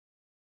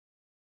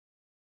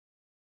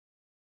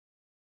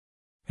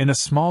In a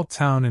small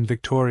town in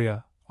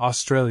Victoria,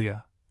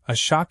 Australia, a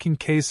shocking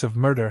case of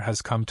murder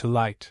has come to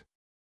light.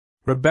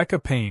 Rebecca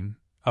Payne,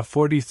 a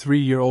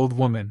 43-year-old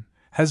woman,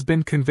 has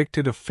been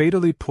convicted of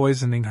fatally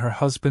poisoning her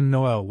husband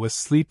Noel with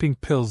sleeping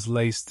pills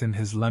laced in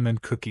his lemon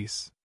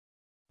cookies.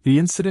 The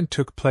incident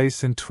took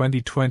place in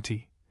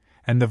 2020,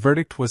 and the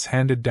verdict was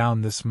handed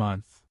down this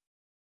month.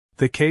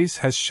 The case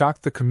has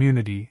shocked the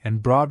community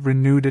and brought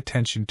renewed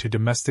attention to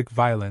domestic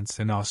violence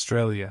in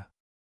Australia.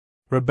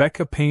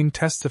 Rebecca Payne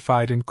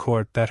testified in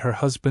court that her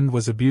husband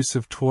was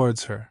abusive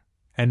towards her,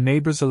 and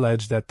neighbors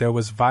alleged that there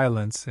was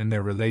violence in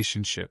their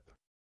relationship.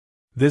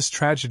 This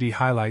tragedy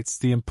highlights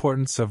the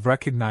importance of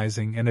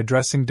recognizing and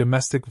addressing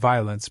domestic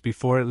violence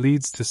before it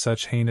leads to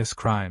such heinous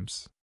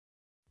crimes.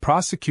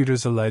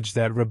 Prosecutors allege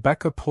that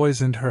Rebecca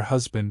poisoned her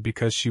husband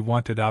because she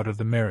wanted out of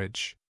the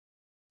marriage.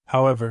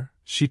 However,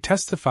 she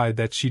testified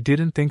that she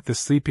didn't think the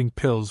sleeping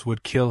pills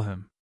would kill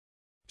him.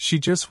 She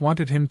just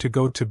wanted him to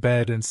go to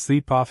bed and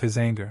sleep off his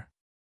anger.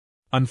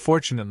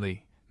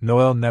 Unfortunately,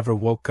 Noel never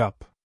woke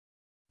up.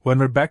 When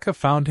Rebecca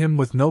found him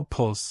with no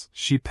pulse,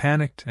 she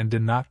panicked and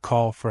did not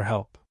call for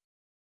help.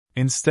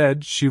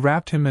 Instead, she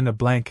wrapped him in a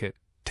blanket,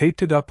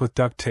 taped it up with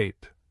duct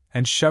tape,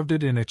 and shoved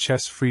it in a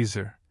chest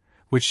freezer,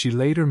 which she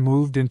later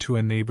moved into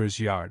a neighbor's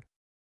yard.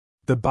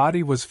 The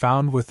body was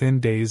found within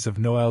days of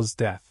Noel's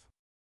death.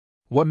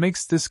 What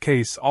makes this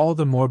case all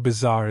the more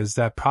bizarre is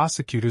that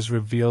prosecutors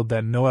revealed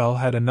that Noel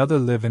had another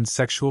live-in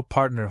sexual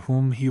partner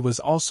whom he was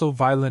also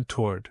violent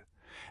toward,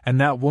 and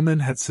that woman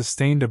had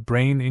sustained a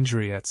brain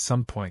injury at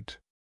some point.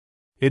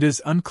 It is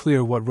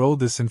unclear what role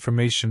this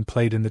information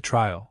played in the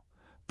trial,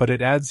 but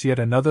it adds yet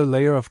another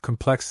layer of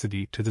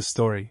complexity to the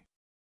story.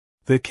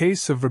 The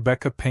case of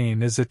Rebecca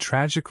Payne is a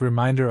tragic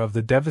reminder of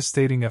the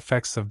devastating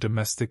effects of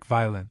domestic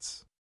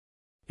violence.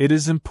 It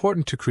is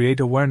important to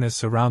create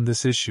awareness around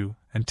this issue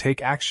and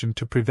take action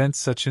to prevent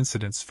such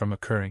incidents from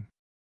occurring.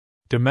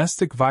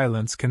 Domestic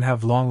violence can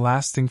have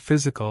long-lasting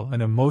physical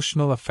and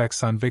emotional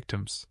effects on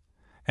victims,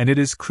 and it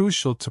is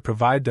crucial to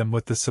provide them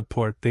with the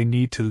support they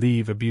need to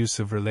leave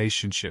abusive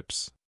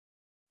relationships.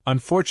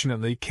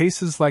 Unfortunately,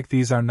 cases like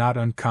these are not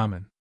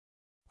uncommon.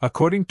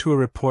 According to a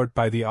report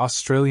by the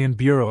Australian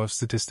Bureau of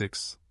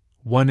Statistics,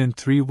 1 in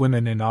 3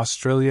 women in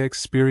Australia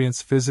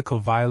experience physical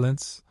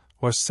violence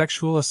or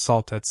sexual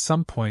assault at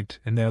some point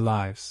in their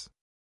lives.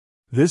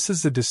 This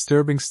is a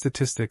disturbing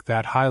statistic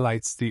that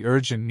highlights the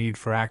urgent need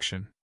for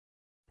action.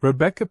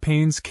 Rebecca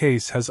Payne's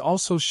case has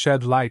also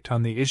shed light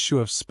on the issue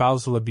of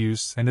spousal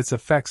abuse and its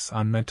effects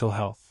on mental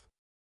health.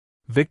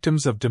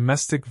 Victims of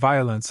domestic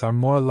violence are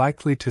more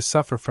likely to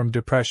suffer from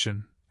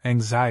depression,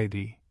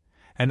 anxiety,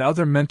 and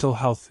other mental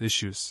health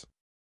issues.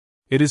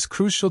 It is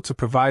crucial to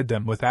provide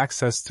them with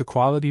access to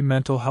quality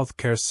mental health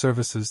care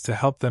services to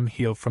help them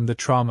heal from the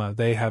trauma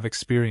they have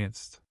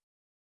experienced.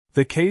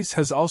 The case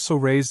has also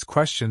raised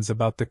questions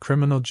about the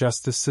criminal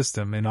justice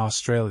system in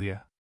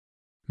Australia.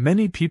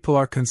 Many people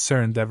are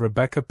concerned that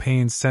Rebecca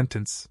Payne's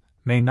sentence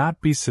may not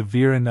be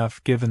severe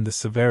enough given the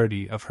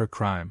severity of her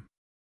crime.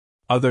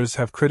 Others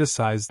have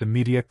criticized the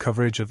media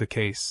coverage of the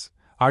case,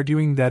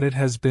 arguing that it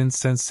has been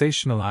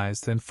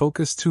sensationalized and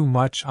focused too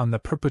much on the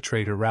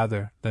perpetrator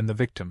rather than the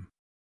victim.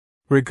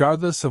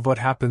 Regardless of what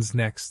happens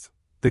next,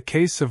 the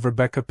case of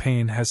Rebecca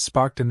Payne has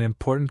sparked an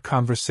important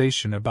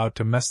conversation about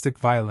domestic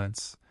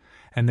violence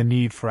and the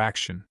need for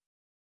action.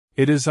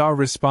 It is our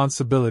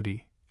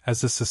responsibility,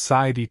 as a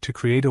society, to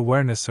create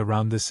awareness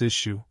around this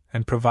issue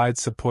and provide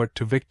support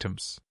to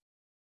victims.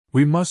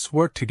 We must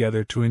work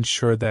together to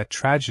ensure that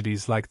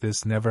tragedies like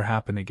this never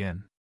happen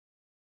again.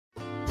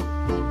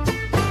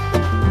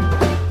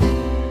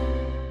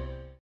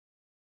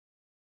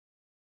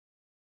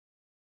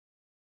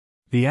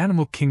 The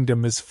animal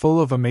kingdom is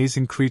full of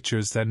amazing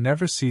creatures that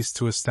never cease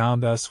to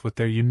astound us with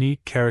their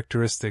unique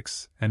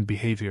characteristics and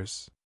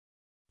behaviors.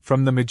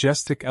 From the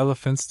majestic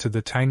elephants to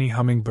the tiny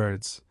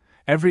hummingbirds,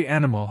 every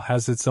animal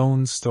has its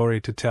own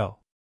story to tell.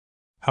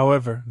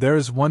 However, there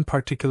is one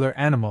particular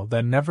animal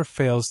that never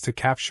fails to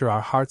capture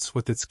our hearts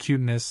with its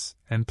cuteness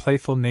and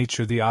playful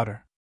nature: the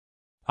otter.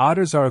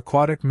 Otters are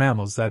aquatic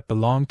mammals that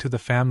belong to the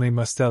family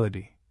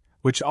Mustelidae,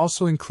 which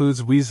also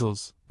includes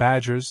weasels,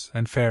 badgers,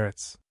 and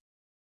ferrets.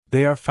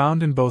 They are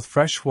found in both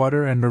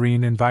freshwater and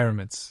marine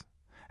environments,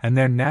 and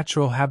their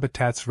natural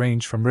habitats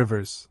range from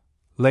rivers,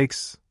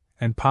 lakes,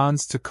 and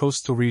ponds to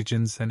coastal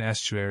regions and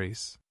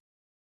estuaries.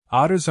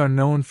 Otters are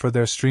known for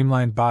their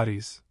streamlined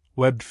bodies,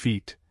 webbed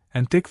feet,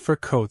 and thick fur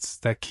coats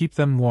that keep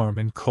them warm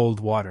in cold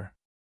water.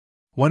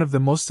 One of the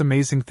most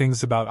amazing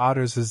things about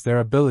otters is their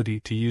ability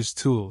to use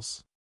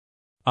tools.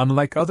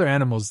 Unlike other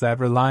animals that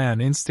rely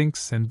on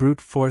instincts and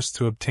brute force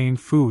to obtain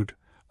food,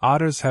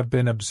 otters have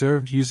been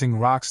observed using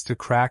rocks to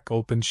crack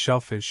open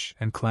shellfish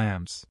and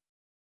clams.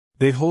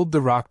 They hold the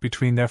rock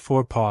between their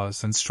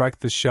forepaws and strike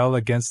the shell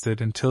against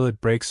it until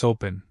it breaks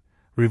open,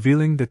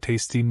 revealing the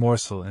tasty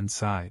morsel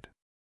inside.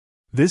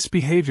 This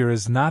behavior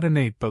is not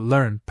innate but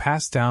learned,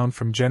 passed down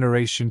from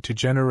generation to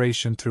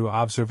generation through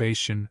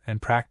observation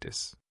and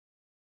practice.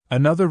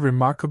 Another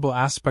remarkable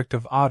aspect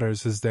of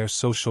otters is their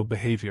social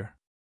behavior.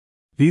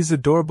 These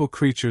adorable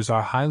creatures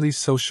are highly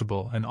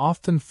sociable and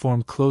often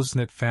form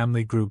close-knit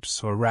family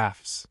groups or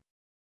rafts.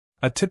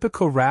 A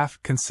typical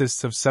raft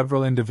consists of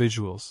several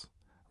individuals,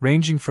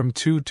 ranging from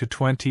 2 to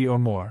 20 or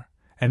more,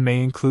 and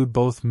may include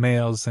both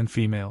males and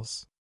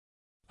females.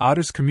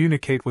 Otters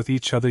communicate with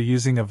each other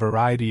using a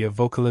variety of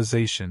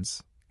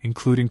vocalizations,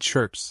 including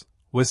chirps,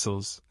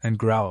 whistles, and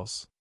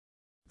growls.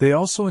 They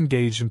also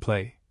engage in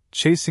play,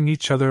 chasing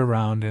each other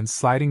around and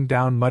sliding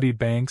down muddy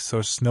banks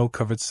or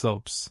snow-covered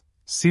slopes,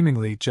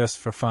 seemingly just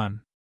for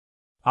fun.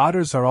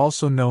 Otters are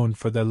also known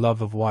for their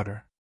love of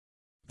water.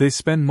 They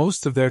spend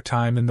most of their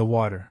time in the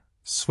water,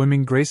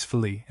 swimming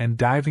gracefully and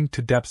diving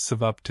to depths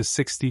of up to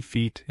 60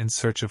 feet in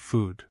search of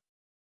food.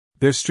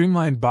 Their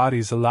streamlined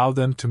bodies allow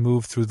them to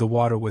move through the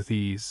water with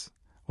ease,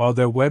 while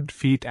their webbed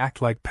feet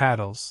act like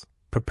paddles,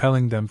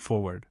 propelling them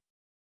forward.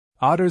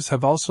 Otters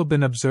have also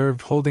been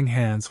observed holding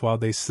hands while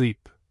they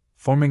sleep,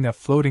 forming a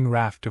floating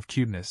raft of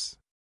cuteness.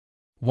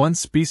 One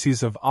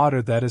species of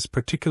otter that is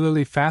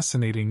particularly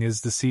fascinating is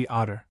the sea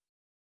otter.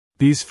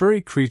 These furry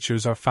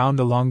creatures are found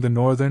along the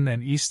northern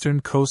and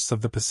eastern coasts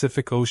of the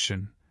Pacific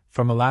Ocean,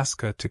 from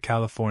Alaska to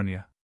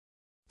California.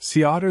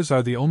 Sea otters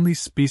are the only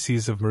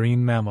species of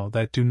marine mammal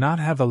that do not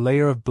have a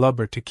layer of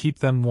blubber to keep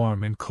them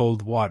warm in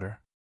cold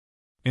water.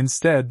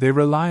 Instead, they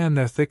rely on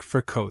their thick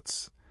fur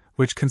coats,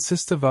 which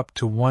consist of up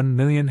to 1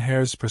 million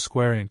hairs per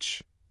square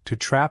inch, to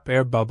trap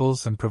air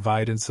bubbles and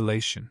provide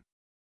insulation.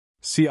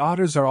 Sea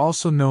otters are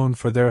also known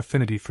for their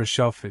affinity for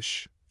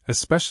shellfish,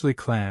 especially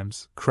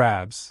clams,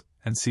 crabs,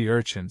 and sea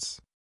urchins.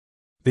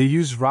 They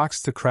use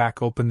rocks to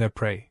crack open their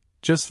prey,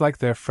 just like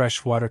their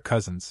freshwater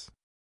cousins.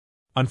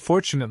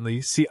 Unfortunately,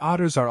 sea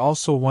otters are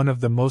also one of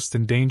the most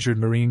endangered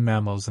marine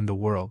mammals in the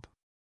world.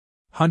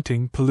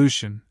 Hunting,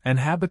 pollution, and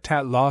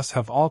habitat loss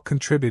have all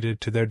contributed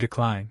to their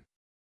decline.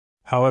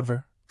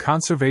 However,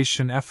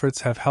 conservation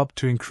efforts have helped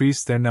to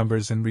increase their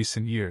numbers in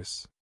recent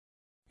years.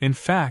 In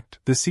fact,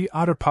 the sea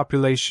otter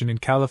population in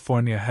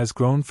California has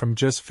grown from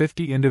just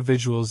 50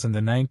 individuals in the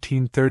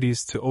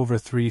 1930s to over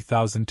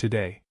 3,000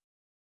 today.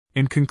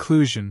 In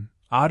conclusion,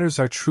 otters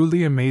are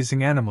truly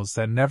amazing animals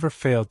that never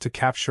fail to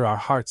capture our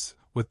hearts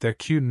with their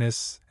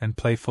cuteness and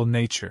playful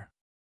nature.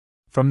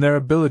 From their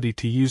ability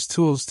to use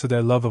tools to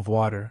their love of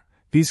water,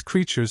 these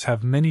creatures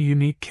have many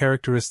unique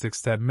characteristics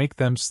that make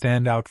them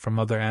stand out from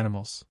other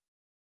animals.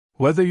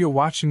 Whether you're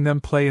watching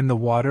them play in the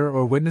water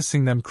or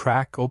witnessing them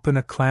crack open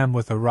a clam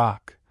with a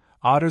rock,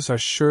 otters are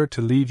sure to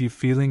leave you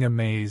feeling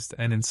amazed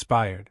and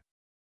inspired.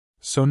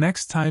 So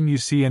next time you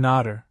see an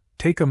otter,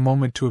 take a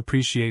moment to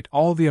appreciate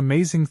all the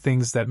amazing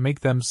things that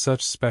make them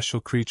such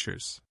special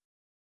creatures.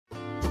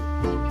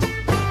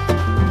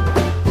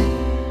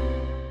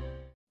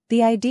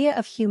 The idea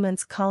of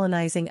humans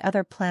colonizing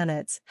other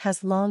planets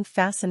has long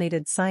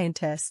fascinated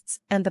scientists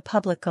and the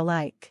public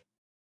alike.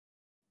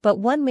 But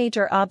one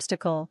major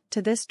obstacle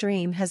to this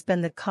dream has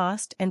been the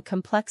cost and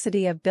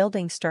complexity of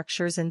building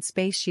structures in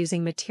space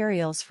using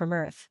materials from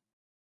Earth.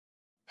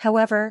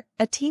 However,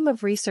 a team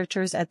of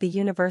researchers at the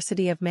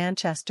University of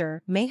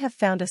Manchester may have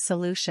found a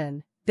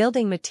solution: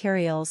 building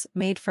materials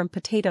made from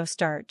potato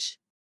starch.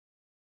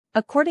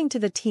 According to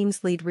the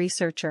team's lead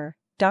researcher,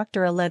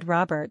 Dr. Aled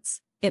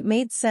Roberts, it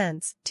made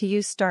sense to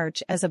use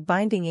starch as a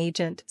binding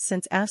agent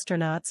since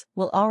astronauts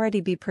will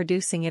already be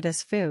producing it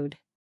as food.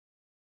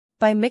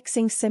 By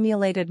mixing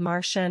simulated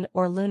Martian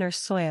or lunar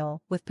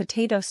soil with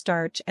potato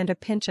starch and a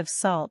pinch of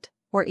salt,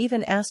 or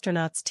even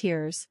astronauts'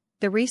 tears,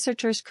 the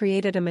researchers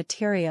created a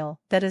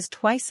material that is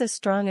twice as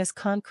strong as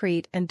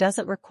concrete and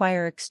doesn't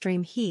require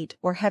extreme heat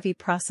or heavy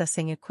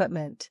processing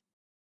equipment.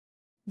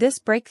 This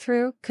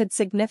breakthrough could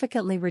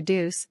significantly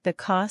reduce the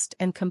cost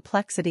and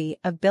complexity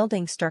of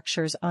building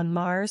structures on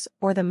Mars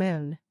or the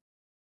Moon.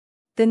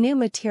 The new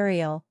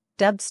material,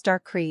 dubbed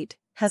Starcrete,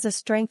 has a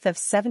strength of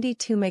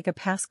 72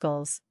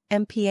 megapascals,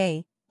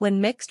 MPa,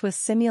 when mixed with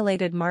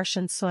simulated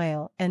Martian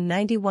soil and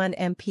 91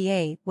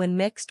 MPa when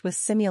mixed with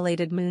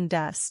simulated moon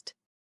dust.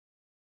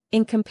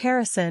 In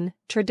comparison,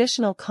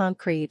 traditional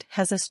concrete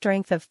has a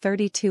strength of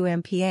 32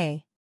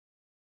 MPa.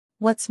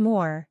 What's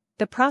more,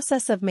 the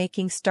process of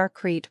making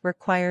Starcrete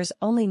requires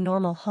only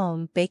normal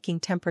home baking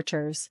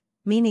temperatures,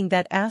 meaning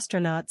that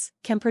astronauts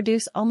can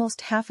produce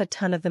almost half a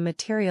ton of the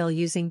material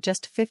using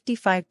just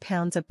 55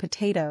 pounds of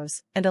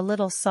potatoes and a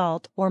little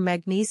salt or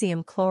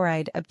magnesium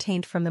chloride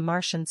obtained from the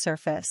Martian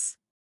surface.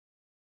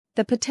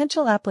 The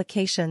potential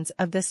applications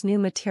of this new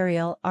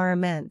material are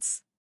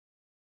immense.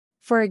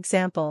 For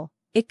example,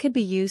 it could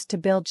be used to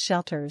build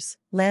shelters,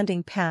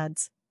 landing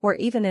pads, or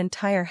even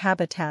entire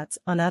habitats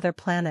on other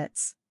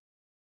planets.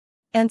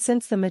 And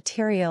since the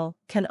material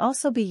can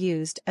also be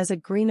used as a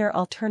greener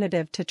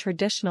alternative to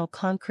traditional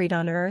concrete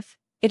on Earth,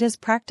 it has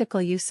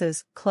practical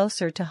uses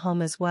closer to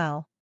home as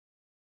well.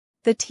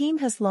 The team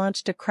has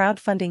launched a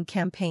crowdfunding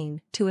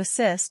campaign to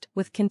assist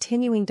with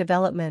continuing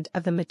development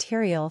of the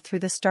material through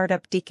the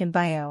startup Deacon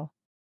Bio.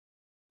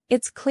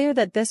 It's clear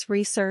that this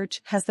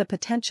research has the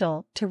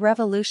potential to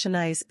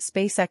revolutionize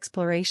space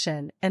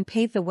exploration and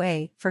pave the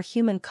way for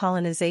human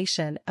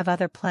colonization of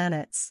other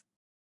planets.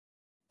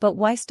 But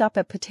why stop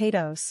at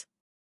potatoes?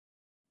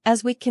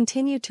 As we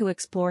continue to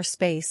explore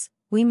space,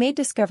 we may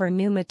discover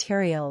new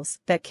materials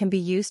that can be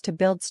used to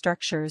build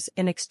structures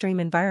in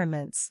extreme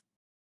environments.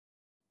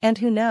 And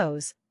who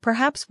knows,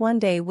 perhaps one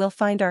day we'll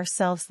find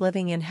ourselves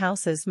living in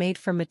houses made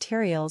from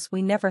materials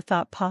we never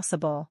thought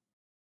possible.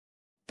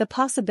 The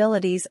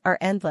possibilities are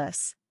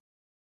endless.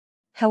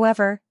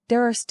 However,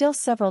 there are still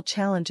several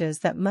challenges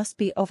that must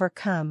be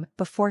overcome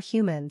before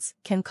humans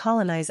can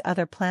colonize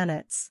other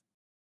planets.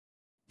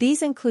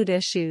 These include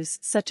issues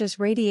such as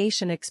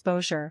radiation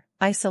exposure,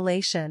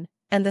 isolation,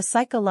 and the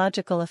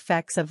psychological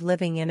effects of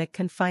living in a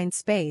confined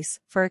space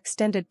for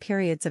extended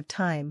periods of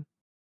time.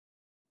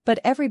 But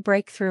every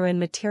breakthrough in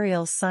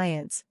materials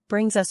science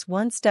brings us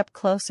one step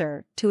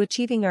closer to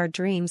achieving our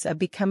dreams of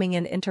becoming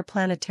an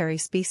interplanetary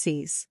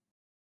species.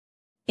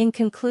 In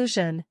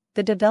conclusion,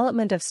 the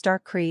development of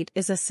Starcrete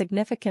is a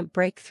significant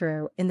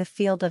breakthrough in the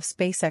field of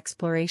space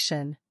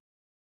exploration.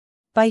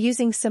 By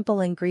using simple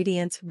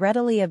ingredients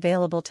readily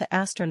available to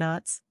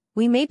astronauts,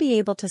 we may be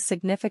able to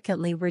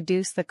significantly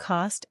reduce the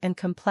cost and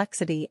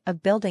complexity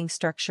of building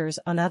structures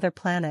on other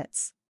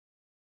planets.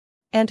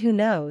 And who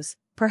knows,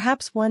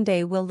 perhaps one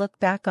day we'll look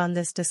back on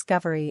this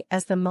discovery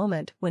as the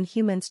moment when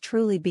humans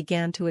truly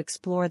began to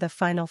explore the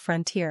final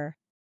frontier.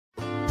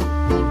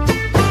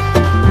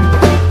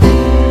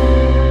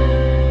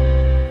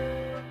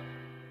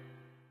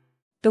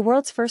 The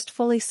world's first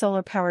fully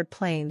solar-powered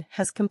plane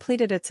has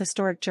completed its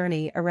historic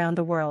journey around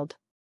the world.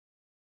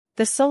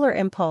 The Solar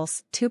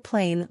Impulse 2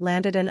 plane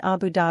landed in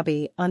Abu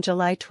Dhabi on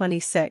July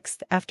 26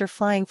 after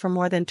flying for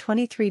more than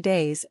 23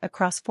 days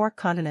across 4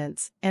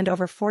 continents and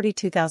over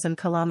 42,000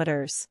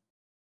 kilometers.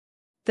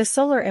 The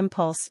Solar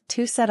Impulse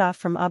 2 set off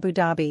from Abu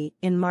Dhabi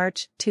in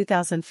March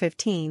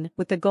 2015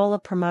 with the goal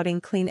of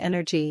promoting clean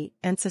energy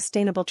and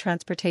sustainable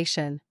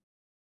transportation.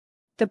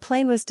 The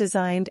plane was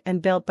designed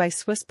and built by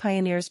Swiss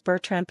pioneers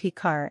Bertrand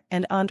Piccard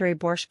and André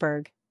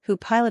Borschberg, who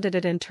piloted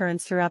it in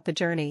turns throughout the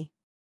journey.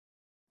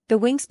 The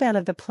wingspan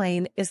of the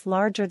plane is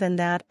larger than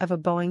that of a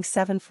Boeing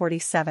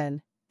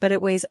 747, but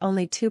it weighs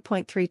only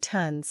 2.3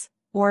 tons,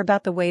 or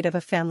about the weight of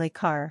a family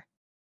car.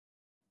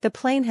 The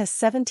plane has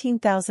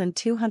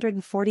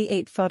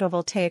 17,248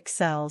 photovoltaic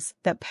cells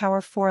that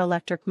power 4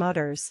 electric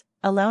motors,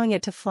 allowing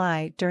it to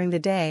fly during the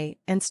day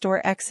and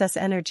store excess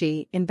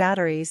energy in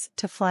batteries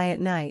to fly at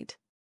night.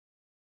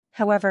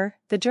 However,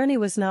 the journey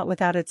was not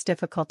without its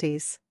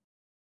difficulties.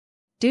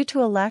 Due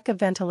to a lack of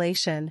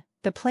ventilation,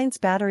 the plane's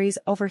batteries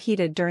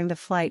overheated during the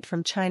flight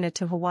from China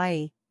to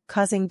Hawaii,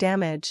 causing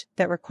damage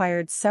that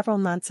required several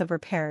months of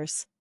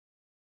repairs.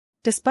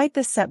 Despite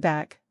this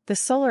setback, the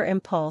Solar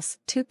Impulse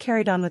 2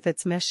 carried on with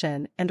its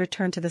mission and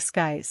returned to the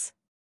skies.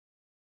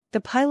 The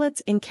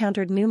pilots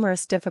encountered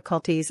numerous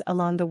difficulties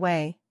along the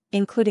way,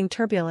 including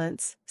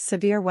turbulence,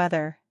 severe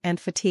weather, and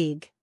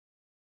fatigue.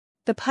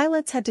 The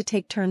pilots had to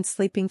take turns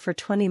sleeping for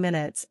 20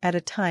 minutes at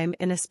a time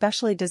in a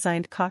specially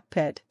designed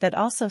cockpit that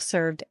also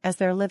served as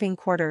their living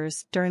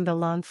quarters during the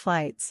long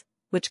flights,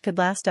 which could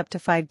last up to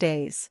 5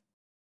 days.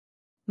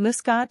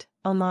 Muscat,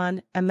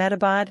 Oman,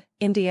 Ahmedabad,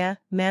 India,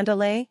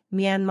 Mandalay,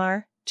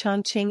 Myanmar,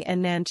 Chongqing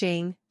and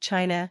Nanjing,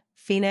 China,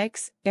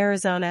 Phoenix,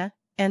 Arizona,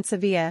 and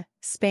Sevilla,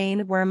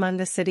 Spain were among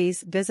the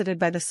cities visited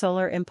by the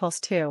Solar Impulse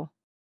 2.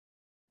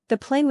 The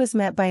plane was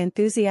met by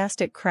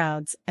enthusiastic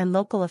crowds and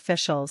local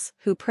officials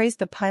who praised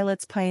the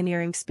pilots'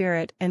 pioneering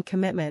spirit and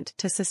commitment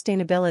to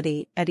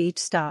sustainability at each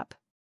stop.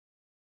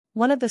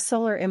 One of the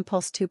Solar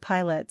Impulse 2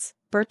 pilots,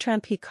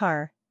 Bertrand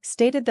Piccard,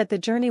 stated that the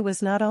journey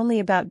was not only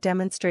about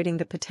demonstrating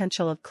the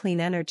potential of clean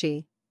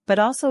energy, but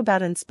also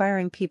about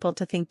inspiring people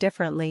to think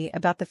differently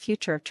about the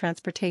future of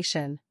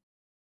transportation.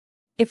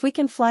 "If we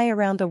can fly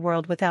around the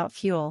world without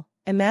fuel,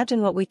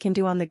 imagine what we can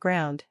do on the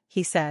ground,"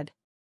 he said.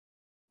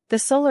 The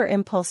Solar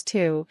Impulse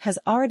 2 has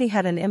already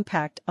had an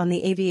impact on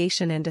the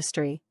aviation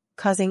industry,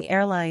 causing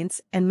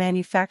airlines and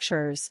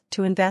manufacturers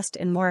to invest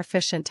in more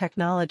efficient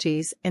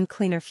technologies and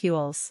cleaner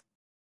fuels.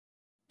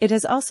 It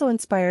has also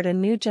inspired a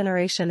new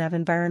generation of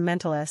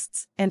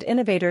environmentalists and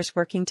innovators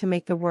working to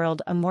make the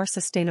world a more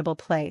sustainable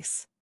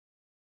place.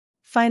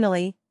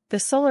 Finally, the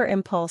Solar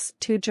Impulse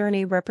 2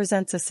 journey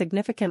represents a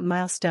significant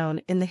milestone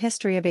in the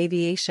history of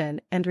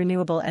aviation and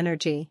renewable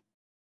energy.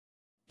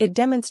 It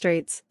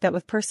demonstrates that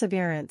with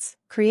perseverance,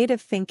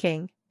 creative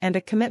thinking, and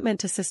a commitment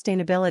to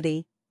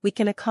sustainability, we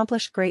can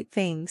accomplish great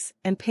things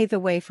and pave the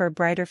way for a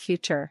brighter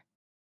future.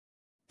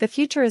 "The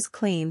future is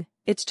clean,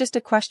 it's just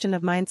a question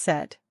of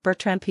mindset,"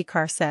 Bertrand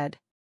Piccard said.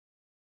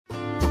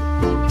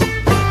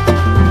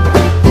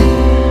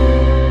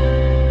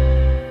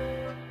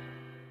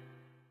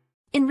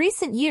 In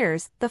recent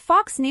years, the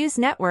Fox News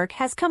network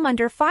has come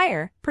under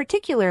fire,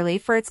 particularly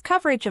for its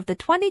coverage of the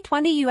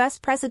 2020 U.S.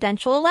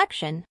 presidential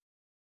election.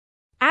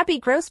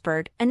 Abby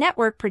Grossberg, a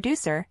network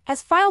producer,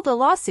 has filed a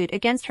lawsuit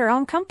against her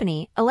own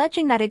company,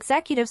 alleging that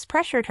executives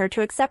pressured her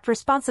to accept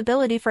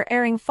responsibility for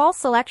airing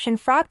false election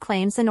fraud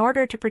claims in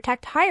order to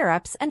protect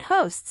higher-ups and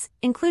hosts,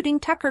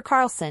 including Tucker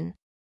Carlson.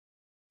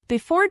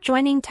 Before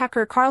joining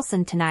Tucker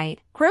Carlson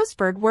tonight,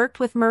 Grossberg worked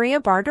with Maria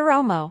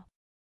Bartiromo.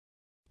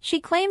 She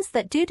claims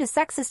that due to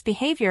sexist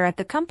behavior at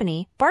the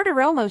company,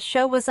 Bartiromo's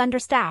show was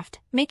understaffed,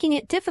 making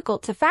it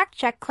difficult to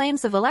fact-check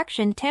claims of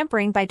election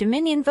tampering by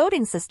Dominion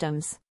voting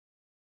systems.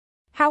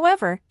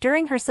 However,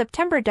 during her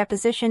September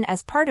deposition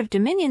as part of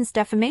Dominion's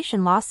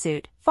defamation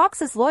lawsuit,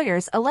 Fox's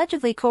lawyers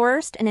allegedly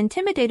coerced and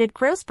intimidated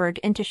Grossberg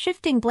into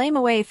shifting blame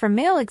away from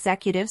male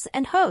executives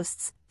and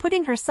hosts,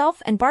 putting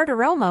herself and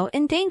Bartiromo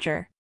in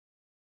danger.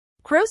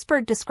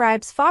 Grossberg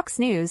describes Fox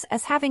News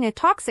as having a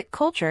toxic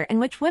culture in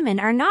which women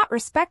are not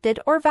respected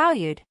or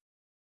valued.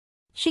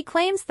 She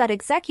claims that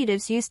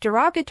executives use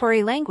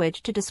derogatory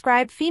language to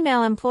describe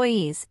female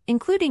employees,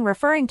 including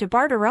referring to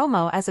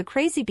Bartiromo as a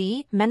crazy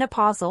bee,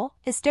 menopausal,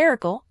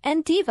 hysterical,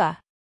 and diva.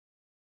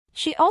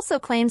 She also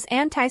claims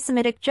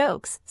anti-Semitic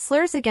jokes,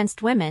 slurs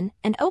against women,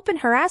 and open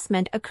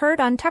harassment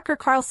occurred on Tucker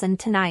Carlson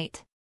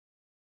Tonight.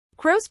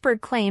 Grossberg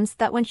claims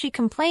that when she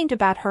complained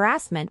about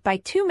harassment by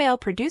two male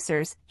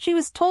producers, she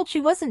was told she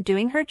wasn't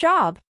doing her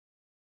job.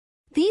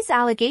 These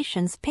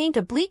allegations paint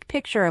a bleak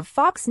picture of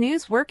Fox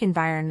News' work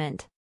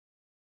environment.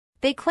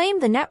 They claim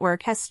the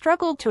network has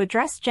struggled to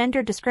address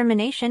gender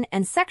discrimination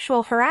and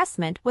sexual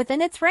harassment within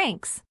its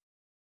ranks.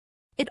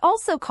 It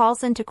also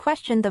calls into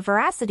question the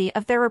veracity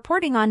of their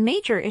reporting on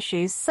major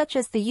issues such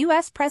as the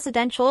U.S.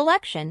 presidential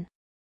election.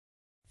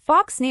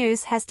 Fox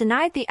News has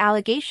denied the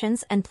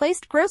allegations and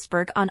placed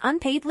Grossberg on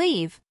unpaid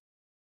leave.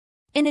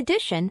 In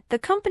addition, the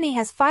company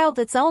has filed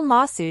its own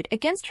lawsuit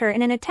against her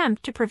in an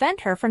attempt to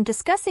prevent her from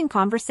discussing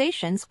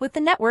conversations with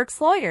the network's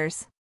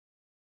lawyers.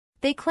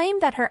 They claim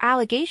that her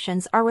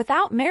allegations are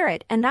without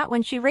merit and that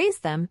when she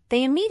raised them,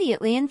 they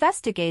immediately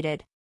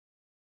investigated.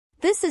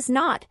 This is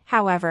not,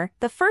 however,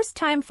 the first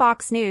time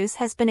Fox News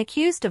has been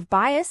accused of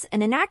bias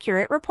and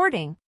inaccurate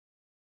reporting.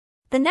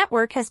 The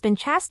network has been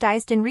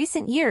chastised in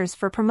recent years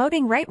for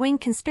promoting right-wing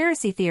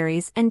conspiracy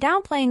theories and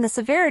downplaying the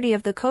severity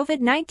of the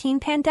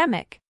COVID-19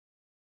 pandemic.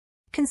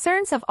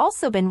 Concerns have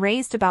also been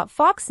raised about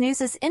Fox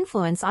News's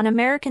influence on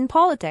American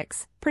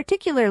politics,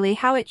 particularly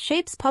how it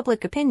shapes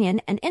public opinion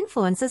and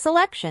influences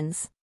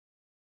elections.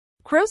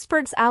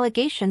 Grossberg's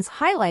allegations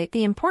highlight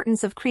the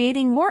importance of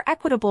creating more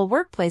equitable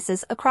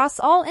workplaces across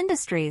all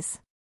industries.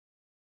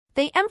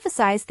 They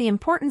emphasize the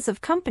importance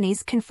of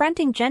companies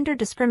confronting gender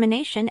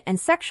discrimination and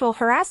sexual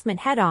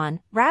harassment head-on,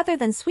 rather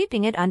than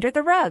sweeping it under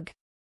the rug.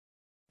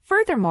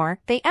 Furthermore,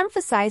 they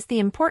emphasize the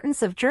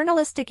importance of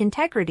journalistic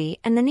integrity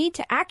and the need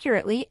to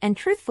accurately and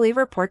truthfully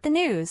report the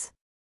news.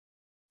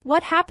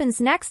 What happens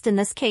next in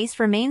this case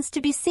remains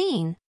to be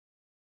seen.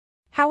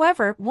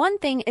 However, one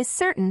thing is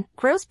certain: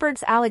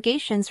 Grossberg's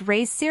allegations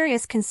raise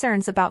serious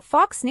concerns about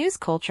Fox News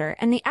culture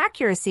and the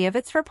accuracy of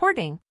its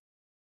reporting.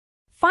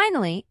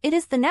 Finally, it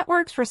is the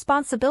network's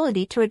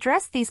responsibility to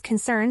address these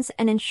concerns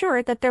and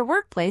ensure that their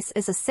workplace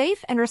is a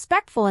safe and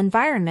respectful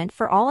environment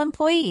for all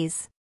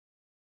employees.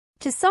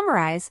 To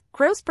summarize,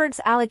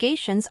 Grossberg's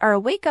allegations are a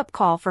wake-up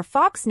call for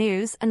Fox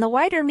News and the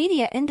wider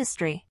media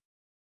industry.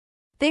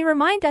 They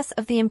remind us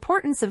of the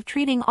importance of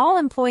treating all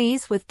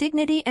employees with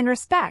dignity and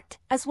respect,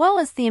 as well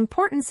as the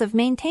importance of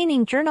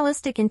maintaining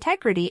journalistic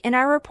integrity in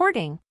our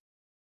reporting.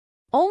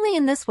 Only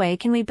in this way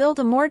can we build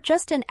a more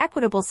just and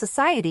equitable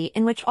society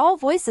in which all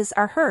voices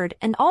are heard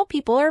and all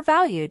people are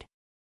valued.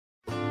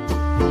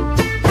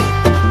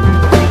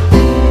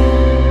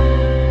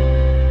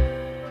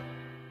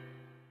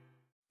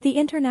 The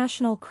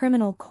International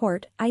Criminal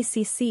Court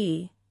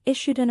 (ICC)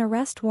 issued an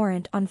arrest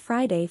warrant on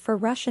Friday for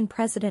Russian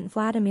President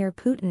Vladimir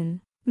Putin,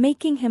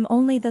 making him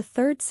only the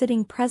third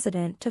sitting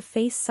president to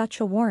face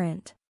such a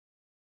warrant.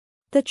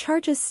 The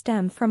charges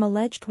stem from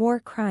alleged war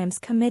crimes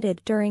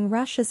committed during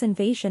Russia's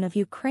invasion of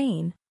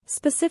Ukraine,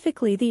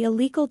 specifically the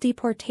illegal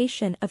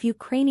deportation of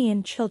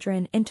Ukrainian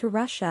children into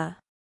Russia.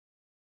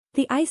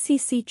 The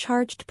ICC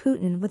charged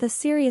Putin with a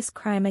serious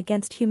crime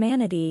against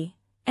humanity,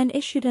 and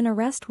issued an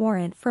arrest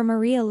warrant for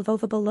Maria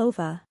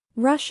Lvova-Belova,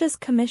 Russia's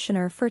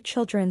Commissioner for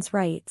Children's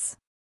Rights.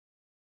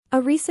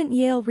 A recent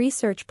Yale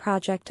research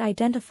project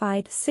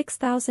identified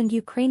 6,000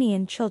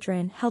 Ukrainian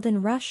children held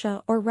in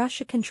Russia or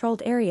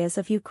Russia-controlled areas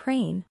of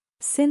Ukraine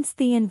since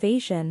the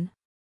invasion.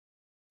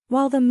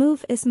 While the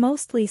move is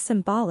mostly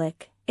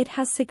symbolic, it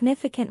has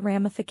significant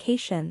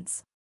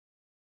ramifications.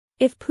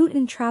 If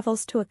Putin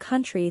travels to a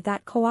country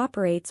that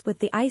cooperates with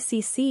the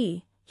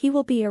ICC, he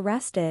will be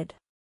arrested.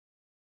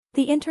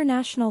 The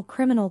International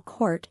Criminal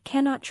Court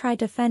cannot try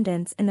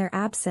defendants in their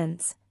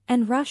absence,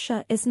 and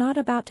Russia is not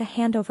about to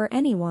hand over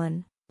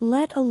anyone,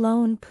 let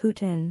alone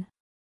Putin.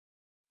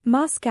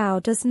 Moscow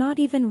does not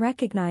even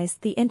recognize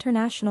the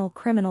International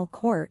Criminal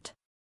Court.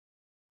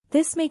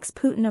 This makes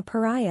Putin a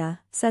pariah,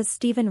 says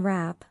Stephen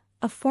Rapp,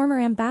 a former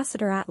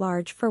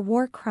ambassador-at-large for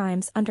war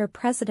crimes under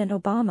President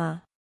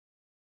Obama.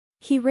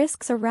 He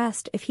risks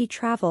arrest if he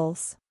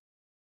travels.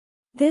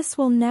 This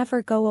will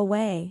never go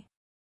away.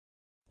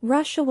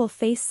 Russia will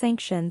face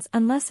sanctions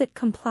unless it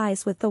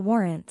complies with the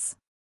warrants.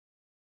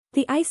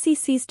 The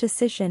ICC's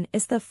decision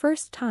is the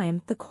first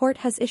time the court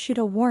has issued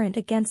a warrant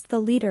against the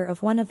leader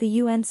of one of the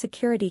UN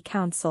Security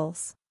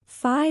Council's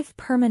 5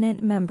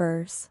 permanent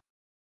members.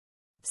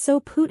 So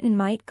Putin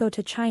might go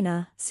to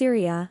China,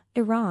 Syria,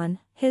 Iran,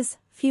 his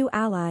few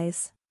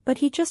allies, But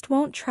he just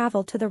won't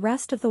travel to the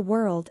rest of the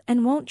world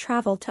and won't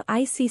travel to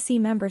ICC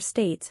member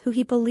states who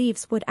he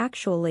believes would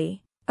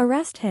actually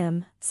arrest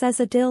him, says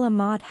Adil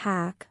Ahmad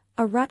Haq,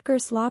 a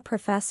Rutgers law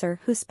professor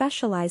who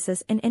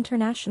specializes in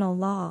international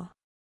law.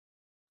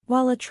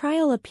 While a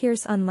trial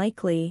appears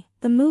unlikely,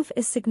 the move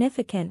is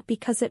significant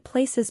because it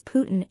places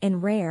Putin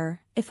in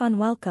rare, if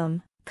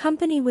unwelcome,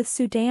 company with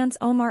Sudan's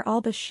Omar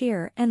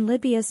al-Bashir and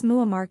Libya's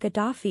Muammar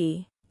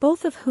Gaddafi,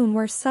 both of whom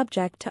were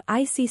subject to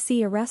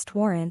ICC arrest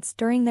warrants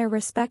during their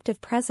respective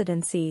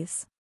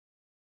presidencies.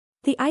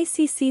 The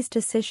ICC's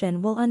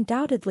decision will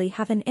undoubtedly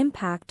have an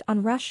impact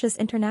on Russia's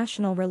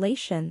international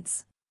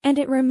relations, and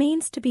it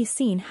remains to be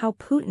seen how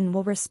Putin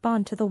will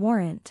respond to the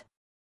warrant.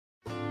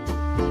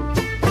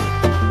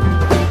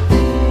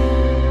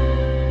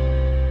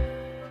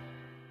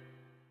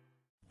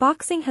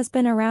 Boxing has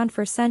been around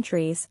for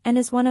centuries and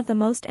is one of the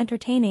most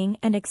entertaining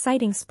and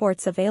exciting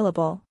sports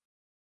available.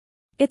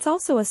 It's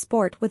also a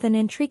sport with an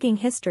intriguing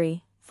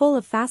history, full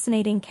of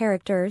fascinating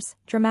characters,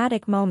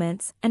 dramatic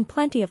moments, and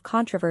plenty of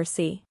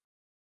controversy.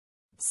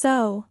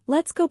 So,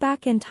 let's go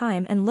back in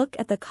time and look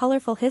at the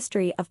colorful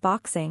history of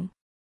boxing.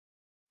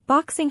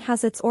 Boxing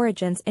has its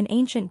origins in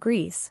ancient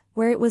Greece,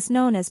 where it was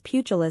known as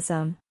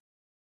pugilism.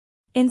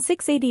 In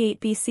 688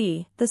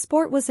 BC, the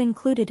sport was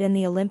included in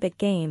the Olympic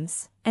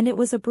Games, and it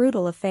was a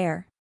brutal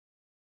affair.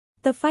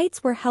 The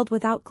fights were held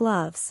without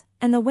gloves,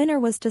 and the winner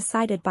was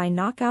decided by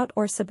knockout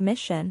or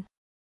submission.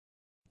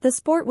 The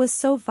sport was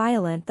so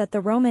violent that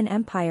the Roman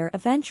Empire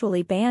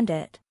eventually banned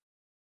it.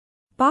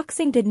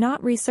 Boxing did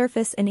not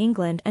resurface in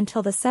England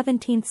until the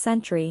 17th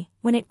century,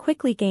 when it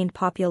quickly gained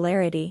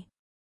popularity.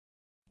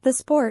 The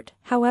sport,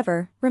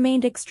 however,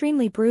 remained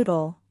extremely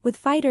brutal, with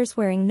fighters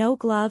wearing no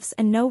gloves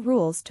and no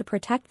rules to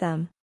protect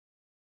them.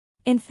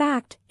 In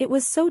fact, it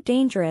was so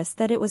dangerous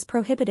that it was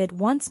prohibited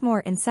once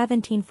more in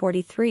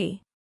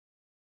 1743.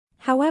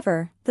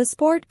 However, the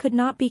sport could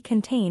not be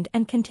contained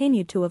and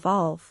continued to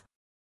evolve.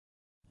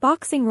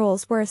 Boxing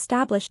rules were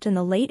established in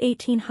the late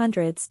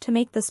 1800s to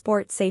make the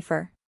sport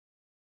safer.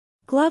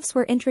 Gloves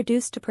were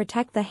introduced to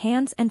protect the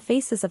hands and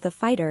faces of the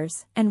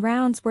fighters, and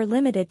rounds were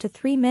limited to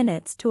 3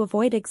 minutes to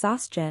avoid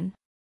exhaustion.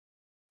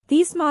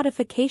 These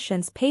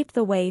modifications paved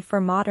the way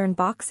for modern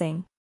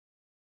boxing.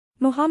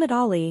 Muhammad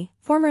Ali,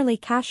 formerly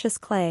Cassius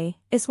Clay,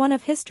 is one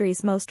of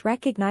history's most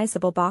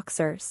recognizable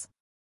boxers.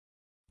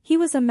 He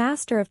was a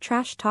master of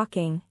trash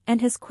talking, and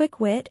his quick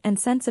wit and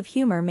sense of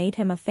humor made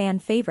him a fan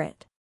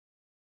favorite.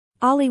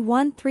 Ali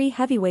won 3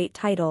 heavyweight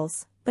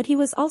titles, but he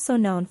was also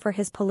known for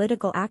his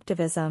political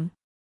activism.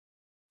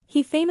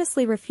 He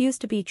famously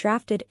refused to be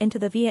drafted into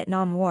the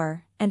Vietnam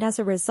War, and as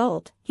a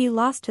result, he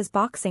lost his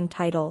boxing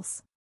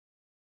titles.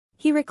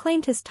 He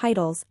reclaimed his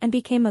titles and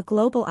became a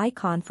global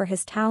icon for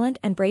his talent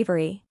and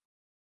bravery.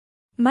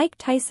 Mike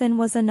Tyson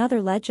was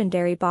another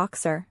legendary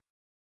boxer.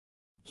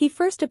 He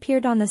first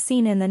appeared on the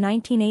scene in the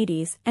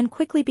 1980s and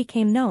quickly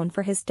became known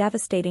for his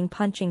devastating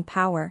punching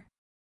power.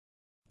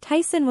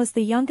 Tyson was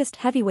the youngest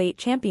heavyweight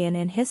champion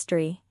in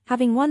history,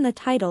 having won the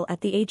title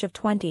at the age of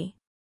 20.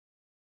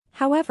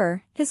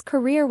 However, his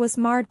career was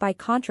marred by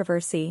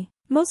controversy,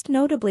 most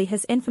notably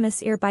his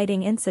infamous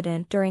ear-biting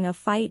incident during a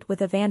fight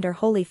with Evander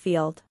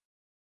Holyfield.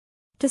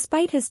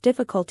 Despite his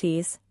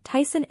difficulties,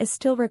 Tyson is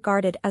still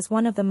regarded as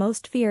one of the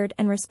most feared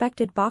and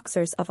respected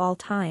boxers of all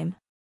time.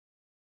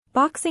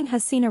 Boxing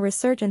has seen a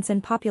resurgence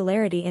in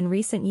popularity in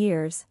recent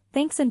years,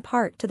 thanks in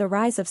part to the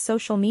rise of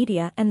social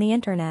media and the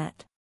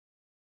internet.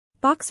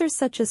 Boxers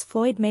such as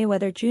Floyd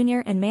Mayweather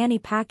Jr. and Manny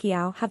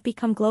Pacquiao have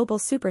become global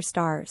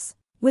superstars,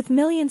 with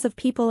millions of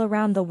people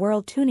around the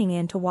world tuning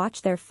in to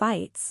watch their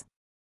fights.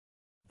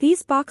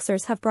 These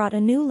boxers have brought a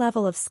new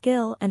level of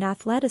skill and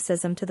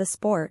athleticism to the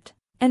sport,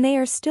 and they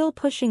are still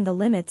pushing the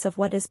limits of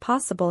what is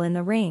possible in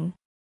the ring.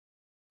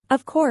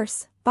 Of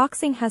course,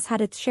 boxing has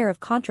had its share of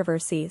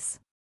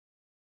controversies.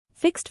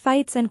 Fixed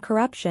fights and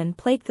corruption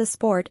plagued the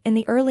sport in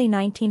the early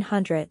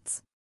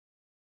 1900s.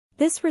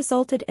 This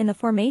resulted in the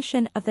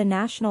formation of the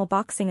National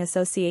Boxing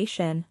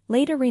Association,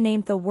 later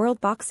renamed the World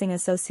Boxing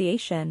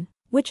Association,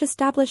 which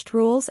established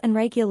rules and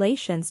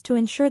regulations to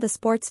ensure the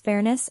sport's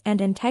fairness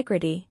and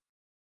integrity.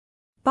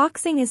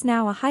 Boxing is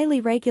now a highly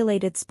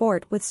regulated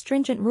sport with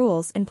stringent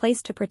rules in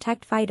place to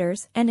protect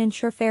fighters and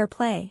ensure fair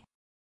play.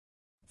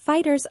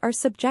 Fighters are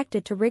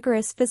subjected to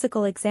rigorous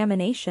physical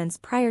examinations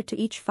prior to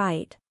each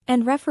fight,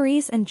 and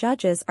referees and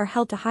judges are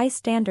held to high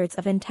standards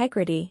of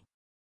integrity.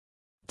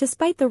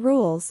 Despite the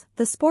rules,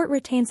 the sport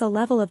retains a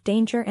level of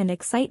danger and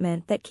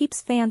excitement that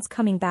keeps fans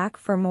coming back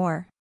for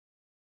more.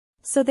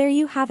 So there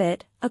you have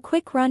it, a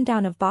quick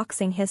rundown of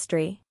boxing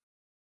history.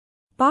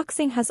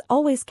 Boxing has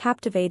always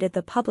captivated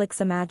the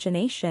public's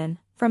imagination,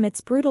 from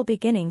its brutal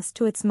beginnings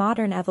to its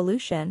modern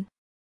evolution.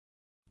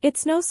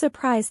 It's no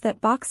surprise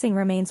that boxing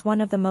remains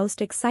one of the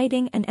most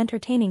exciting and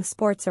entertaining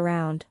sports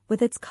around,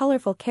 with its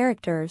colorful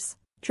characters,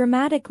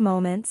 dramatic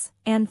moments,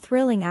 and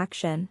thrilling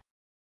action.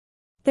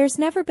 There's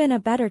never been a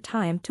better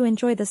time to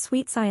enjoy the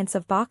sweet science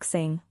of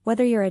boxing,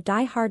 whether you're a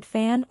die-hard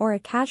fan or a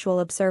casual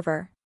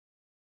observer.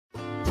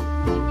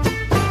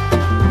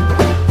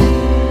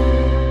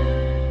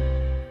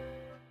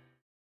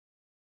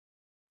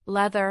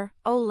 Leather,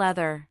 oh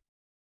leather.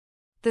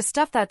 The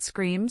stuff that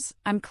screams,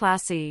 I'm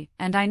classy,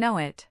 and I know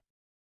it.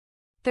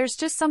 There's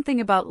just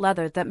something about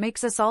leather that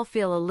makes us all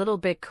feel a little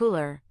bit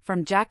cooler,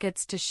 from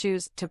jackets to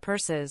shoes to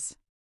purses.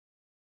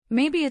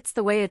 Maybe it's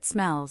the way it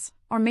smells,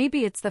 or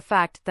maybe it's the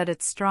fact that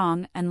it's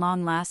strong and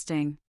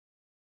long-lasting.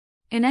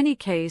 In any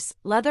case,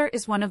 leather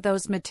is one of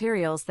those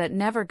materials that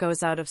never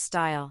goes out of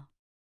style.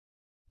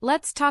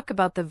 Let's talk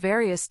about the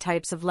various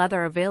types of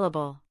leather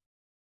available.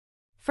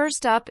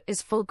 First up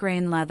is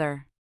full-grain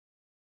leather.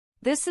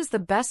 This is the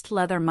best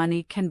leather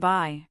money can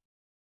buy.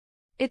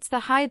 It's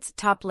the hide's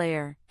top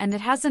layer, and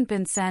it hasn't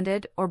been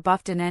sanded or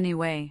buffed in any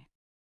way.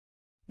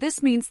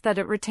 This means that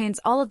it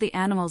retains all of the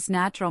animal's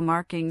natural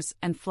markings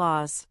and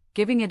flaws,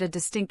 giving it a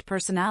distinct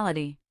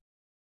personality.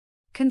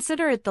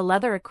 Consider it the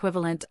leather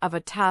equivalent of a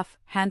tough,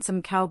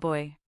 handsome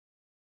cowboy.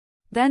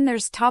 Then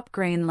there's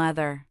top-grain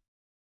leather.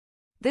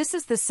 This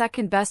is the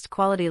second best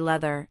quality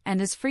leather and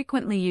is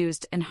frequently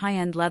used in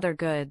high-end leather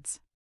goods.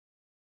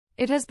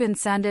 It has been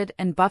sanded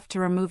and buffed to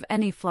remove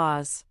any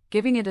flaws,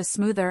 giving it a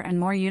smoother and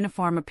more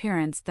uniform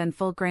appearance than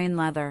full-grain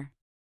leather.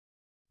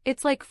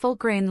 It's like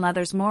full-grain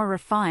leather's more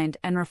refined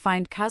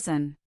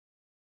cousin.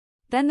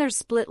 Then there's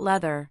split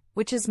leather,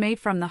 which is made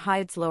from the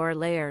hide's lower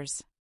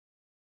layers.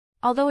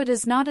 Although it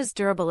is not as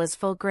durable as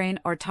full-grain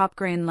or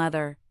top-grain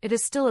leather, it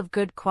is still of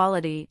good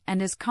quality and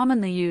is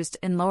commonly used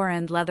in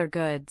lower-end leather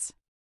goods.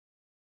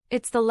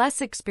 It's the less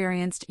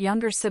experienced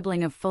younger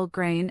sibling of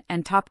full-grain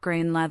and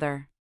top-grain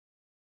leather.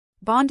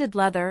 Bonded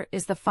leather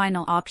is the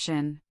final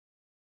option.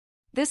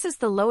 This is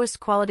the lowest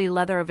quality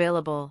leather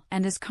available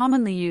and is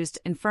commonly used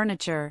in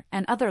furniture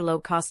and other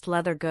low-cost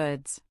leather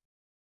goods.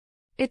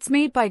 It's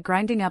made by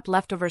grinding up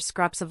leftover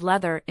scraps of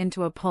leather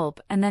into a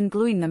pulp and then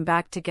gluing them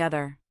back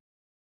together.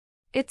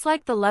 It's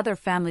like the leather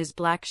family's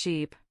black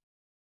sheep.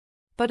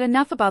 But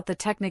enough about the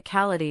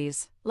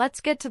technicalities,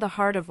 let's get to the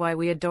heart of why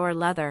we adore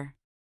leather.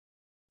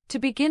 To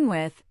begin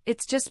with,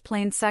 it's just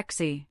plain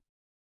sexy.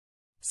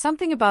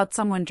 Something about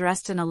someone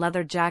dressed in a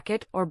leather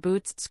jacket or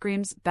boots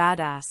screams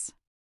badass.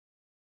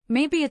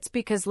 Maybe it's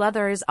because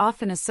leather is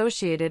often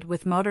associated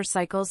with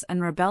motorcycles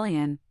and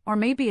rebellion, or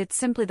maybe it's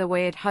simply the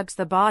way it hugs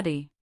the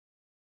body.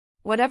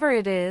 Whatever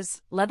it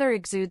is, leather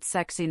exudes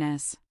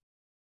sexiness.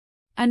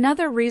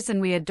 Another reason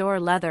we adore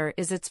leather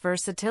is its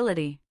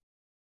versatility.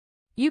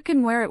 You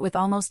can wear it with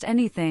almost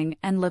anything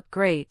and look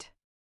great.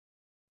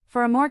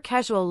 For a more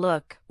casual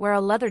look, wear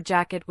a leather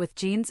jacket with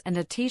jeans and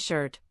a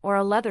t-shirt, or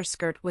a leather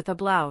skirt with a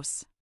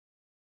blouse.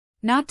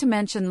 Not to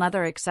mention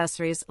leather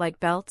accessories like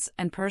belts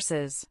and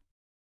purses.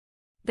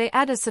 They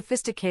add a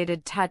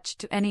sophisticated touch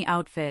to any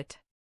outfit.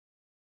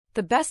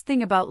 The best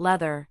thing about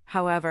leather,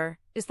 however,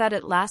 is that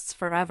it lasts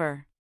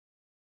forever.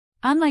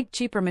 Unlike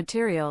cheaper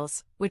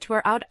materials, which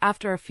wear out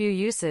after a few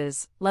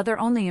uses, leather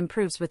only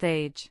improves with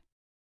age.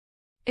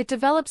 It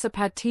develops a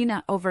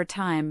patina over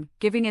time,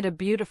 giving it a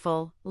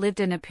beautiful,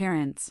 lived-in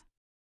appearance.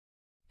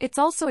 It's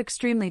also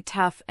extremely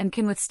tough and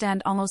can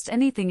withstand almost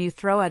anything you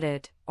throw at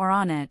it, or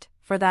on it,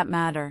 for that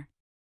matter.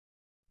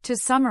 To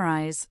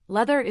summarize,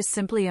 leather is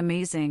simply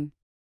amazing.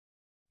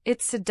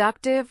 It's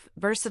seductive,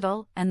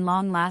 versatile, and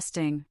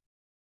long-lasting.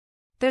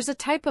 There's a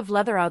type of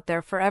leather out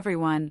there for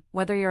everyone,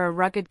 whether you're a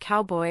rugged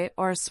cowboy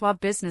or a suave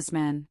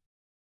businessman.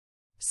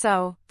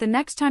 So, the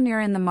next time you're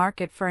in the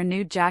market for a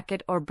new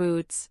jacket or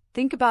boots,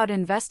 think about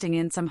investing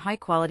in some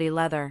high-quality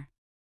leather.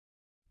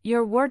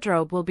 Your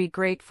wardrobe will be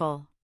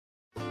grateful.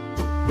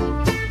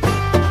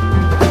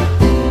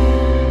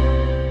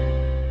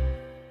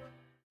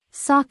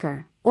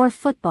 Soccer, or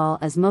football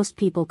as most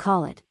people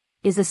call it,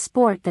 is a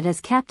sport that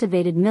has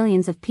captivated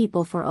millions of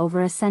people for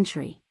over a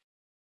century.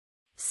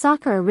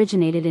 Soccer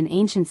originated in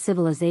ancient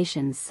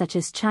civilizations such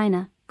as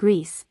China,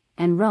 Greece,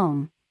 and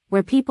Rome,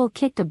 where people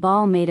kicked a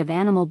ball made of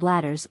animal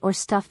bladders or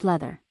stuffed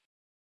leather.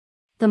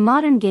 The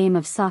modern game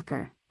of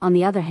soccer, on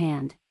the other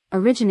hand,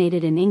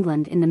 originated in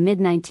England in the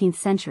mid-19th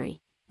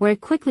century, where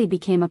it quickly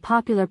became a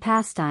popular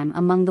pastime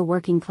among the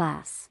working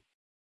class.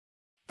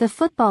 The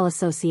Football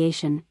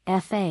Association,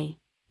 FA,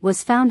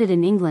 was founded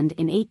in England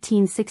in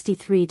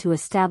 1863 to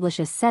establish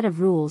a set of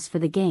rules for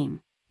the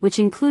game, which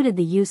included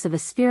the use of a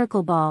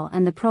spherical ball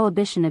and the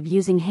prohibition of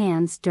using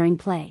hands during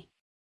play.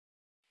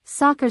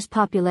 Soccer's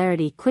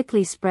popularity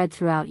quickly spread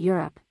throughout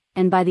Europe,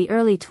 and by the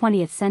early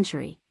 20th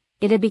century,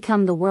 it had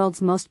become the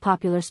world's most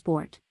popular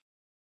sport.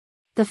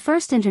 The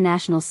first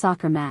international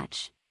soccer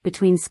match,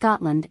 between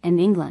Scotland and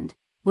England,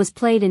 was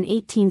played in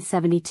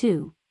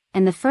 1872,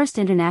 and the first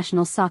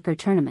international soccer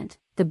tournament,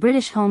 the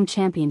British Home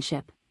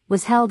Championship,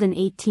 was held in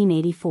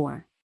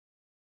 1884.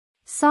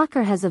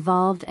 Soccer has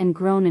evolved and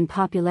grown in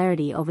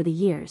popularity over the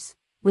years,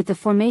 with the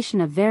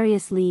formation of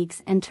various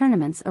leagues and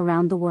tournaments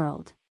around the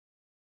world.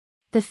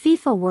 The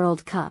FIFA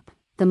World Cup,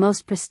 the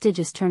most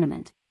prestigious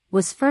tournament,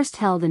 was first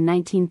held in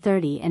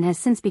 1930 and has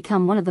since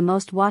become one of the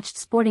most watched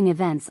sporting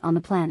events on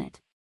the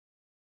planet.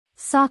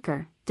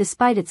 Soccer,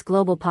 despite its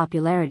global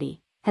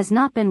popularity, has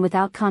not been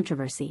without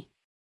controversy.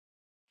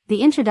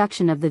 The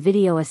introduction of the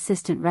Video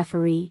Assistant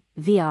Referee,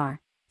 VR,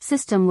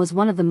 system was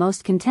one of the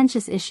most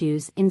contentious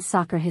issues in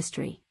soccer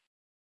history.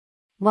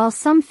 While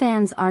some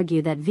fans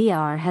argue that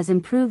VR has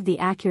improved the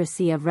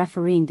accuracy of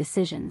refereeing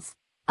decisions,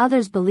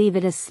 others believe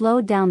it has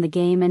slowed down the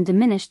game and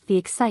diminished the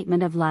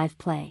excitement of live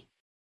play.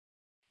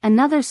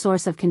 Another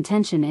source of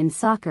contention in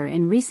soccer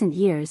in recent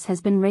years has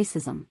been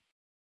racism.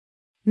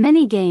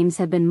 Many games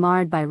have been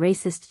marred by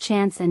racist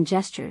chants and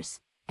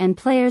gestures, and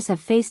players have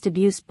faced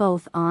abuse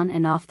both on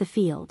and off the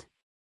field.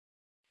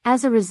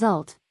 As a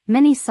result,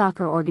 many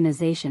soccer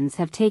organizations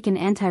have taken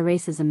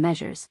anti-racism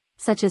measures,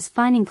 such as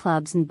fining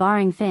clubs and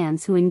barring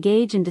fans who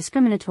engage in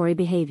discriminatory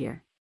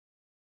behavior.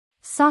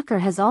 Soccer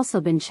has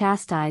also been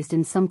chastised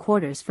in some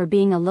quarters for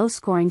being a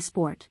low-scoring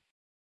sport.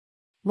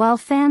 While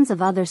fans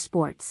of other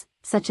sports,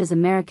 such as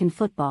American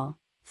football,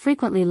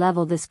 frequently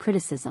level this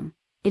criticism,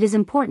 it is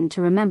important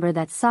to remember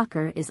that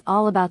soccer is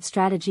all about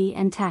strategy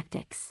and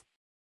tactics.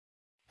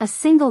 A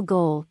single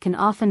goal can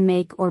often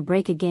make or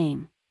break a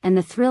game, and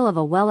the thrill of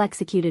a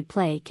well-executed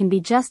play can be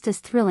just as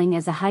thrilling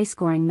as a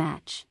high-scoring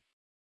match.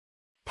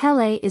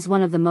 Pelé is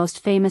one of the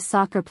most famous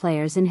soccer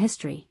players in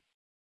history.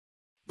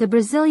 The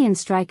Brazilian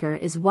striker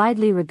is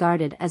widely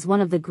regarded as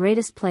one of the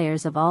greatest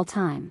players of all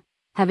time,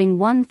 having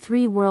won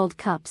 3 World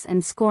Cups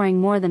and scoring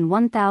more than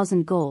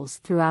 1,000 goals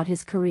throughout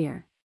his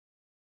career.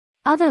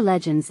 Other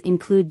legends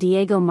include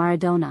Diego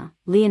Maradona,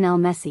 Lionel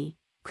Messi,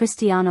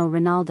 Cristiano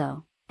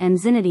Ronaldo, and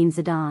Zinedine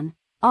Zidane,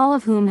 all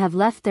of whom have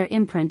left their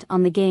imprint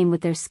on the game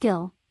with their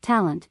skill,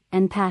 talent,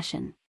 and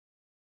passion.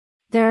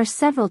 There are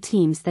several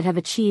teams that have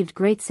achieved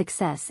great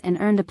success and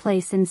earned a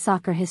place in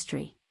soccer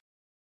history.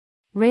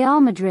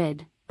 Real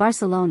Madrid,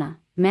 Barcelona,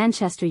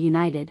 Manchester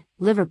United,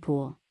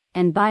 Liverpool,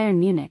 and Bayern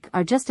Munich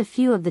are just a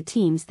few of the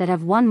teams that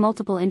have won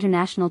multiple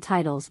international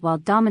titles while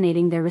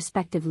dominating their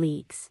respective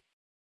leagues.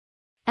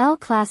 El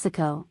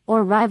Clásico,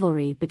 or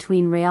rivalry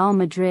between Real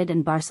Madrid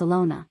and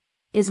Barcelona,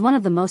 is one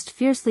of the most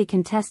fiercely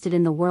contested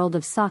in the world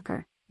of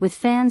soccer, with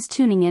fans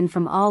tuning in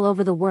from all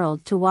over the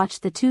world to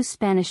watch the two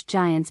Spanish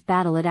giants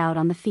battle it out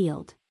on the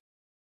field.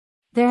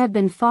 There have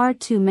been far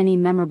too many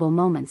memorable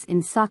moments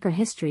in soccer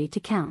history to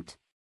count.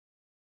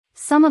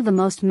 Some of the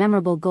most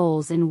memorable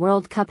goals in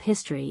World Cup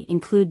history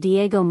include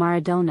Diego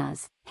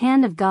Maradona's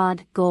Hand of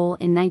God goal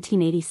in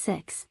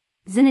 1986,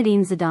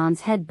 Zinedine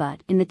Zidane's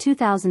headbutt in the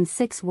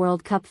 2006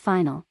 World Cup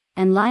final,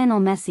 and Lionel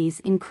Messi's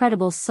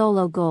incredible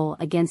solo goal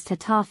against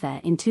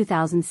Getafe in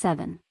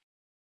 2007.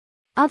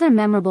 Other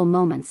memorable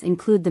moments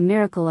include the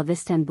Miracle of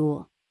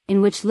Istanbul, in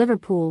which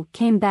Liverpool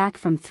came back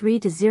from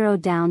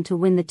 3-0 down to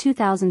win the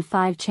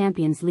 2005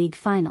 Champions League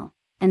final,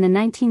 and the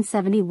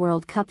 1970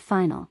 World Cup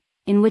final,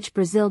 in which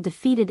Brazil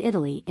defeated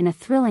Italy in a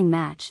thrilling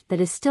match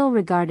that is still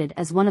regarded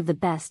as one of the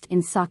best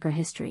in soccer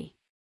history.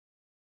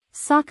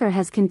 Soccer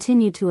has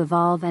continued to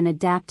evolve and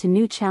adapt to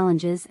new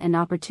challenges and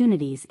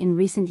opportunities in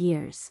recent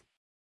years.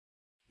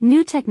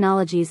 New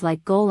technologies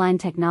like goal line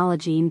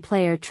technology and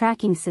player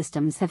tracking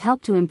systems have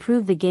helped to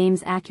improve the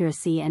game's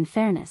accuracy and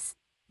fairness,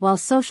 while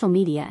social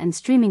media and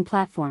streaming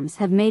platforms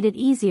have made it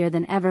easier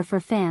than ever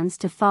for fans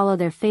to follow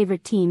their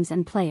favorite teams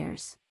and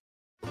players.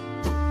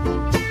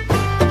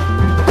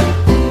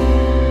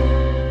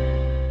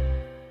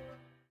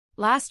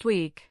 Last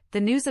week, the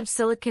news of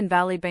Silicon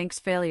Valley Bank's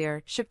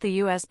failure shook the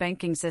U.S.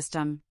 banking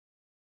system.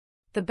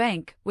 The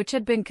bank, which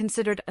had been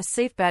considered a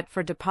safe bet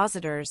for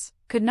depositors,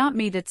 could not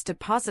meet its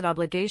deposit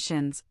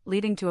obligations,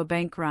 leading to a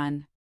bank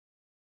run.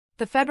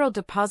 The Federal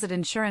Deposit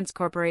Insurance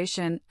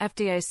Corporation,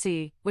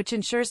 FDIC, which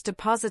insures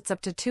deposits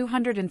up to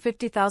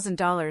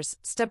 $250,000,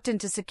 stepped in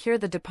to secure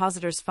the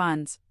depositors'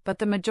 funds, but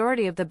the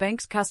majority of the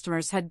bank's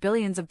customers had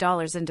billions of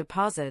dollars in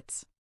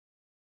deposits.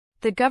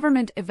 The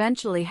government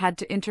eventually had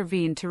to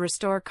intervene to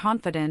restore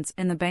confidence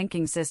in the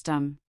banking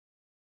system.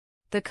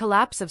 The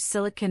collapse of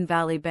Silicon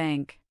Valley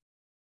Bank.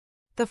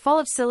 The fall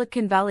of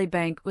Silicon Valley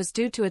Bank was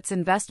due to its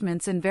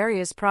investments in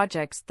various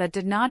projects that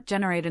did not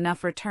generate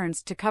enough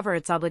returns to cover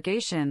its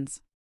obligations.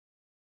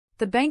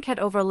 The bank had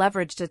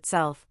over-leveraged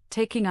itself,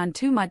 taking on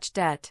too much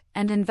debt,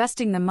 and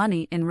investing the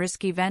money in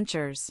risky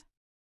ventures.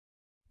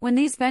 When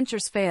these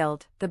ventures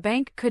failed, the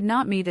bank could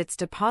not meet its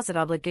deposit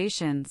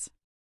obligations.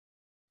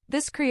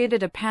 This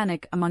created a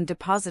panic among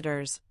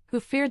depositors, who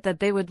feared that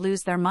they would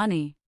lose their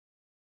money.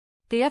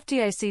 The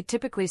FDIC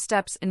typically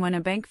steps in when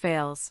a bank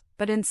fails,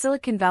 but in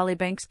Silicon Valley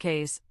Bank's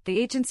case, the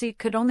agency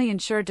could only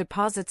insure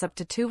deposits up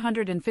to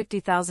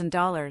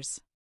 $250,000.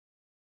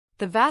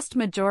 The vast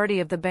majority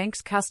of the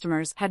bank's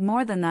customers had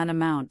more than that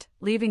amount,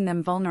 leaving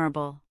them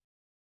vulnerable.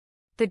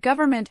 The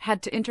government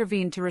had to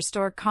intervene to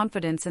restore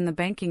confidence in the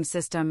banking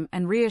system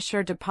and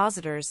reassure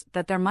depositors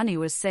that their money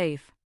was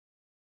safe.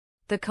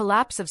 The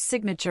collapse of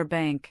Signature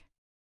Bank.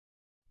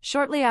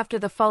 Shortly after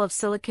the fall of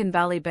Silicon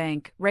Valley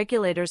Bank,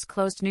 regulators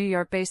closed New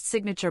York-based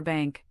Signature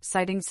Bank,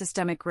 citing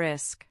systemic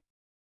risk.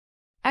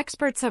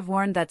 Experts have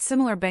warned that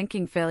similar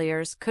banking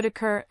failures could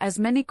occur as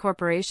many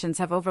corporations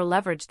have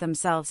over-leveraged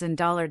themselves in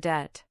dollar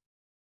debt.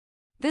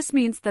 This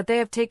means that they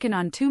have taken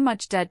on too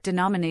much debt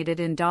denominated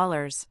in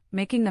dollars,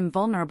 making them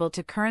vulnerable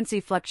to currency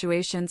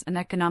fluctuations and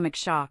economic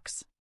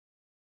shocks.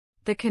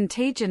 The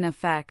contagion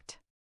effect.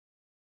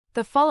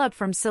 The fallout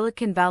from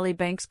Silicon Valley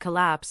Bank's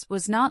collapse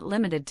was not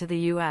limited to the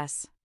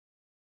U.S.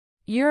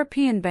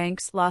 European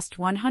banks lost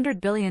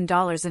 $100 billion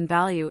in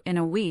value in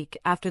a week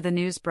after the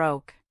news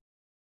broke.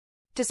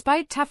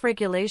 Despite tough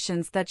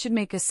regulations that should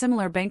make a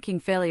similar banking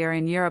failure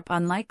in Europe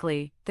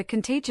unlikely, the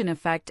contagion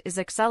effect is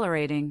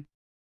accelerating.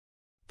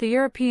 The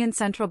European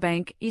Central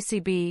Bank,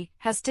 ECB,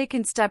 has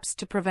taken steps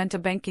to prevent a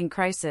banking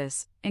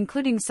crisis,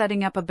 including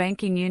setting up a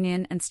banking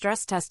union and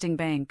stress testing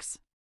banks.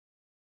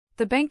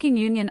 The banking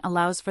union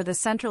allows for the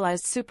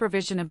centralized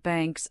supervision of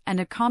banks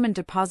and a common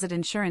deposit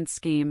insurance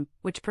scheme,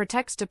 which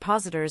protects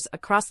depositors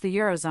across the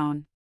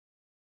Eurozone.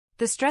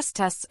 The stress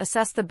tests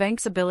assess the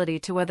bank's ability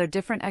to weather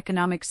different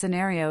economic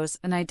scenarios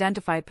and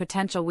identify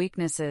potential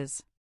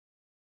weaknesses.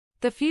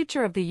 The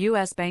future of the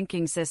U.S.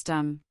 banking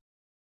system.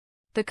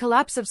 The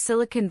collapse of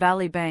Silicon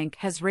Valley Bank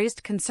has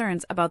raised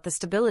concerns about the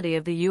stability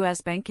of the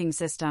U.S. banking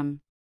system.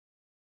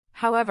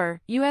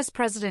 However, U.S.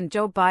 President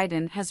Joe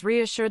Biden has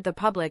reassured the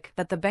public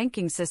that the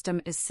banking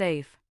system is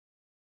safe.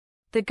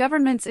 The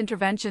government's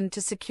intervention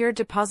to secure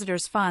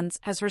depositors' funds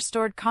has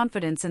restored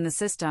confidence in the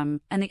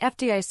system, and the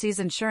FDIC's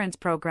insurance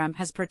program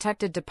has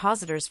protected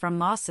depositors from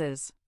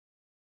losses.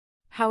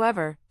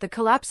 However, the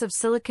collapse of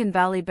Silicon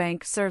Valley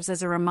Bank serves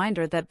as a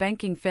reminder that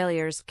banking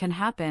failures can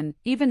happen,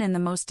 even in the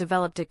most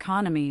developed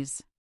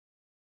economies.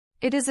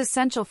 It is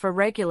essential for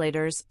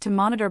regulators to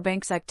monitor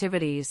banks'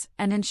 activities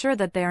and ensure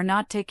that they are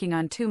not taking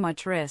on too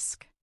much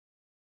risk.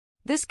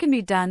 This can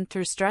be done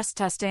through stress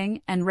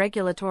testing and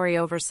regulatory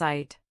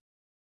oversight.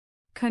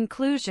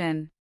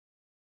 Conclusion.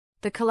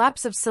 The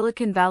collapse of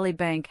Silicon Valley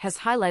Bank has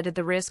highlighted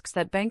the risks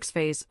that banks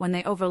face when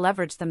they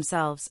overleverage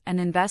themselves and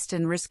invest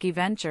in risky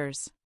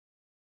ventures.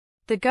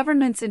 The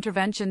government's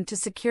intervention to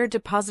secure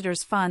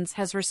depositors' funds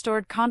has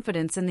restored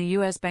confidence in the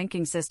U.S.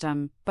 banking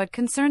system, but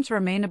concerns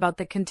remain about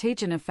the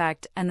contagion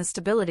effect and the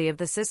stability of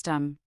the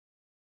system.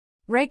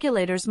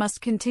 Regulators must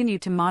continue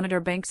to monitor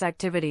banks'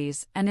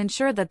 activities and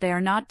ensure that they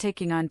are not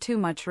taking on too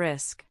much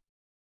risk.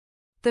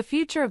 The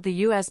future of the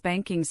U.S.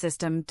 banking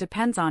system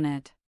depends on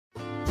it.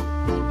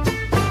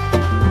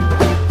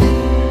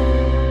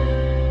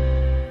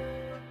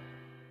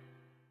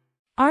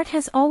 Art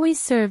has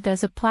always served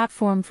as a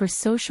platform for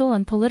social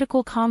and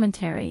political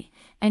commentary,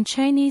 and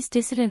Chinese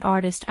dissident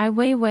artist Ai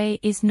Weiwei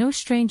is no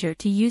stranger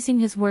to using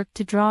his work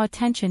to draw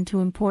attention to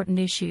important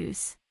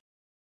issues.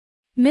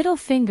 Middle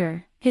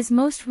Finger, his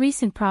most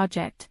recent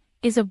project,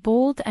 is a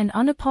bold and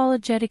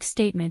unapologetic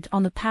statement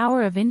on the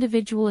power of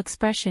individual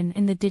expression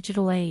in the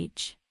digital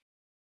age.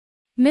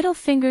 Middle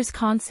Finger's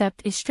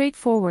concept is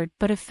straightforward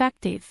but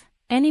effective.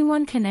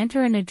 Anyone can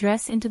enter an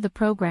address into the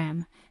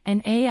program,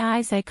 and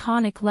AI's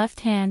iconic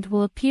left hand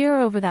will appear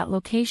over that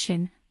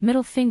location,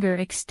 middle finger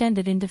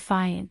extended in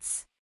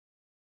defiance.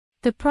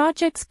 The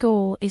project's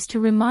goal is to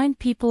remind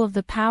people of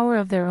the power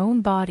of their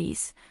own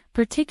bodies,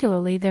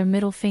 particularly their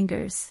middle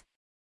fingers.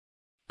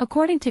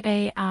 According to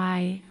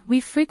AI, we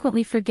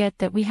frequently forget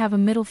that we have a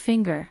middle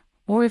finger,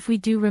 or if we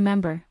do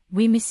remember,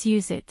 we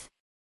misuse it.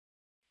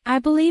 I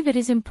believe it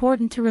is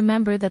important to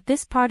remember that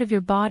this part of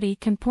your body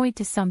can point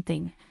to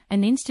something,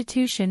 an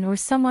institution or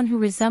someone who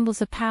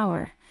resembles a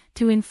power,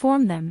 to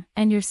inform them,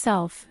 and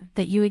yourself,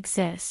 that you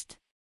exist.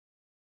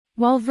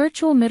 While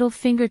virtual middle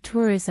finger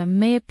tourism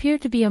may appear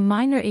to be a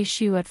minor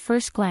issue at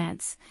first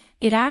glance,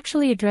 it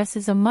actually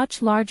addresses a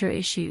much larger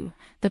issue,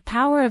 the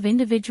power of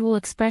individual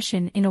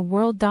expression in a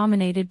world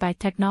dominated by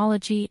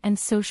technology and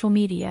social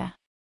media.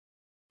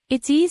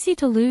 It's easy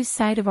to lose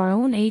sight of our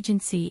own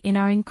agency in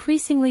our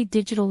increasingly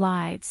digital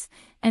lives,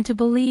 and to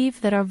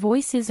believe that our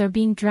voices are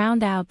being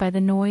drowned out by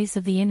the noise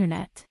of the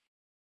internet.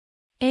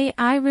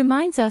 AI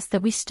reminds us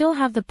that we still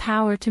have the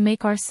power to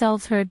make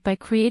ourselves heard by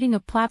creating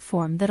a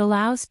platform that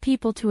allows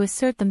people to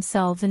assert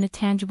themselves in a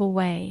tangible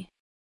way.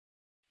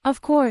 Of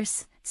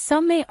course,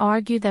 some may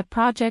argue that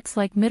projects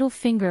like Middle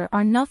Finger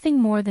are nothing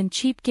more than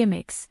cheap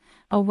gimmicks,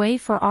 a way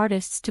for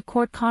artists to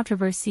court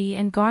controversy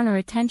and garner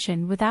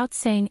attention without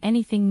saying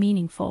anything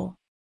meaningful.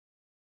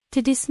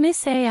 To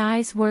dismiss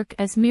AI's work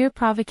as mere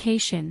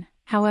provocation,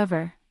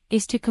 however,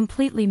 is to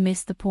completely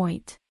miss the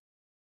point.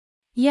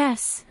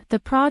 Yes, the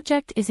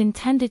project is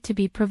intended to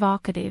be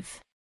provocative.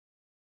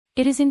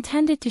 It is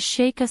intended to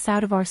shake us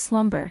out of our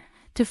slumber,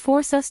 to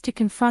force us to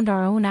confront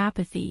our own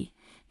apathy,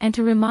 and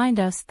to remind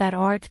us that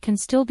art can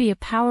still be a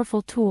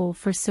powerful tool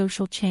for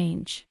social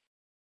change.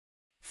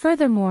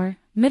 Furthermore,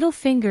 Middle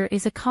Finger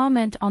is a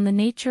comment on the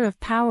nature of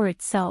power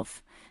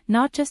itself,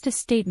 not just a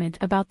statement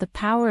about the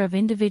power of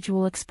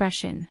individual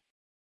expression.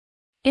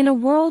 In a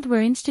world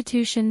where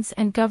institutions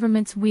and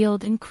governments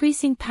wield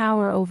increasing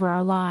power over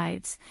our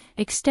lives,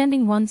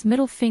 extending one's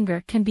middle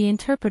finger can be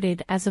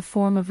interpreted as a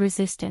form of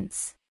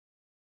resistance.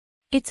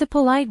 It's a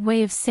polite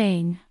way of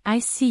saying, I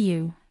see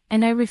you,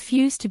 and I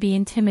refuse to be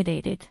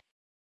intimidated.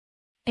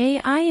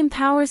 AI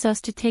empowers us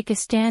to take a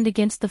stand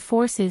against the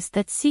forces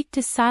that seek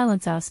to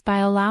silence us by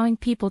allowing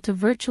people to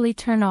virtually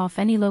turn off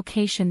any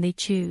location they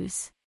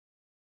choose.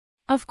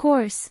 Of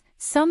course,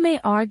 some may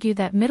argue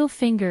that Middle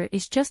Finger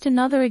is just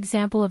another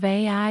example of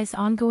AI's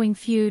ongoing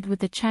feud with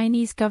the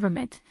Chinese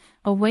government,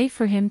 a way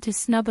for him to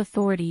snub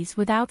authorities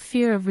without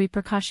fear of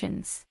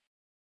repercussions.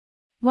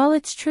 While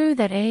it's true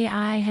that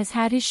AI has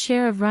had his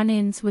share of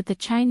run-ins with the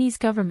Chinese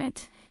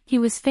government, he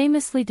was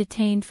famously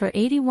detained for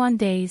 81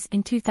 days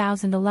in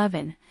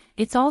 2011,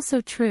 it's also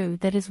true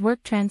that his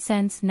work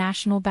transcends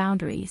national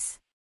boundaries.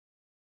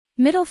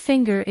 Middle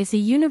finger is a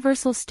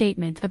universal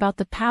statement about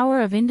the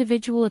power of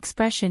individual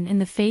expression in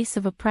the face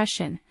of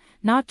oppression,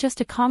 not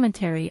just a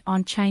commentary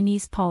on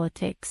Chinese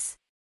politics.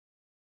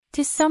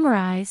 To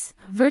summarize,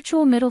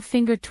 virtual middle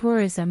finger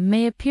tourism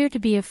may appear to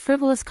be a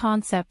frivolous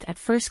concept at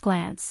first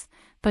glance,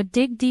 but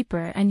dig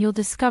deeper and you'll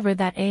discover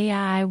that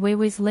Ai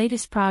Weiwei's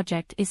latest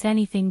project is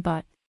anything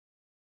but.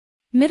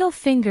 Middle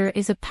finger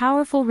is a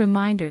powerful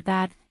reminder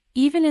that,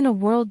 even in a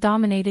world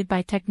dominated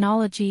by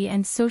technology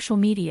and social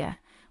media,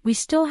 we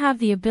still have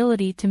the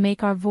ability to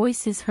make our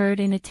voices heard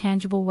in a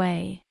tangible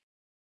way.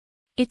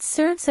 It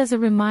serves as a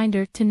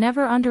reminder to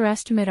never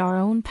underestimate our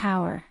own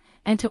power,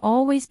 and to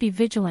always be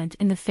vigilant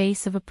in the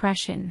face of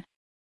oppression.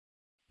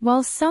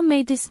 While some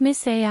may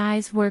dismiss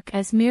AI's work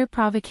as mere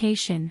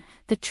provocation,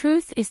 the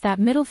truth is that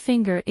middle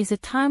finger is a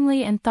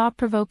timely and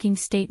thought-provoking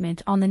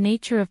statement on the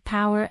nature of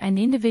power and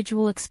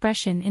individual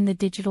expression in the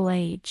digital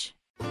age.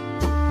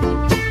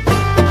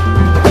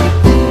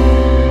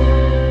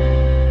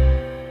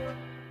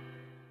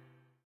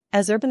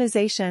 As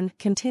urbanization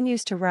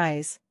continues to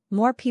rise,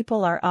 more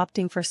people are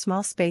opting for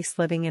small space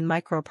living in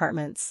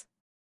microapartments.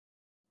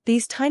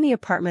 These tiny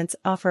apartments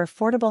offer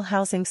affordable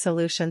housing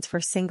solutions for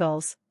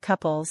singles,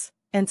 couples,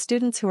 and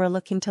students who are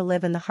looking to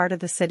live in the heart of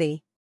the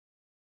city.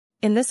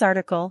 In this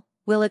article,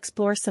 we'll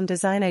explore some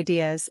design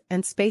ideas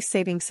and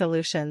space-saving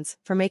solutions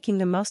for making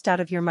the most out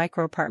of your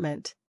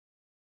microapartment.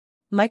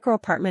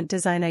 Microapartment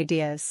design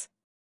ideas.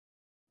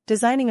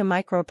 Designing a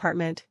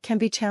microapartment can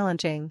be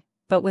challenging,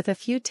 but with a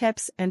few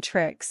tips and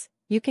tricks,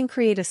 you can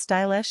create a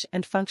stylish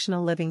and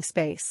functional living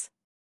space.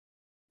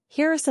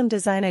 Here are some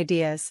design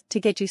ideas to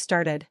get you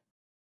started.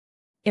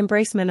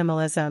 Embrace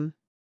minimalism.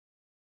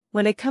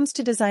 When it comes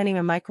to designing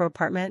a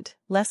microapartment,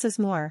 less is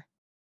more.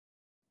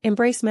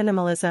 Embrace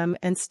minimalism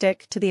and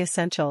stick to the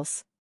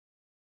essentials.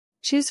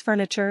 Choose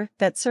furniture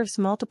that serves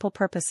multiple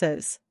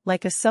purposes,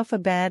 like a sofa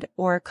bed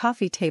or a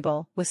coffee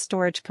table with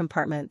storage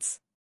compartments.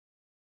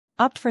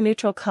 Opt for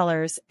neutral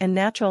colors and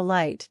natural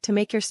light to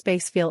make your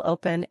space feel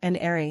open and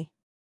airy.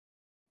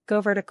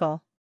 Go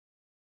vertical.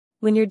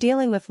 When you're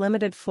dealing with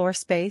limited floor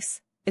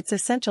space, it's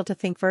essential to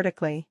think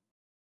vertically.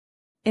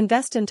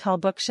 Invest in tall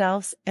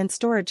bookshelves and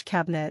storage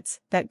cabinets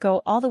that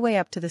go all the way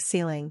up to the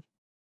ceiling.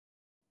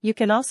 You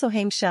can also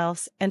hang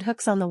shelves and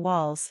hooks on the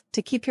walls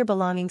to keep your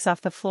belongings off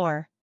the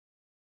floor.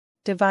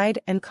 Divide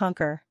and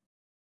conquer.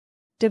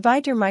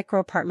 Divide your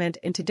microapartment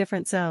into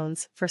different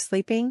zones for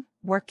sleeping,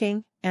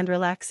 working, and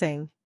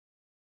relaxing.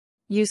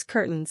 Use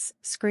curtains,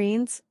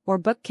 screens, or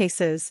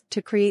bookcases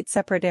to create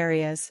separate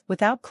areas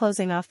without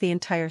closing off the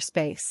entire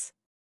space.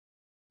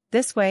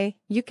 This way,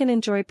 you can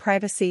enjoy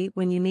privacy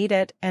when you need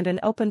it and an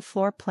open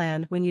floor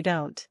plan when you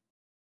don't.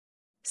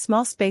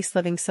 Small space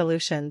living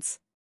solutions.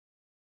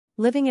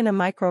 Living in a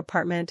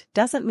microapartment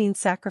doesn't mean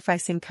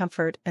sacrificing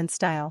comfort and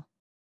style.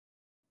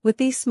 With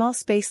these small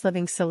space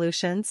living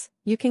solutions,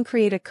 you can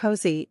create a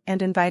cozy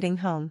and inviting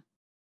home.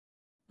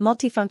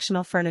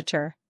 Multifunctional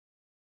furniture.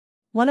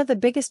 One of the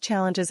biggest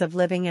challenges of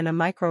living in a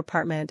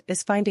microapartment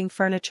is finding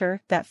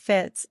furniture that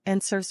fits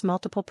and serves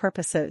multiple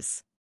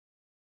purposes.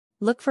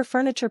 Look for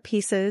furniture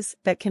pieces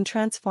that can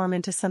transform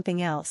into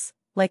something else,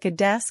 like a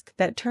desk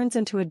that turns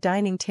into a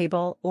dining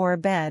table or a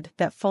bed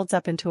that folds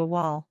up into a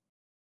wall.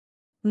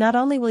 Not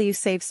only will you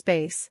save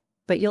space,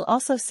 but you'll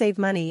also save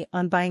money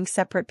on buying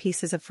separate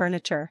pieces of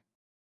furniture.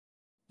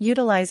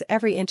 Utilize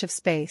every inch of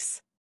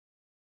space.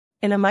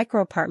 In a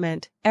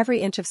microapartment,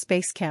 every inch of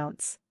space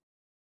counts.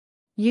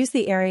 Use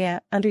the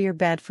area under your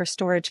bed for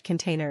storage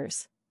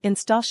containers,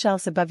 install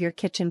shelves above your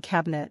kitchen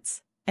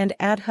cabinets, and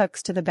add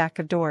hooks to the back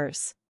of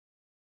doors.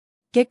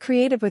 Get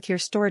creative with your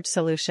storage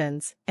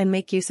solutions and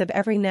make use of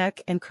every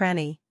nook and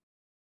cranny.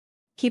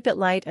 Keep it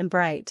light and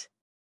bright.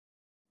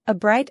 A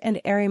bright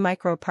and airy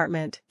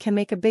microapartment can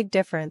make a big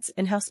difference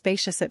in how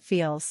spacious it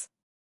feels.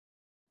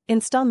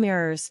 Install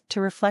mirrors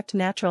to reflect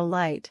natural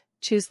light,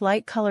 choose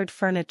light-colored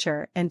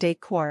furniture and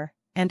decor,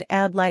 and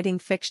add lighting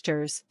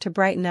fixtures to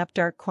brighten up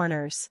dark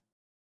corners.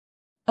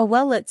 A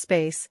well-lit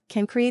space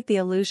can create the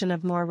illusion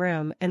of more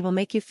room and will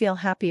make you feel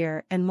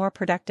happier and more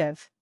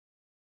productive.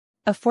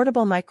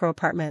 Affordable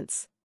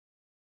microapartments.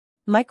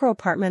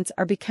 Microapartments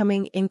are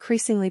becoming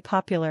increasingly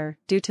popular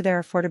due to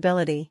their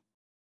affordability.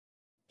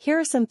 Here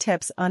are some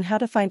tips on how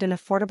to find an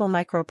affordable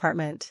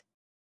microapartment.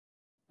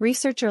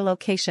 Research your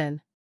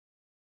location.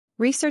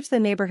 Research the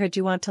neighborhood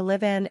you want to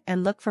live in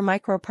and look for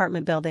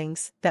microapartment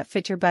buildings that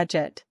fit your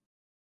budget.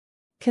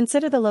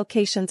 Consider the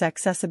location's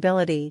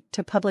accessibility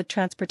to public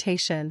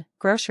transportation,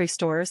 grocery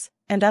stores,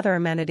 and other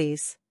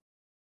amenities.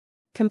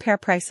 Compare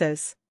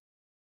prices.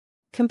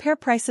 Compare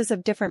prices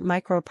of different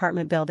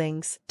microapartment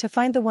buildings to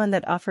find the one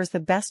that offers the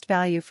best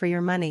value for your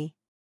money.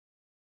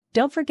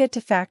 Don't forget to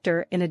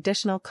factor in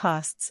additional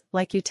costs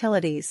like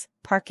utilities,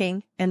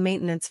 parking, and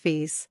maintenance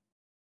fees.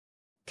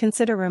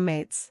 Consider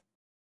roommates.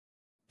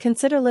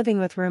 Consider living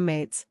with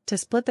roommates to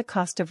split the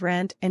cost of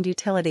rent and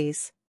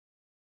utilities.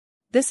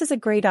 This is a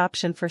great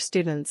option for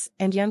students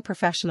and young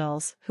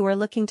professionals who are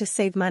looking to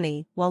save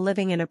money while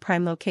living in a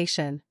prime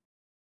location.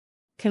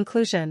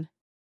 Conclusion: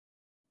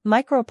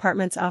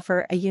 micro-apartments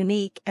offer a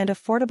unique and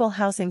affordable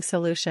housing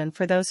solution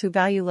for those who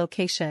value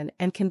location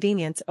and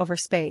convenience over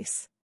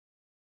space.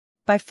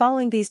 By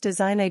following these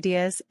design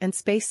ideas and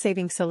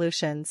space-saving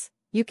solutions,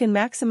 you can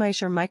maximize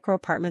your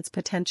micro-apartment's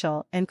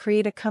potential and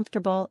create a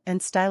comfortable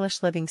and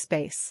stylish living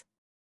space.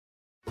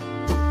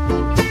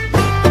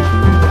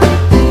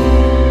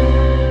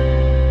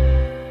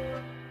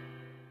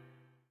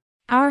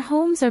 Our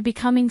homes are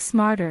becoming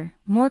smarter,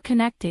 more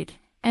connected,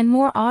 and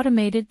more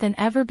automated than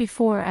ever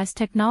before as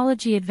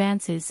technology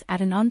advances at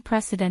an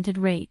unprecedented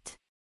rate.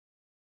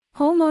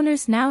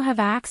 Homeowners now have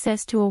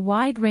access to a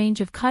wide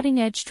range of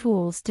cutting-edge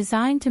tools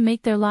designed to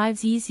make their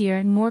lives easier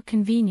and more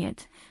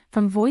convenient,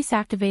 from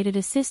voice-activated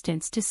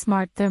assistants to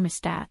smart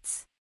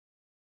thermostats.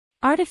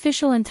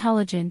 Artificial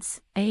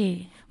intelligence,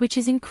 AI, which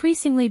is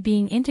increasingly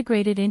being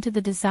integrated into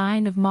the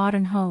design of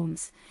modern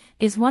homes,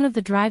 is one of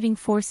the driving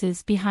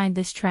forces behind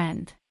this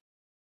trend.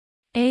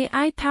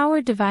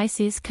 AI-powered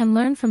devices can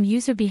learn from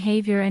user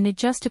behavior and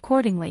adjust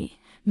accordingly,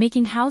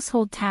 making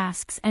household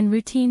tasks and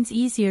routines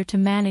easier to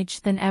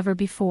manage than ever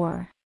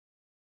before.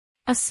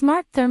 A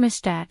smart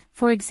thermostat,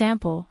 for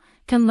example,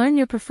 can learn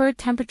your preferred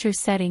temperature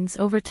settings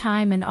over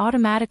time and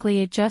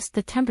automatically adjust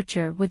the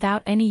temperature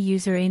without any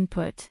user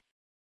input.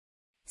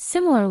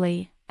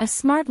 Similarly, a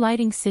smart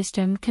lighting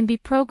system can be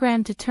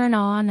programmed to turn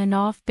on and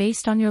off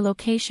based on your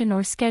location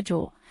or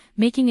schedule,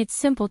 making it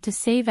simple to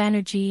save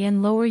energy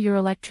and lower your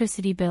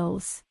electricity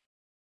bills.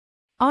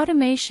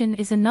 Automation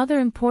is another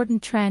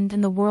important trend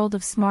in the world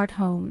of smart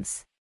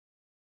homes.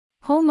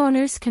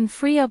 Homeowners can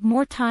free up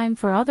more time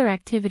for other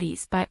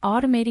activities by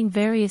automating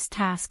various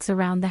tasks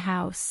around the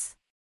house.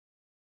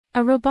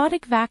 A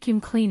robotic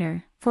vacuum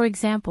cleaner, for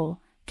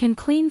example, can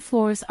clean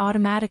floors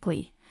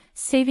automatically,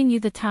 saving you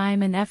the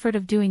time and effort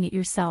of doing it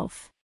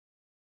yourself.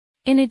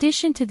 In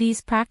addition to these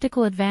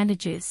practical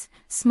advantages,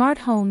 smart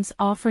homes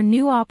offer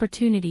new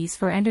opportunities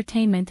for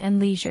entertainment and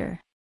leisure.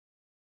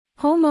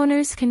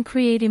 Homeowners can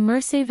create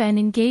immersive and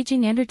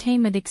engaging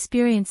entertainment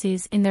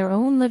experiences in their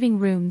own living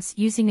rooms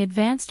using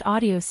advanced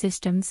audio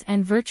systems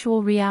and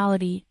virtual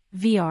reality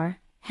 (VR)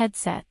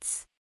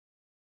 headsets.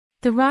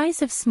 The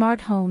rise of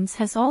smart homes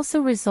has also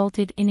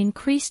resulted in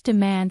increased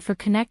demand for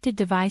connected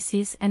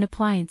devices and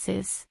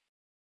appliances.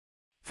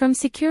 From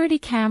security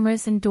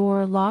cameras and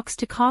door locks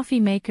to coffee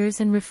makers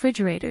and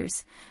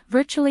refrigerators,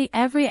 virtually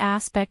every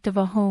aspect of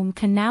a home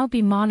can now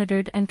be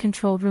monitored and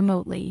controlled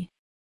remotely.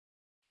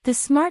 The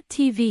smart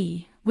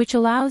TV, which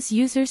allows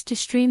users to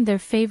stream their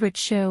favorite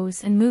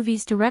shows and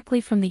movies directly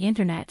from the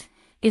internet,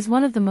 is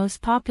one of the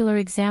most popular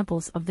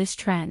examples of this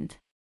trend.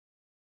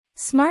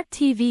 Smart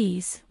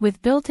TVs,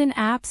 with built-in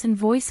apps and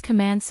voice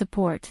command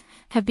support,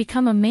 have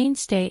become a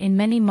mainstay in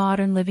many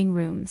modern living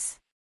rooms.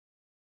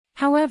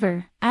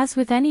 However, as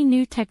with any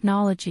new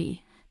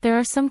technology, there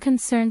are some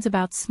concerns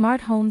about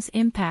smart homes'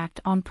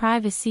 impact on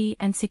privacy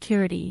and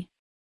security.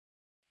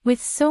 With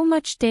so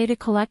much data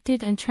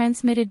collected and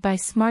transmitted by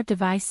smart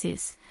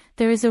devices,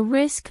 there is a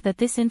risk that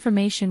this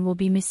information will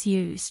be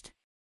misused.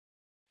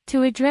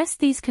 To address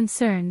these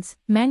concerns,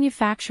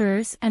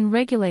 manufacturers and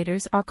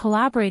regulators are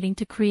collaborating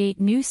to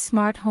create new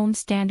smart home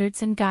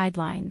standards and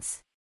guidelines.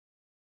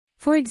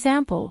 For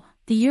example,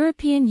 the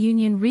European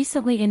Union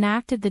recently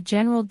enacted the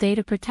General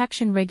Data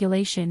Protection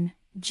Regulation,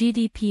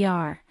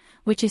 GDPR,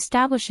 which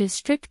establishes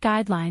strict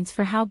guidelines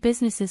for how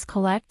businesses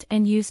collect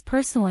and use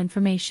personal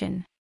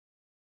information.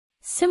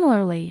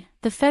 Similarly,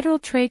 the Federal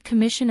Trade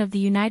Commission of the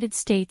United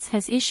States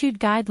has issued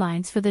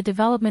guidelines for the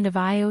development of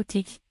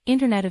IoT,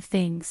 Internet of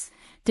Things,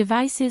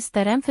 devices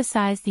that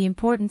emphasize the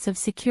importance of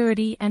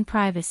security and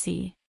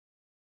privacy.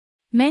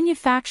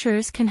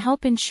 Manufacturers can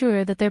help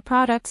ensure that their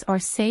products are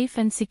safe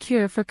and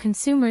secure for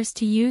consumers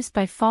to use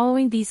by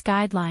following these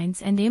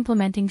guidelines and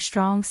implementing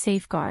strong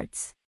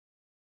safeguards.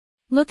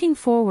 Looking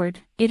forward,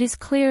 it is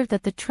clear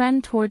that the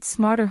trend towards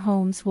smarter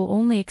homes will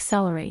only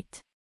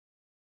accelerate.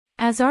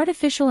 As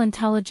artificial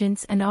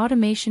intelligence and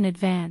automation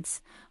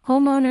advance,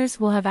 homeowners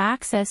will have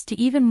access to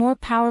even more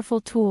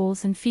powerful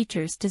tools and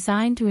features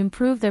designed to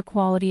improve their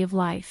quality of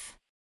life.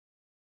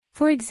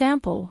 For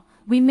example,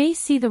 we may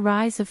see the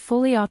rise of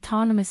fully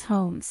autonomous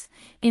homes,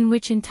 in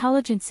which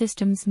intelligent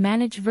systems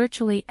manage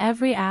virtually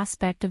every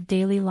aspect of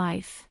daily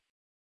life.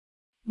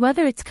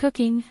 Whether it's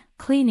cooking,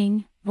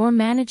 cleaning, or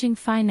managing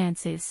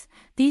finances,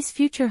 these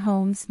future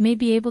homes may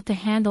be able to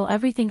handle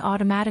everything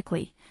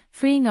automatically,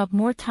 freeing up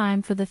more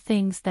time for the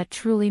things that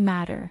truly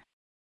matter.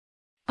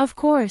 Of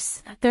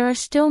course, there are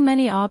still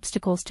many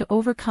obstacles to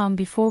overcome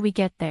before we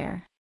get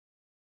there.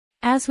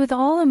 As with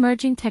all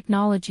emerging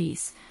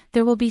technologies,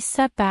 there will be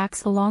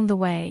setbacks along the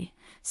way,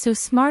 so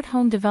smart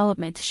home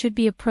development should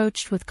be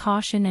approached with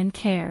caution and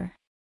care.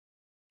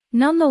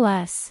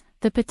 Nonetheless,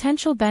 the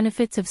potential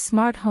benefits of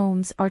smart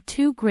homes are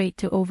too great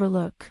to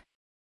overlook.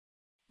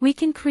 We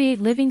can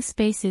create living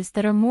spaces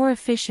that are more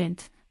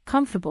efficient,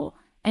 comfortable,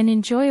 and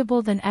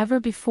enjoyable than ever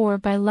before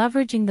by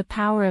leveraging the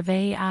power of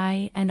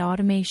AI and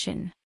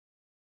automation.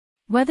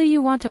 Whether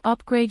you want to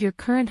upgrade your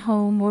current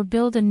home or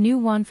build a new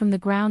one from the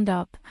ground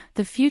up,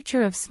 the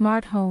future of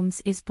smart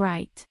homes is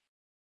bright.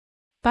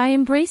 By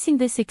embracing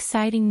this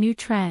exciting new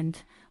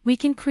trend, we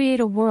can create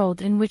a world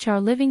in which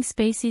our living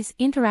spaces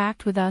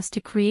interact with us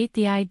to create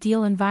the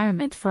ideal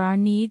environment for our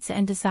needs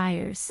and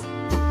desires.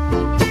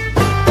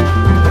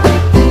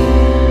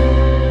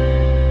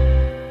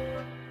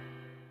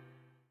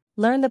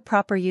 Learn the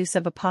proper use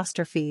of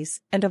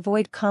apostrophes and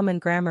avoid common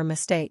grammar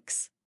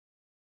mistakes.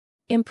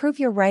 Improve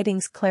your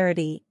writing's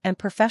clarity and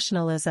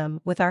professionalism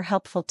with our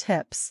helpful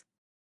tips.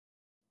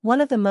 One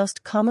of the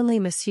most commonly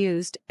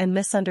misused and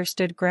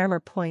misunderstood grammar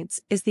points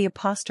is the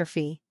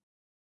apostrophe.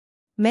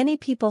 Many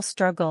people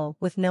struggle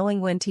with knowing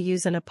when to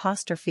use an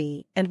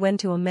apostrophe and when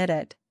to omit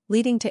it,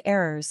 leading to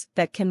errors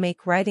that can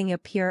make writing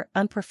appear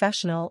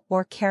unprofessional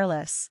or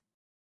careless.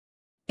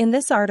 In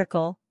this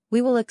article,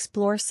 we will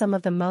explore some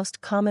of the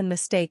most common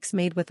mistakes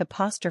made with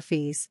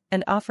apostrophes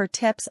and offer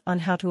tips on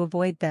how to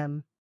avoid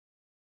them.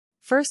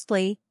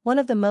 Firstly, one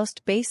of the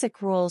most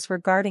basic rules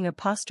regarding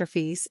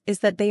apostrophes is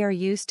that they are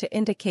used to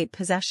indicate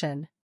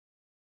possession.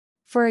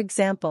 For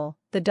example,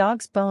 the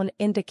dog's bone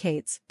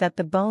indicates that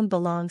the bone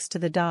belongs to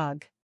the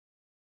dog.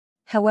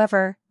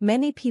 However,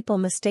 many people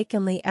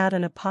mistakenly add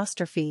an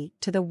apostrophe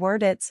to the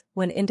word its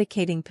when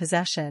indicating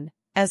possession,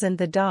 as in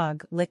the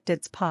dog licked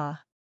its paw.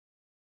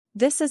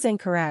 This is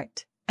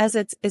incorrect, as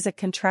its is a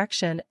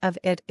contraction of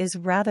it is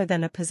rather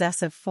than a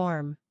possessive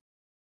form.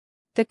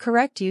 The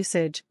correct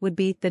usage would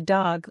be the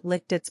dog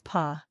licked its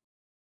paw.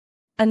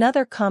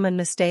 Another common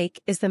mistake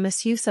is the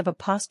misuse of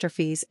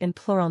apostrophes in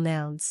plural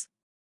nouns.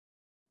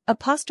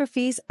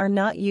 Apostrophes are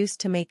not used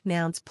to make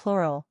nouns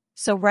plural,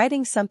 so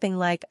writing something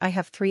like I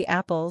have 3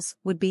 apples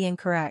would be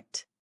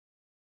incorrect.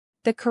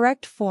 The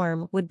correct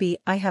form would be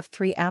I have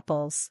 3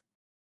 apples.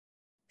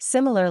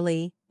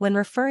 Similarly, when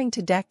referring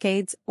to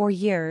decades or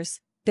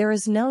years, there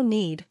is no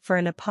need for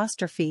an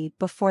apostrophe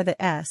before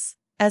the S,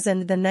 as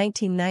in the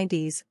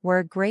 1990s were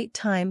a great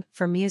time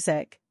for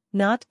music,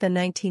 not the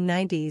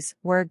 1990s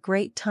were a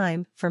great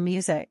time for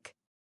music.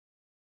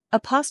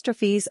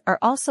 Apostrophes are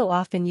also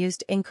often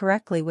used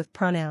incorrectly with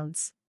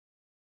pronouns.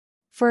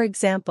 For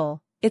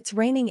example, it's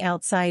raining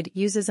outside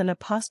uses an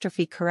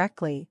apostrophe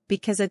correctly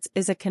because its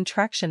is a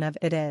contraction of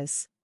it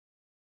is.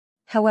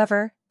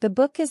 However, the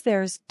book is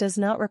theirs does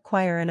not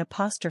require an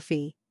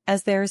apostrophe,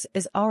 as theirs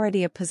is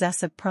already a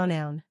possessive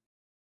pronoun.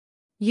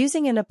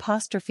 Using an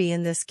apostrophe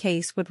in this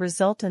case would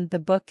result in the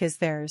book is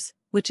theirs,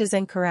 which is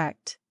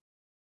incorrect.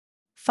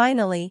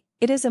 Finally,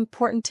 it is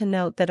important to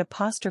note that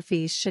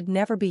apostrophes should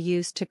never be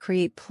used to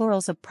create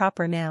plurals of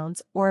proper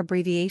nouns or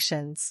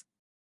abbreviations.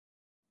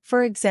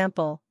 For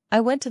example, I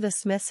went to the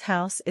Smith's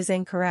house is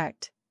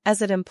incorrect, as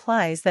it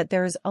implies that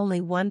there is only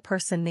one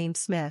person named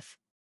Smith.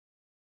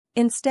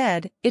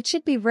 Instead, it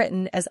should be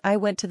written as I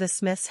went to the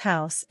Smith's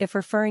house if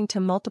referring to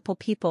multiple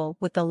people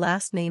with the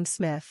last name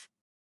Smith.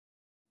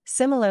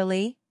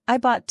 Similarly, I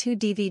bought 2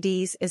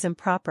 DVDs is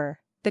improper.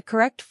 The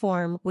correct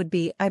form would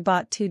be I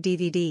bought 2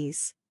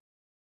 DVDs.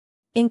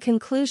 In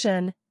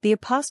conclusion, the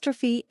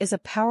apostrophe is a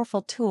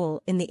powerful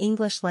tool in the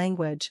English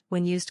language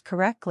when used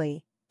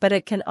correctly, but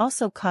it can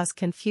also cause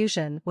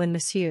confusion when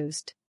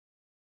misused.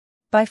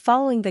 By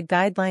following the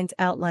guidelines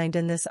outlined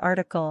in this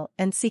article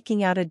and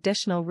seeking out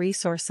additional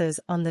resources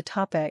on the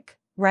topic,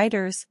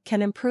 writers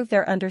can improve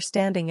their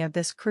understanding of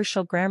this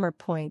crucial grammar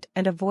point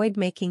and avoid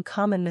making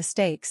common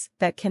mistakes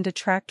that can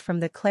detract from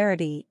the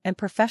clarity and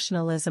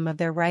professionalism of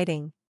their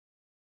writing.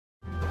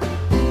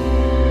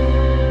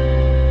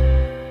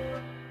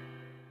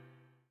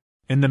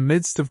 In the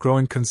midst of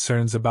growing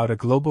concerns about a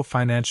global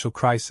financial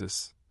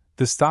crisis,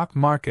 the stock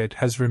market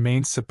has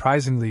remained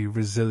surprisingly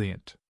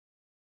resilient.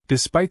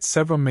 Despite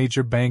several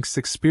major banks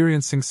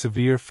experiencing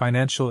severe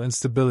financial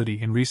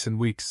instability in recent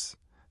weeks,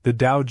 the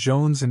Dow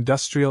Jones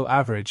Industrial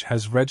Average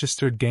has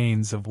registered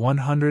gains of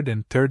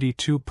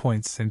 132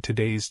 points in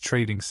today's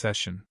trading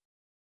session.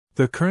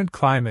 The current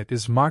climate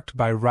is marked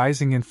by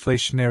rising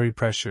inflationary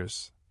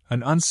pressures,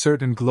 an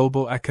uncertain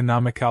global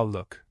economic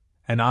outlook,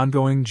 and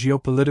ongoing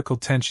geopolitical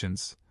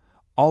tensions,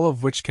 all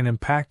of which can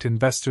impact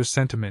investor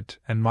sentiment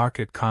and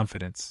market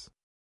confidence.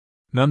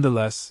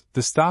 Nonetheless,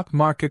 the stock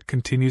market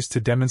continues to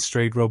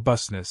demonstrate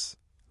robustness,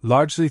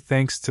 largely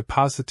thanks to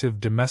positive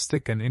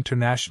domestic and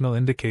international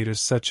indicators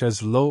such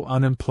as low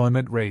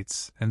unemployment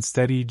rates and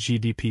steady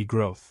GDP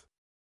growth.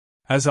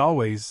 As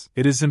always,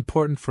 it is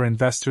important for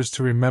investors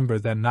to remember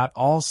that not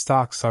all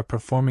stocks are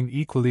performing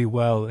equally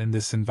well in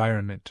this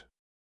environment.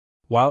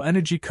 While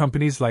energy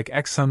companies like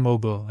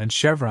ExxonMobil and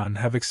Chevron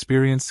have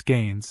experienced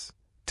gains,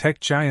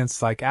 tech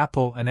giants like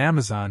Apple and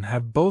Amazon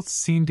have both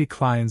seen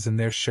declines in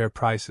their share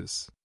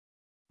prices.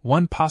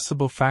 One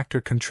possible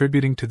factor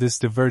contributing to this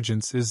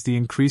divergence is the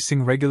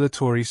increasing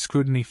regulatory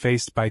scrutiny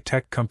faced by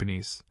tech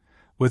companies,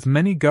 with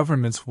many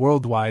governments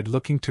worldwide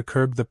looking to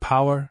curb the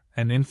power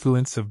and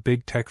influence of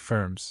big tech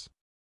firms.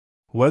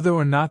 Whether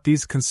or not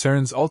these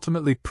concerns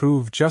ultimately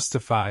prove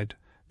justified,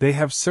 they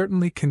have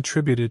certainly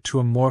contributed to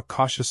a more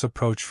cautious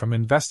approach from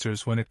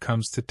investors when it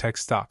comes to tech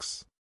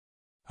stocks.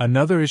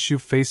 Another issue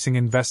facing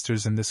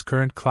investors in this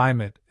current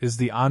climate is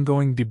the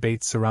ongoing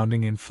debate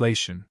surrounding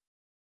inflation.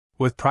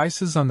 With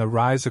prices on the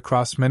rise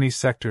across many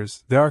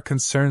sectors, there are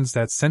concerns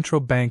that central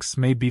banks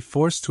may be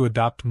forced to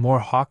adopt more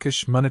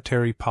hawkish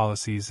monetary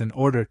policies in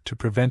order to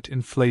prevent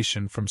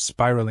inflation from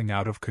spiraling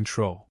out of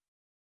control.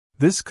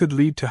 This could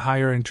lead to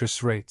higher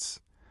interest rates,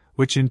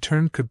 which in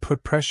turn could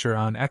put pressure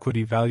on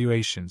equity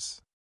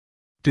valuations.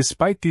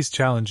 Despite these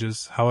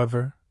challenges,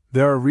 however,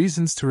 there are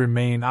reasons to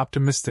remain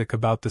optimistic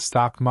about the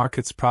stock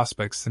market's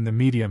prospects in the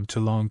medium to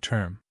long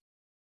term.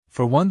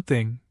 For one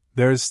thing,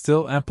 there is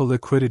still ample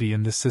liquidity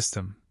in the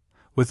system,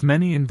 with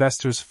many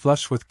investors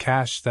flush with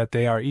cash that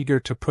they are eager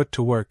to put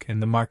to work in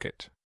the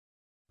market.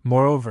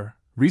 Moreover,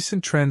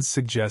 recent trends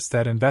suggest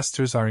that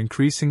investors are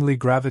increasingly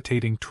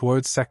gravitating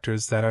towards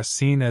sectors that are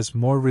seen as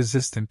more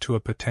resistant to a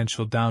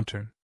potential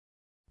downturn.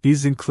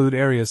 These include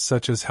areas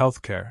such as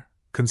healthcare,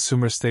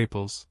 consumer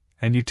staples,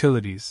 and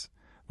utilities,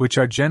 which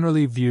are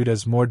generally viewed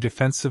as more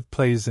defensive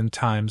plays in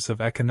times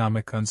of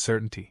economic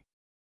uncertainty.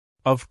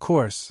 Of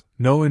course,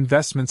 no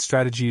investment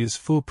strategy is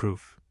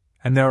foolproof,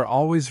 and there are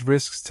always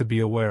risks to be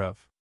aware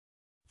of.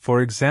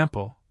 For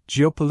example,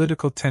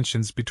 geopolitical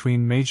tensions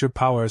between major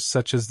powers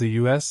such as the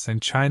US and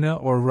China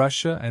or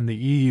Russia and the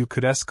EU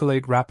could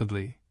escalate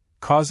rapidly,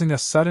 causing a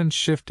sudden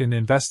shift in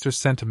investor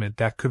sentiment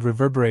that could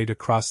reverberate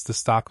across the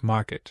stock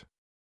market.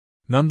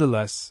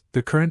 Nonetheless,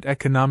 the current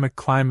economic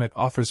climate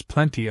offers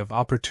plenty of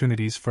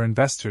opportunities for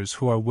investors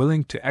who are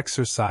willing to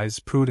exercise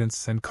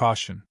prudence and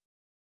caution.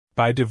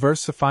 By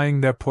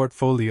diversifying their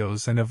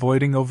portfolios and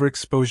avoiding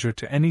overexposure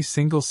to any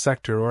single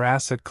sector or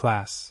asset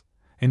class,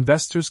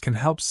 investors can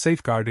help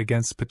safeguard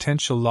against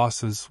potential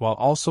losses while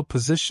also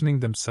positioning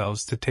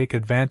themselves to take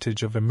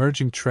advantage of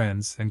emerging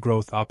trends and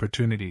growth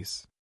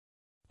opportunities.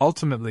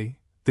 Ultimately,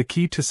 the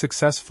key to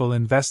successful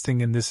investing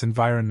in this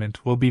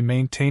environment will be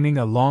maintaining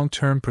a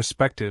long-term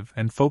perspective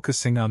and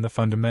focusing on the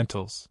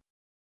fundamentals.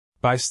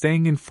 By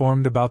staying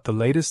informed about the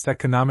latest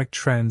economic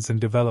trends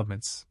and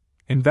developments,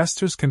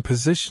 investors can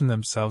position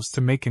themselves to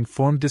make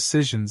informed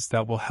decisions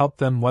that will help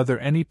them weather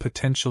any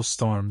potential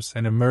storms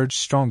and emerge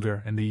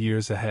stronger in the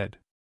years ahead.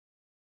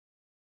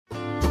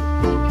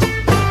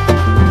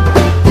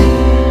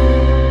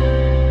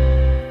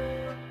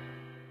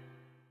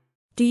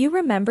 Do you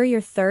remember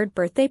your third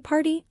birthday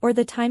party or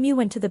the time you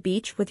went to the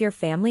beach with your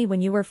family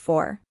when you were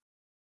 4?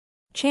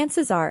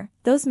 Chances are,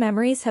 those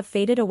memories have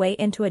faded away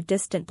into a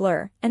distant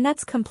blur, and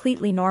that's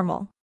completely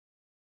normal.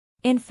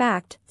 In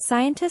fact,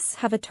 scientists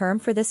have a term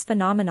for this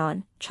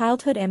phenomenon: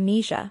 childhood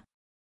amnesia.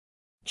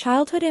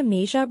 Childhood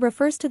amnesia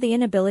refers to the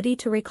inability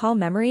to recall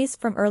memories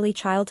from early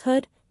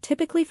childhood,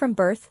 typically from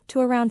birth to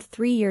around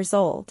 3 years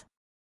old.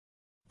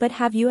 But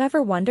have you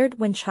ever wondered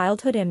when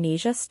childhood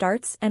amnesia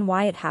starts and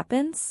why it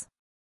happens?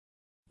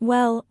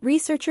 Well,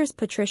 researchers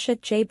Patricia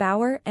J.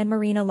 Bauer and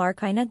Marina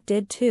Larkina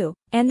did too,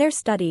 and their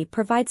study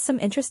provides some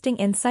interesting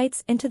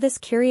insights into this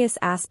curious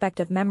aspect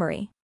of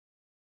memory.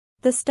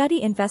 The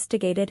study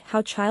investigated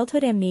how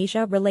childhood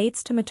amnesia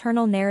relates to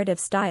maternal narrative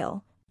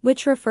style,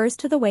 which refers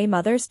to the way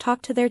mothers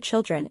talk to their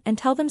children and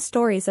tell them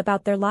stories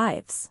about their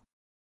lives.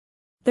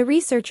 The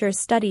researchers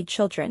studied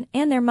children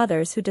and their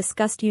mothers who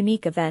discussed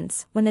unique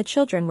events when the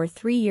children were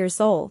 3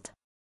 years old.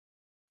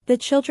 The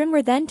children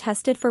were then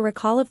tested for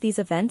recall of these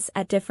events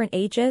at different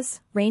ages,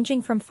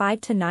 ranging from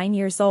 5 to 9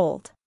 years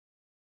old.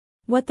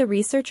 What the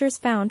researchers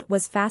found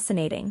was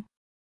fascinating.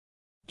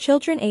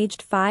 Children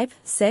aged 5,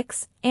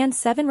 6, and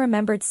 7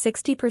 remembered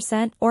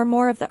 60% or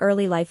more of the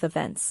early life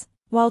events,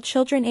 while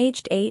children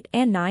aged 8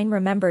 and 9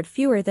 remembered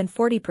fewer than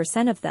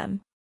 40% of them.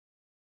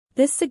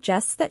 This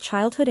suggests that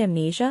childhood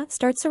amnesia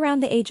starts around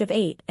the age of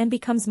 8 and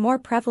becomes more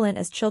prevalent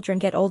as children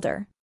get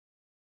older.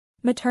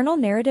 Maternal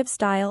narrative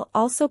style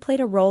also played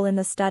a role in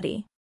the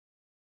study.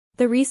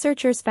 The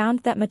researchers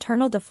found that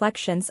maternal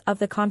deflections of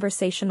the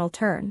conversational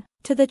turn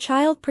to the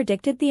child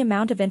predicted the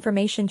amount of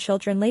information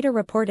children later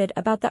reported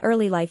about the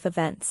early life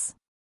events.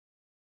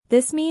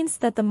 This means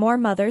that the more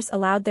mothers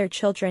allowed their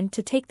children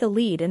to take the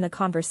lead in the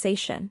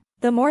conversation,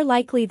 the more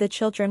likely the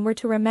children were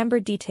to remember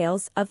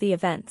details of the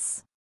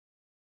events.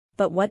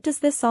 But what does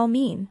this all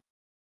mean?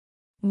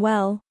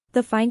 Well,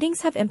 the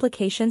findings have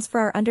implications for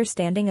our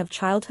understanding of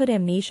childhood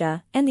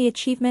amnesia and the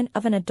achievement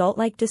of an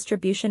adult-like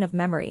distribution of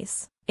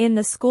memories in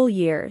the school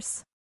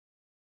years.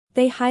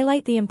 They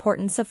highlight the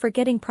importance of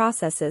forgetting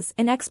processes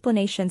and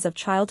explanations of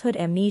childhood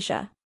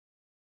amnesia.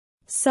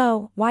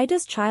 So, why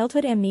does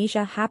childhood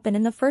amnesia happen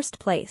in the first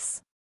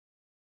place?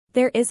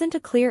 There isn't a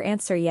clear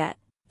answer yet,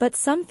 but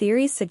some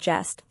theories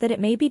suggest that it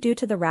may be due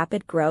to the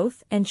rapid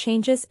growth and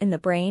changes in the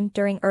brain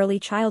during early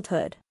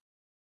childhood.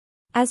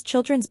 As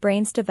children's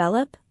brains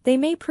develop, they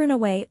may prune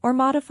away or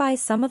modify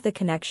some of the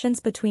connections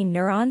between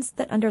neurons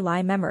that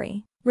underlie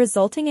memory,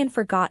 resulting in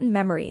forgotten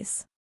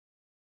memories.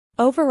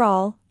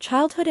 Overall,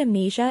 childhood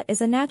amnesia is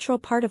a natural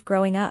part of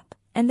growing up,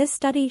 and this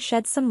study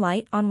sheds some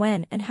light on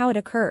when and how it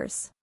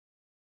occurs.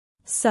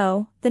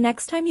 So, the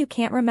next time you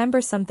can't remember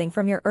something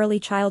from your early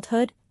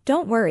childhood,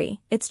 don't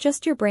worry, it's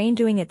just your brain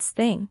doing its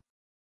thing.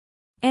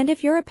 And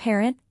if you're a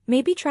parent,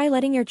 Maybe try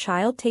letting your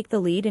child take the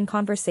lead in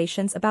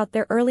conversations about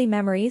their early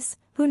memories,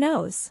 who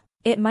knows?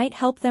 It might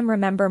help them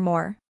remember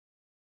more.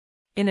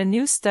 In a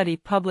new study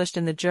published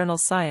in the journal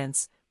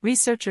Science,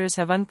 researchers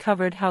have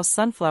uncovered how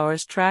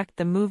sunflowers track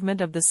the movement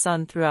of the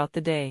sun throughout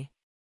the day.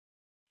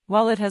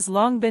 While it has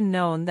long been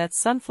known that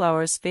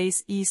sunflowers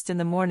face east in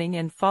the morning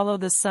and follow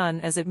the sun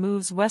as it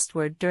moves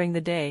westward during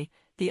the day,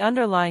 the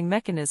underlying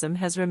mechanism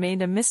has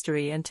remained a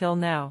mystery until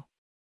now.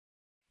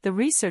 The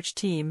research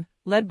team,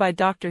 led by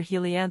Dr.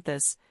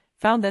 Helianthus,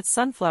 found that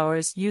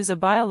sunflowers use a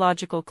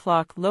biological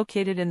clock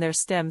located in their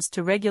stems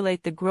to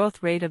regulate the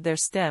growth rate of their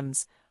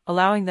stems,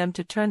 allowing them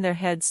to turn their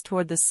heads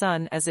toward the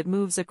sun as it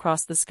moves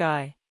across the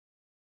sky.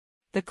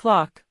 The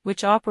clock,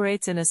 which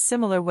operates in a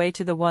similar way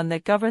to the one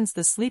that governs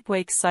the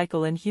sleep-wake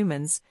cycle in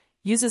humans,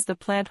 uses the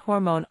plant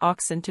hormone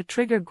auxin to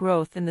trigger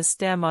growth in the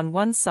stem on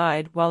one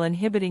side while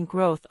inhibiting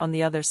growth on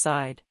the other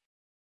side.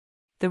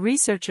 The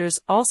researchers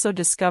also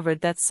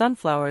discovered that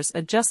sunflowers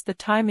adjust the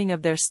timing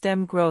of their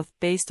stem growth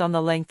based on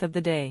the length of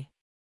the day.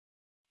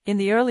 In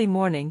the early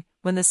morning,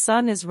 when the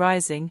sun is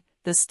rising,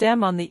 the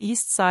stem on the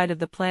east side of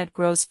the plant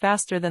grows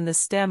faster than the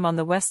stem on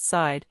the west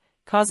side,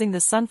 causing the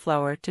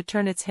sunflower to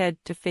turn its head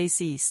to face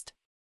east.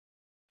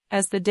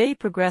 As the day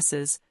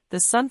progresses, the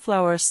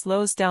sunflower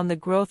slows down the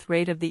growth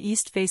rate of the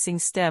east-facing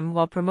stem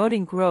while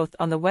promoting growth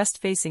on the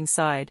west-facing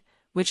side,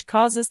 which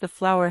causes the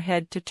flower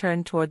head to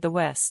turn toward the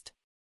west.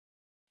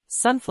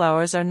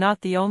 Sunflowers are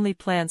not the only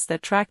plants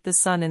that track the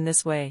sun in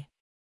this way.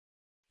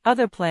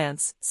 Other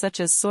plants, such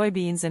as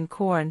soybeans and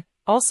corn,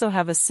 also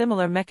have a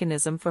similar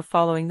mechanism for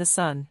following the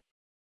sun.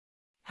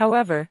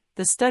 However,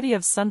 the study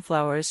of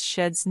sunflowers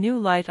sheds new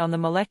light on the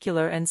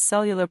molecular and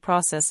cellular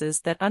processes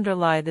that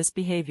underlie this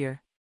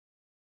behavior.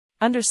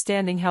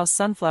 Understanding how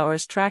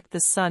sunflowers track the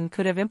sun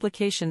could have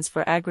implications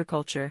for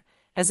agriculture,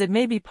 as it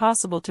may be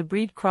possible to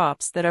breed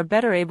crops that are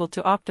better able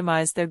to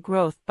optimize their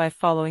growth by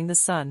following the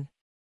sun.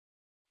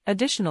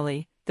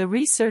 Additionally, the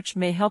research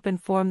may help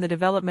inform the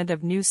development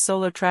of new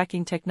solar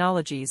tracking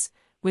technologies,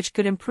 which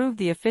could improve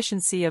the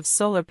efficiency of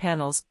solar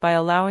panels by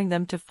allowing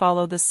them to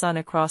follow the sun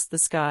across the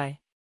sky.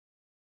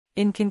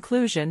 In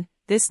conclusion,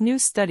 this new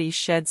study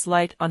sheds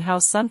light on how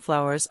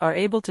sunflowers are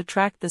able to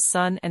track the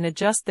sun and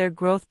adjust their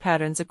growth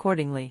patterns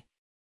accordingly.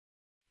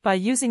 By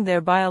using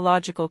their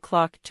biological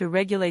clock to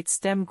regulate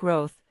stem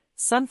growth,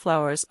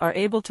 sunflowers are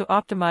able to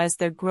optimize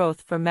their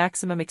growth for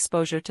maximum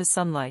exposure to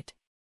sunlight.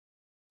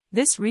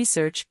 This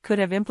research could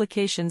have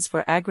implications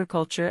for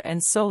agriculture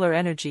and solar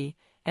energy,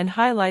 and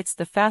highlights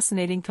the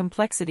fascinating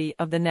complexity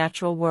of the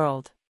natural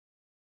world.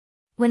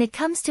 When it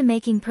comes to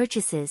making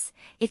purchases,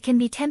 it can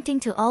be tempting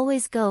to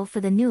always go for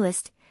the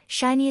newest,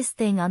 shiniest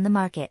thing on the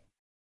market.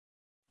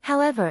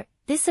 However,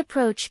 this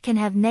approach can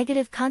have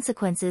negative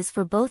consequences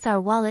for both our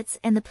wallets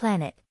and the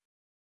planet.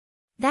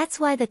 That's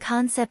why the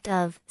concept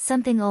of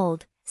something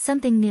old,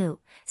 something new,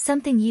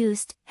 something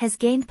used has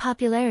gained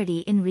popularity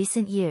in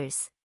recent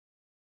years.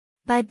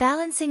 By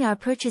balancing our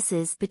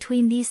purchases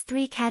between these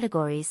three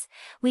categories,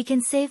 we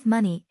can save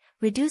money,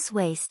 reduce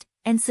waste,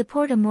 and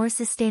support a more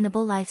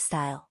sustainable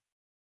lifestyle.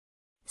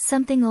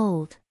 Something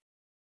old.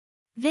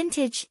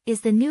 Vintage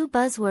is the new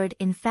buzzword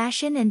in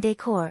fashion and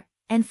decor,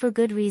 and for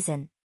good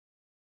reason.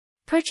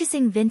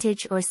 Purchasing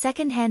vintage or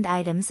second-hand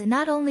items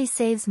not only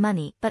saves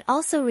money but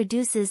also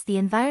reduces the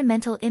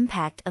environmental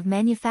impact of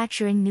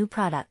manufacturing new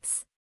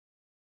products.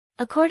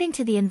 According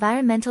to the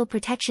Environmental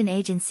Protection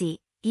Agency,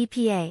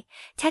 EPA,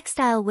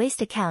 textile waste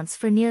accounts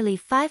for nearly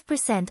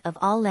 5% of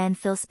all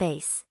landfill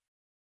space.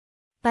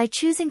 By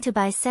choosing to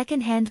buy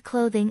second-hand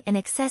clothing and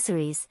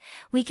accessories,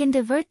 we can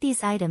divert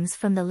these items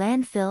from the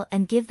landfill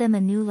and give them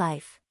a new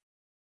life.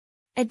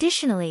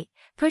 Additionally,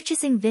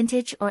 purchasing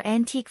vintage or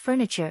antique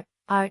furniture,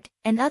 art,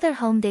 and other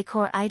home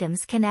decor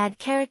items can add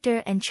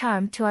character and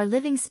charm to our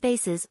living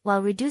spaces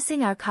while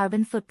reducing our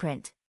carbon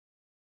footprint.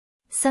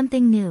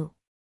 Something new.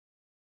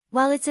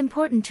 While it's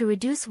important to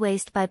reduce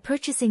waste by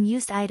purchasing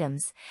used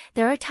items,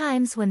 there are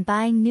times when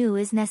buying new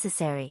is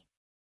necessary.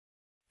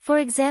 For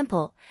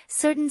example,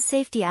 certain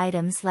safety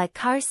items like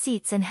car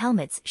seats and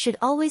helmets should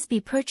always be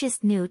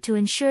purchased new to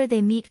ensure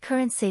they meet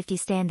current safety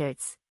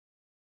standards.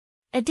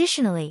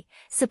 Additionally,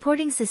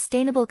 supporting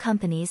sustainable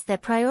companies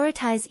that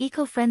prioritize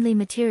eco-friendly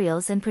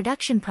materials and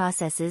production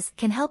processes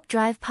can help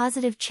drive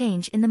positive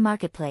change in the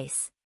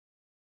marketplace.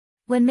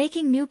 When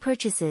making new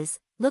purchases,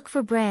 look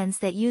for brands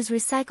that use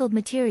recycled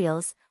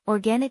materials,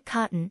 organic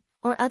cotton,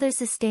 or other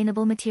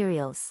sustainable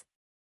materials.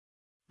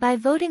 By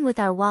voting with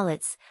our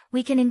wallets,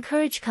 we can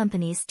encourage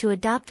companies to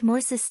adopt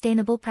more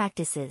sustainable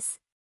practices.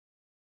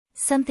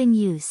 Something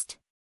used.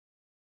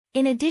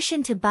 In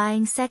addition to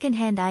buying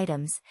second-hand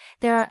items,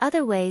 there are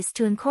other ways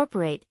to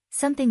incorporate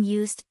something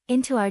used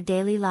into our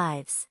daily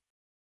lives.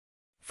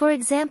 For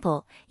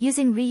example,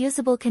 using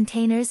reusable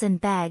containers and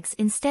bags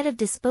instead of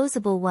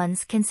disposable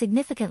ones can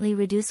significantly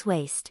reduce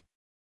waste.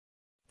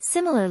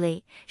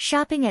 Similarly,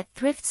 shopping at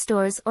thrift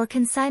stores or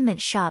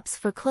consignment shops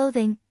for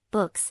clothing,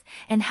 books,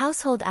 and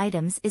household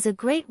items is a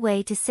great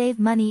way to save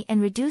money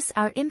and reduce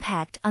our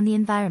impact on the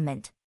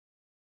environment.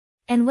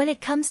 And when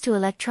it comes to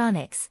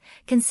electronics,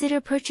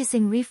 consider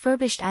purchasing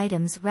refurbished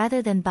items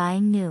rather than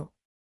buying new.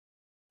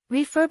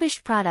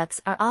 Refurbished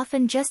products are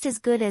often just as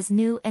good as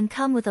new and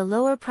come with a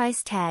lower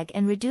price tag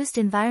and reduced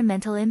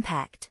environmental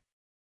impact.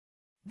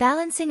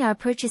 Balancing our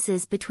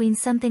purchases between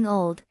something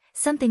old,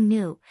 something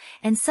new,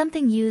 and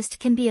something used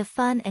can be a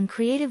fun and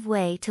creative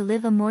way to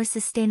live a more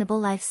sustainable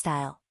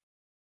lifestyle.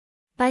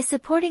 By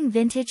supporting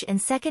vintage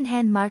and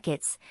second-hand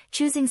markets,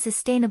 choosing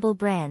sustainable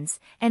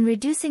brands, and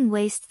reducing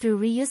waste through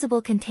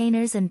reusable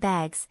containers and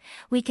bags,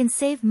 we can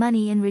save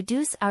money and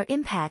reduce our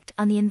impact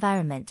on the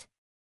environment.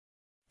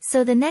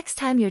 So the next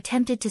time you're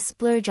tempted to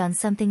splurge on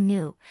something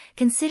new,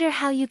 consider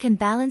how you can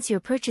balance your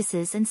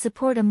purchases and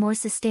support a more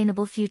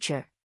sustainable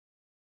future.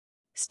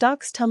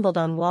 Stocks tumbled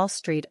on Wall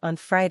Street on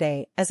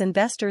Friday as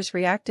investors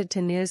reacted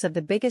to news of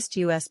the biggest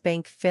U.S.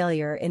 bank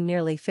failure in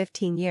nearly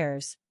 15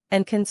 years,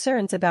 and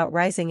concerns about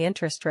rising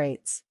interest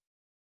rates.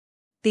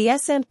 The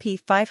S&P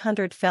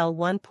 500 fell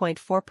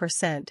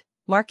 1.4%,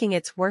 marking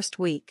its worst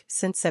week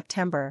since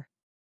September.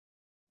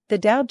 The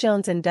Dow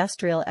Jones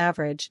Industrial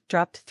Average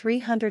dropped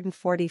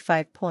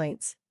 345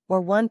 points, or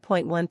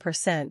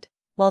 1.1%,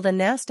 while the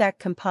Nasdaq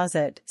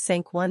Composite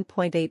sank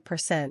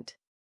 1.8%.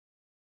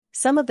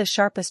 Some of the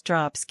sharpest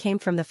drops came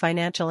from the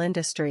financial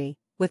industry,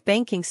 with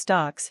banking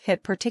stocks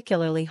hit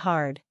particularly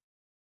hard.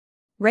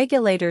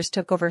 Regulators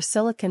took over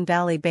Silicon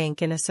Valley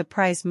Bank in a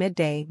surprise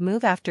midday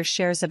move after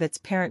shares of its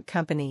parent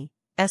company,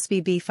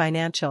 SVB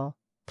Financial,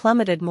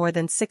 plummeted more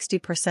than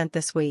 60%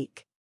 this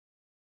week.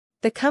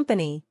 The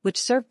company, which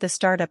served the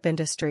startup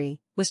industry,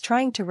 was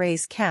trying to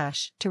raise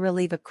cash to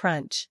relieve a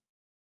crunch.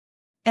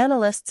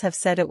 Analysts have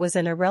said it was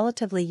in a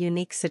relatively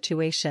unique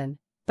situation,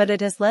 but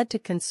it has led to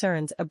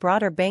concerns a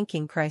broader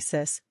banking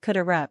crisis could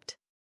erupt.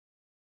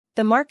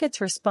 The market's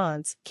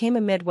response came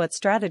amid what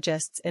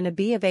strategists in a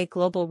BofA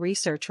global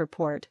research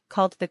report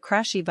called the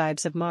crashy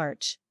vibes of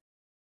March.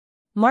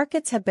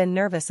 Markets have been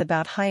nervous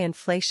about high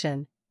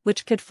inflation,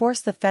 which could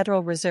force the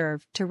Federal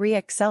Reserve to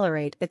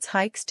re-accelerate its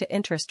hikes to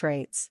interest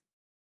rates.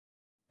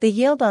 The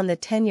yield on the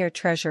 10-year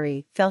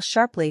Treasury fell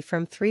sharply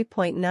from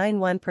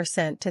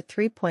 3.91% to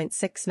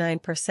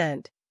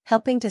 3.69%,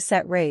 helping to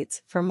set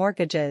rates for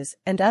mortgages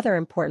and other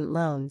important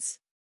loans.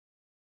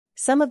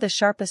 Some of the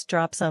sharpest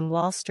drops on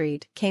Wall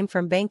Street came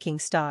from banking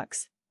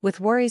stocks, with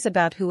worries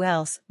about who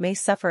else may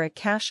suffer a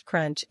cash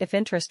crunch if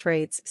interest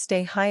rates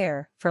stay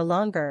higher for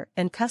longer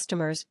and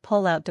customers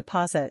pull out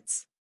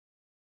deposits.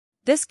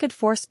 This could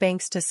force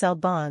banks to sell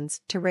bonds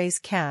to raise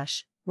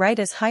cash, right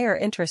as higher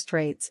interest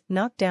rates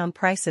knock down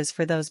prices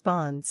for those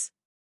bonds.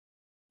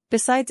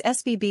 Besides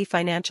SVB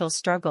Financial's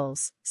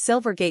struggles,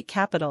 Silvergate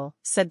Capital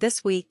said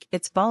this week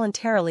it's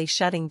voluntarily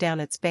shutting down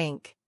its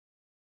bank.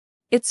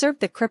 It served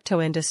the crypto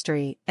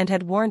industry and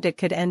had warned it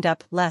could end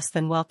up less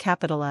than well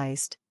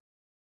capitalized.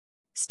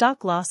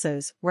 Stock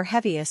losses were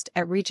heaviest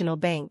at regional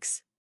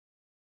banks.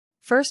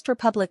 First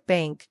Republic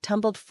Bank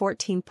tumbled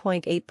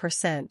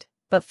 14.8%,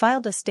 but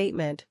filed a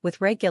statement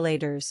with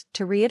regulators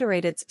to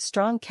reiterate its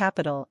strong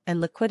capital and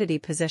liquidity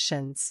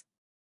positions.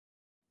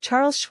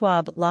 Charles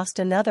Schwab lost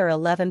another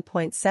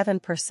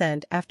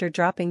 11.7% after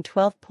dropping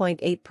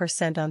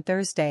 12.8% on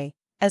Thursday,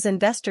 as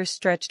investors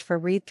stretched for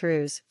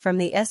read-throughs from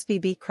the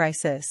SVB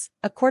crisis,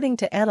 according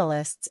to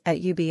analysts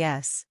at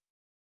UBS.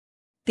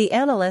 The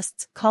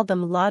analysts called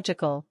them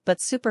logical but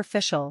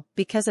superficial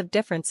because of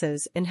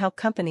differences in how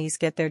companies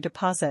get their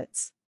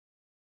deposits.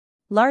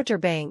 Larger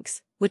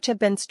banks, which have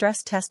been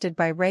stress-tested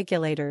by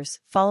regulators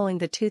following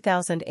the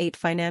 2008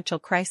 financial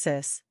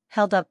crisis,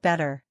 held up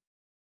better.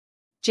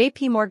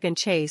 J.P. Morgan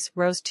Chase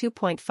rose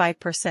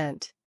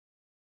 2.5%.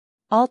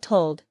 All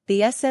told,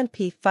 the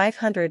S&P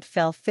 500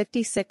 fell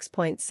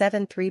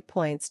 56.73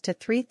 points to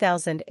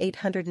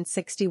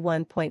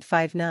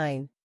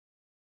 3,861.59.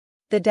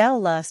 The Dow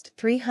lost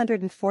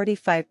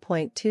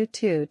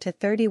 345.22 to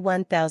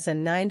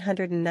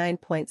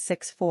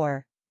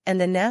 31,909.64, and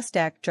the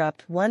Nasdaq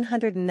dropped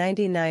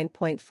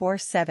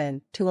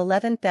 199.47 to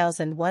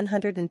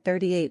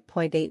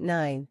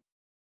 11,138.89.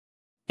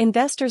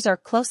 Investors are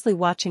closely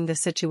watching the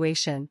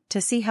situation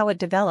to see how it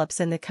develops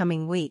in the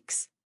coming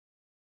weeks.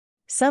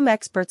 Some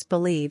experts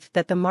believe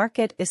that the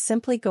market is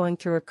simply going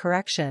through a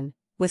correction,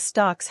 with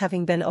stocks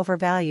having been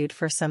overvalued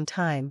for some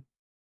time.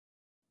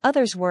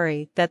 Others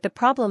worry that the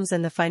problems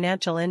in the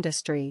financial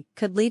industry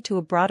could lead to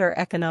a broader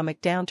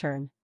economic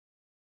downturn.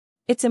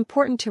 It's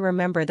important to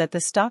remember that the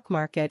stock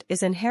market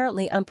is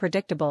inherently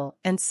unpredictable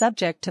and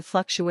subject to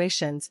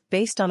fluctuations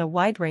based on a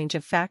wide range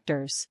of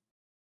factors.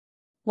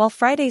 While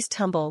Friday's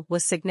tumble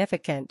was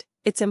significant,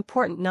 it's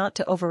important not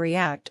to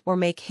overreact or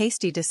make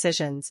hasty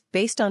decisions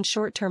based on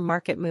short-term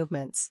market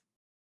movements.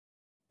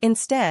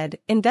 Instead,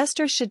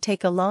 investors should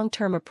take a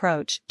long-term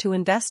approach to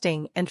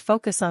investing and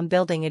focus on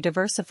building a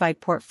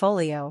diversified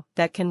portfolio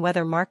that can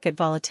weather market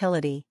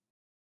volatility.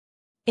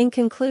 In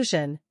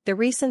conclusion, the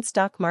recent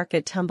stock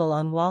market tumble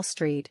on Wall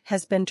Street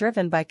has been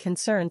driven by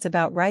concerns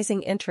about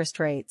rising interest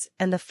rates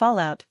and the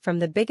fallout from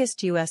the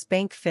biggest U.S.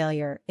 bank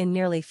failure in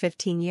nearly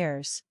 15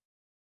 years.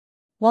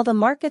 While the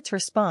market's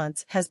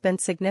response has been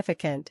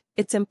significant,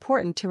 it's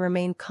important to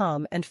remain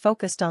calm and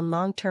focused on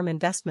long-term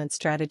investment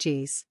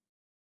strategies.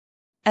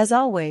 As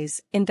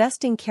always,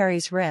 investing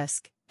carries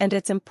risk, and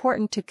it's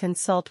important to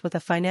consult with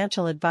a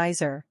financial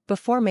advisor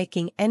before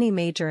making any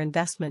major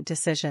investment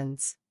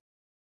decisions.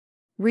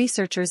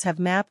 Researchers have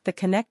mapped the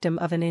connectome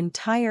of an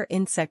entire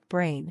insect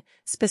brain,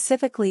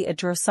 specifically a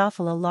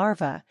Drosophila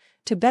larva,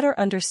 to better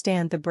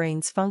understand the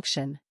brain's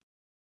function.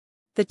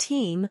 The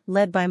team,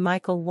 led by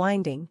Michael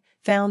Winding,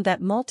 found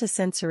that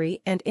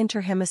multisensory and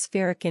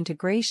interhemispheric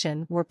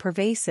integration were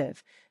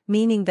pervasive,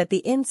 meaning that the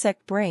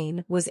insect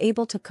brain was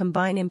able to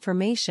combine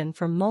information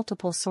from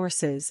multiple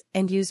sources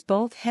and use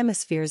both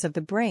hemispheres of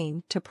the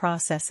brain to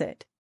process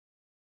it.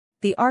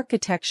 The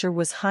architecture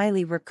was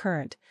highly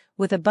recurrent,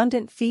 with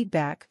abundant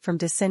feedback from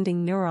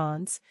descending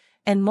neurons,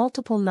 and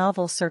multiple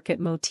novel circuit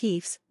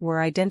motifs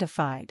were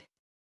identified.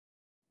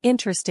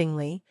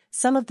 Interestingly,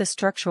 some of the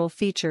structural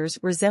features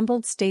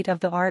resembled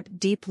state-of-the-art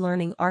deep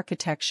learning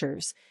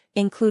architectures,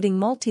 including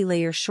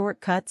multi-layer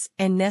shortcuts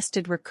and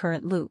nested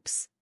recurrent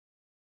loops.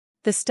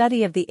 The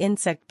study of the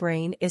insect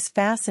brain is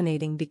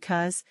fascinating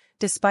because,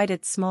 despite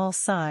its small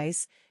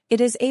size, it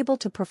is able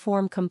to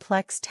perform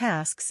complex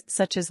tasks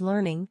such as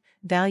learning,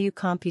 value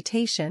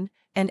computation,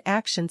 and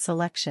action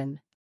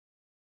selection.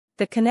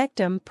 The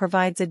connectome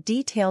provides a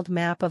detailed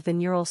map of the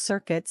neural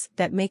circuits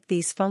that make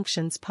these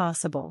functions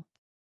possible.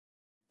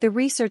 The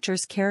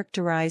researchers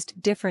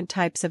characterized different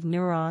types of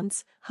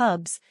neurons,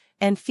 hubs,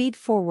 and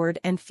feed-forward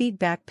and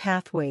feedback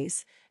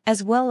pathways,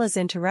 as well as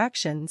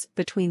interactions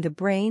between the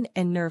brain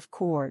and nerve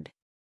cord.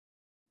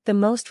 The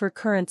most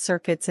recurrent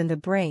circuits in the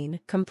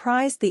brain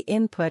comprise the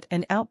input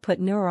and output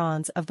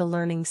neurons of the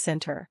learning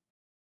center.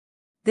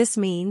 This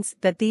means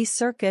that these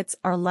circuits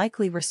are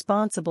likely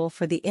responsible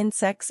for the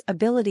insect's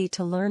ability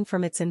to learn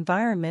from its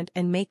environment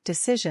and make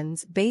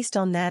decisions based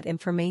on that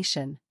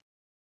information.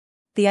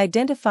 The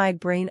identified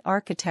brain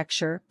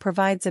architecture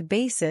provides a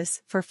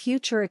basis for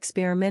future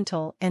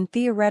experimental and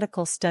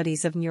theoretical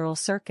studies of neural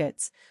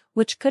circuits,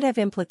 which could have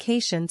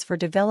implications for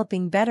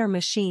developing better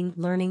machine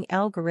learning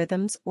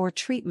algorithms or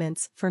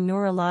treatments for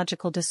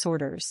neurological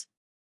disorders.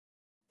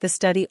 The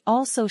study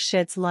also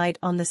sheds light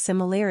on the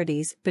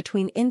similarities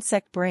between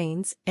insect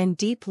brains and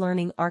deep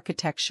learning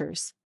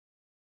architectures.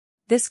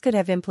 This could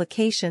have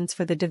implications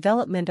for the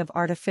development of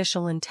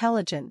artificial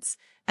intelligence,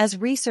 as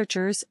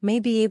researchers may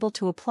be able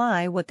to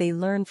apply what they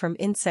learn from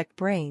insect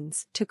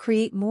brains to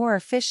create more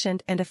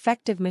efficient and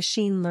effective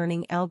machine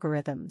learning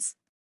algorithms.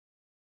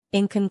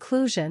 In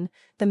conclusion,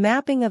 the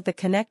mapping of the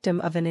connectome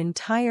of an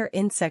entire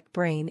insect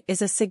brain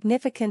is a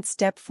significant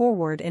step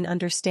forward in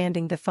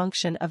understanding the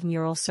function of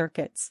neural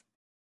circuits.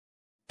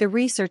 The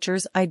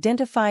researchers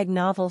identified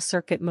novel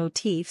circuit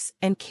motifs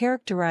and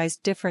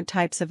characterized different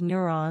types of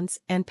neurons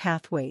and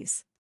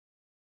pathways.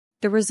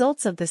 The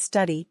results of the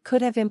study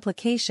could have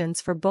implications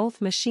for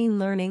both machine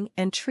learning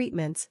and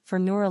treatments for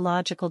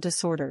neurological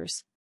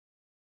disorders.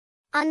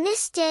 On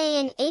this day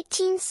in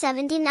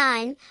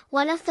 1879,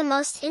 one of the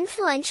most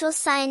influential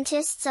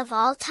scientists of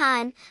all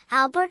time,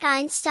 Albert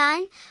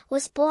Einstein,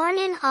 was born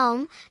in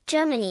Ulm,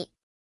 Germany.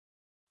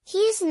 He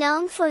is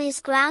known for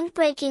his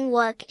groundbreaking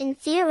work in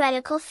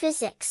theoretical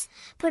physics,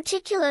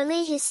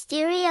 particularly his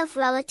theory of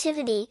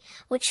relativity,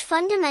 which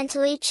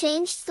fundamentally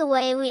changed the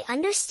way we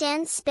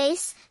understand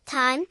space,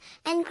 time,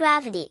 and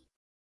gravity.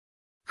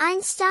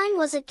 Einstein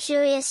was a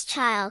curious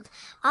child,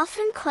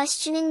 often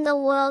questioning the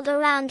world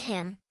around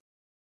him.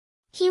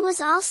 He was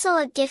also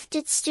a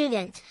gifted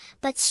student,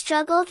 but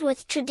struggled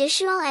with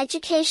traditional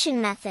education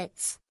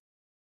methods.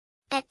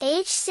 At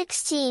age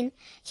 16,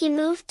 he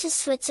moved to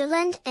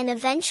Switzerland and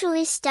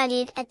eventually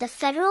studied at the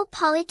Federal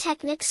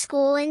Polytechnic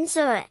School in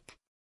Zurich.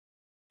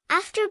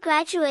 After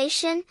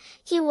graduation,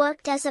 he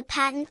worked as a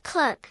patent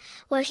clerk,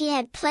 where he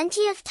had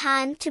plenty of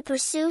time to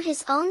pursue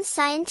his own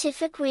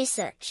scientific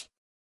research.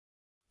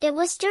 It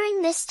was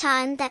during this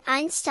time that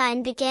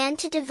Einstein began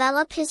to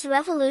develop his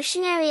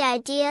revolutionary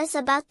ideas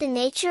about the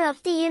nature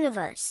of the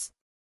universe.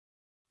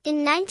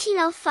 In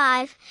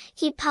 1905,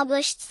 he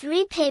published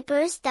 3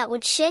 papers that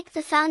would shake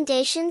the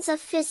foundations of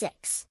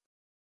physics.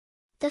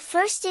 The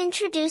first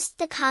introduced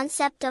the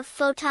concept of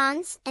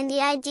photons and the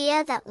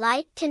idea that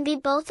light can be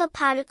both a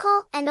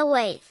particle and a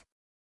wave.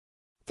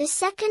 The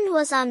second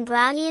was on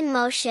Brownian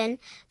motion,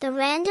 the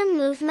random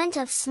movement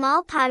of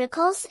small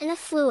particles in a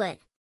fluid.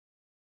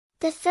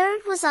 The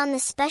third was on the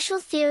special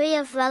theory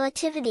of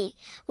relativity,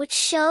 which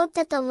showed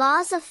that the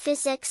laws of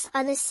physics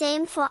are the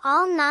same for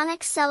all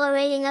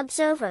non-accelerating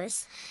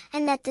observers,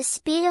 and that the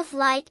speed of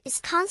light is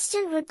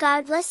constant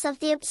regardless of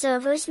the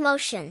observer's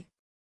motion.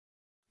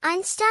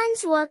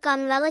 Einstein's work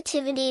on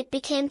relativity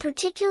became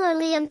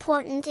particularly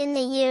important in the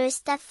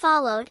years that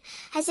followed,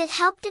 as it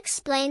helped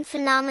explain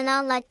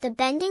phenomena like the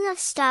bending of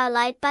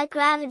starlight by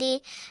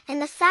gravity, and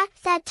the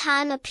fact that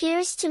time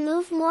appears to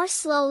move more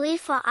slowly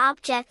for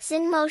objects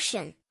in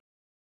motion.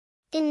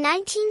 In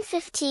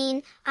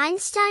 1915,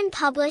 Einstein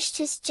published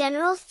his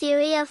general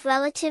theory of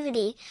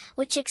relativity,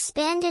 which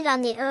expanded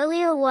on the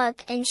earlier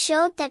work and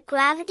showed that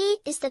gravity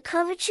is the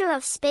curvature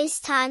of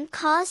space-time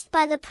caused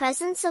by the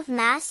presence of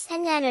mass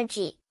and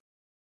energy.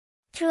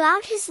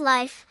 Throughout his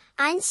life,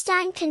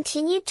 Einstein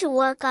continued to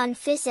work on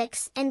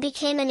physics and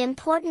became an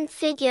important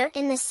figure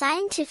in the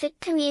scientific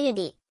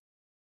community.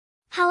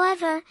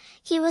 However,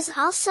 he was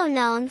also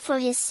known for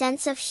his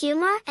sense of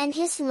humor and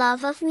his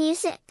love of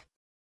music.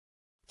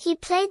 He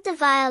played the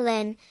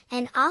violin,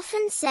 and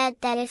often said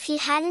that if he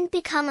hadn't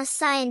become a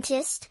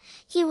scientist,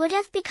 he would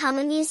have become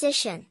a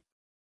musician.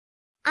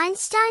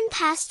 Einstein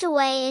passed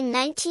away in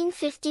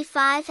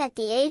 1955 at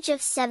the age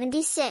of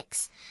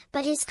 76,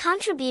 but his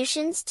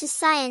contributions to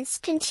science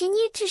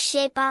continued to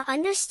shape our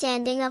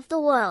understanding of the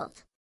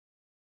world.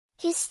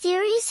 His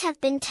theories have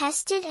been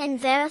tested and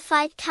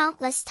verified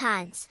countless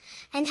times,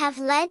 and have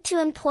led to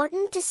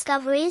important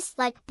discoveries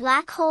like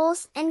black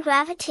holes and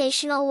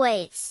gravitational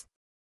waves.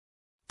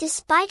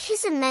 Despite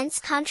his immense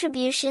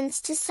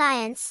contributions to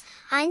science,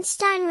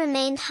 Einstein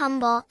remained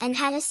humble and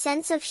had a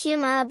sense of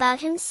humor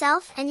about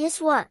himself and his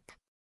work.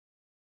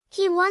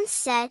 He once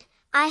said,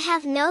 "I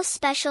have no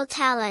special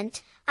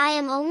talent, I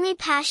am only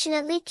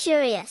passionately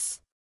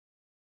curious."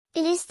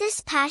 It is this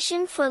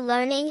passion for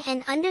learning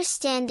and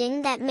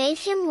understanding that made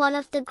him one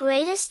of the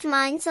greatest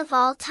minds of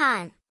all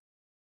time.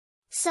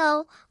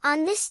 So,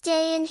 on this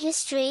day in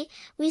history,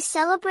 we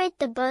celebrate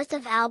the birth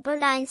of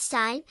Albert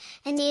Einstein,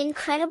 and the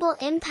incredible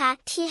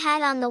impact he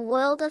had on the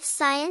world of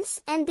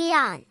science and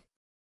beyond.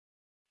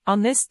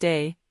 On this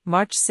day,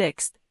 March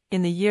 6,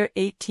 in the year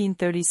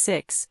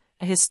 1836,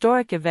 a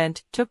historic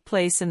event took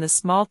place in the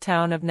small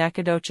town of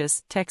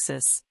Nacogdoches,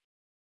 Texas.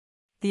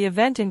 The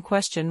event in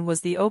question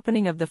was the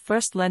opening of the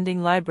first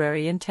lending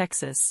library in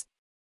Texas.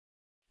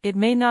 It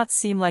may not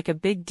seem like a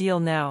big deal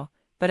now,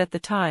 but at the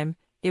time,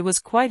 it was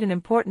quite an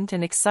important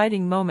and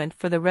exciting moment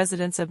for the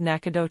residents of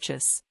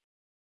Nacogdoches.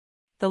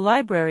 The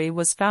library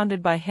was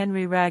founded by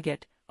Henry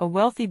Raggett, a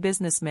wealthy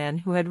businessman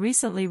who had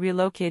recently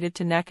relocated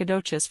to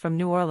Nacogdoches from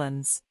New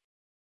Orleans.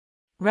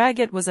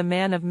 Raggett was a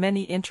man of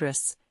many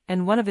interests,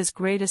 and one of his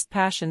greatest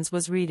passions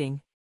was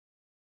reading.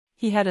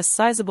 He had a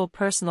sizable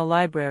personal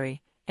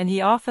library, and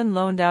he often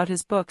loaned out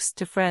his books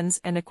to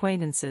friends and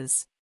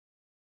acquaintances.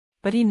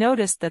 But he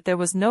noticed that there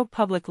was no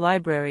public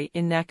library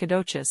in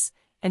Nacogdoches,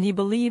 and he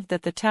believed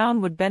that the town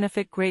would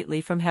benefit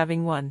greatly from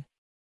having one.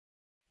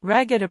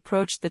 Raggett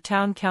approached the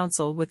town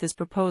council with his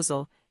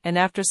proposal, and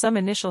after some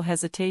initial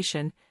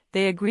hesitation,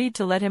 they agreed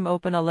to let him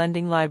open a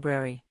lending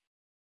library.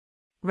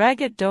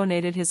 Raggett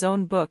donated his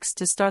own books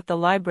to start the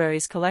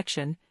library's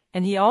collection,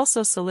 and he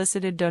also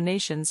solicited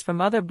donations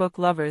from other book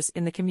lovers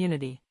in the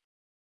community.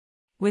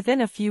 Within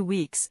a few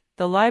weeks,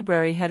 the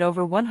library had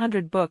over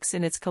 100 books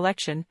in its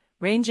collection,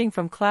 ranging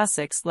from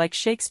classics like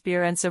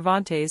Shakespeare and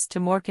Cervantes to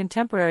more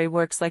contemporary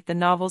works like the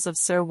novels of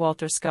Sir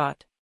Walter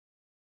Scott.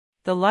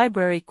 The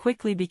library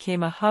quickly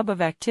became a hub of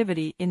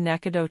activity in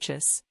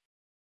Nacogdoches.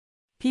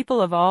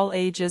 People of all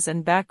ages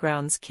and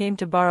backgrounds came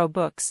to borrow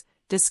books,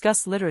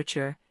 discuss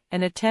literature,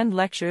 and attend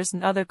lectures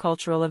and other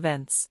cultural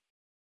events.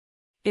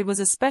 It was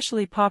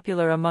especially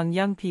popular among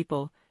young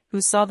people, who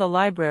saw the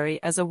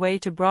library as a way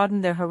to broaden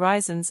their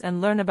horizons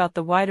and learn about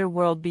the wider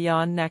world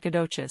beyond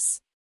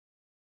Nacogdoches.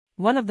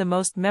 One of the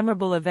most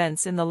memorable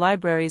events in the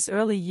library's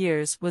early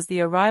years was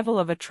the arrival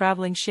of a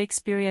traveling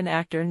Shakespearean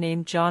actor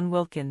named John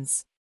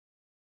Wilkins.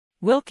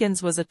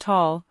 Wilkins was a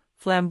tall,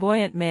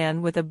 flamboyant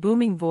man with a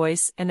booming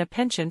voice and a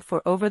penchant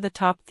for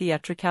over-the-top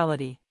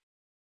theatricality.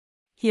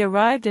 He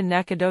arrived in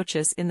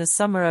Nacogdoches in the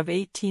summer of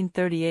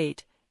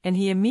 1838, and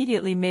he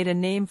immediately made a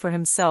name for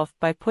himself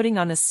by putting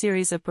on a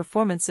series of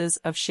performances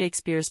of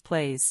Shakespeare's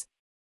plays.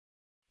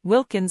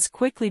 Wilkins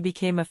quickly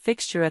became a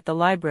fixture at the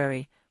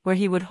library, where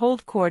he would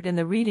hold court in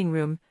the reading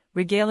room,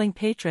 regaling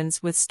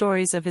patrons with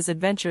stories of his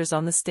adventures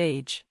on the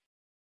stage.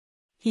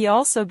 He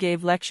also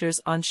gave lectures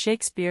on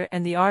Shakespeare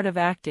and the art of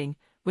acting,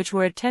 which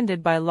were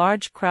attended by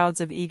large crowds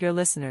of eager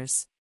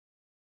listeners.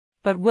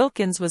 But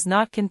Wilkins was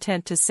not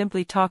content to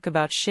simply talk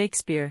about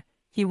Shakespeare,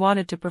 he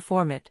wanted to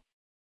perform it.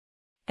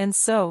 And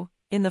so,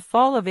 in the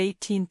fall of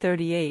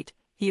 1838,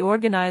 he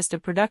organized a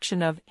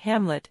production of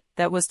Hamlet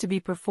that was to be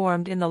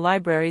performed in the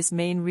library's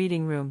main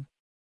reading room.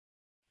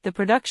 The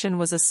production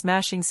was a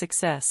smashing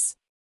success.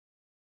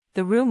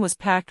 The room was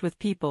packed with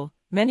people,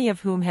 many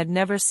of whom had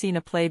never seen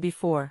a play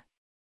before.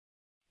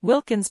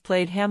 Wilkins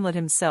played Hamlet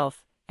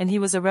himself, and he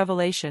was a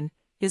revelation.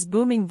 His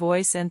booming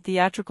voice and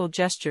theatrical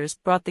gestures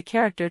brought the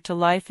character to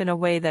life in a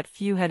way that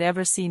few had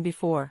ever seen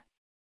before.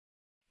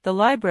 The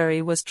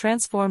library was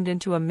transformed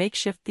into a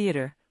makeshift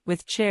theater,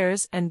 with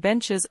chairs and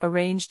benches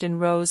arranged in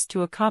rows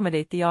to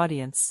accommodate the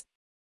audience.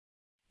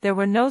 There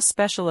were no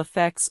special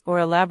effects or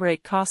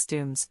elaborate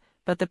costumes,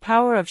 but the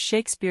power of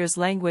Shakespeare's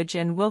language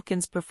and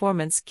Wilkins'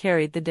 performance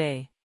carried the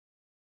day.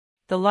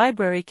 The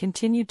library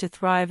continued to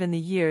thrive in the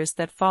years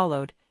that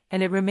followed,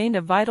 and it remained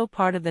a vital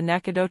part of the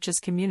Nacogdoches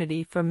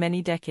community for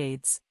many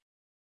decades.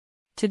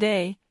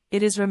 Today,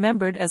 it is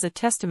remembered as a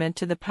testament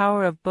to the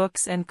power of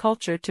books and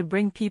culture to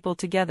bring people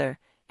together,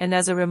 and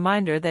as a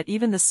reminder that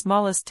even the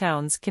smallest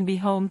towns can be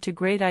home to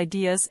great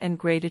ideas and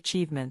great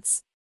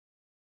achievements.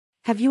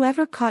 Have you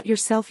ever caught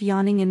yourself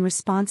yawning in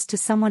response to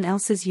someone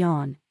else's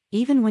yawn,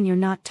 even when you're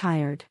not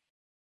tired?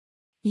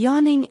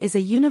 Yawning is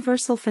a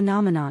universal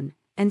phenomenon,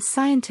 and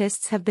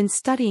scientists have been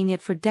studying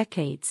it for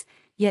decades,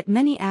 yet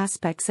many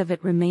aspects of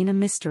it remain a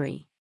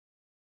mystery.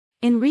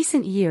 In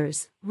recent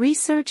years,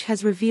 research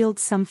has revealed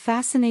some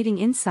fascinating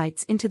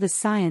insights into the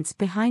science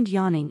behind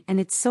yawning and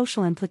its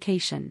social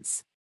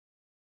implications.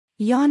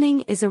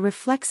 Yawning is a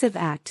reflexive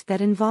act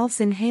that involves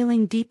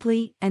inhaling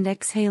deeply and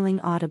exhaling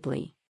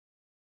audibly.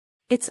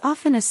 It's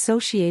often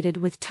associated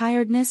with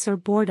tiredness or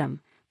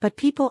boredom, but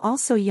people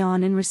also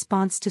yawn in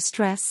response to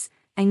stress,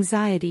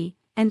 anxiety,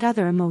 and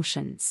other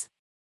emotions.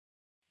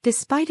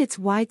 Despite its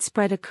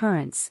widespread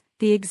occurrence,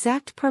 the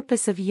exact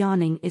purpose of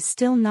yawning is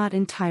still not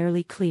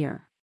entirely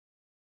clear.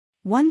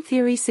 One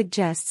theory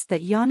suggests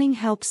that yawning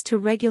helps to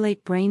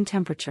regulate brain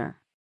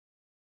temperature.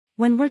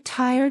 When we're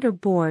tired or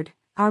bored,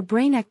 our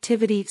brain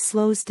activity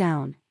slows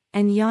down,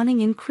 and yawning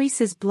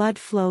increases blood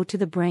flow to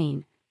the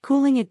brain,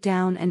 cooling it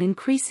down and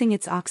increasing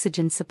its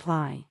oxygen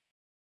supply.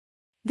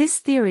 This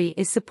theory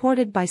is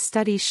supported by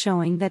studies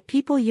showing that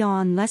people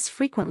yawn less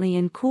frequently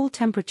in cool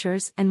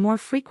temperatures and more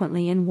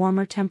frequently in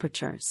warmer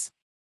temperatures.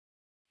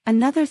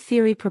 Another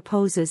theory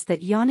proposes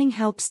that yawning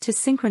helps to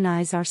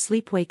synchronize our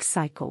sleep-wake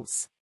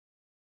cycles.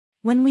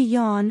 When we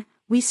yawn,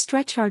 we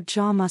stretch our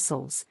jaw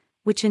muscles,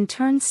 which in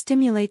turn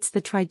stimulates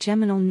the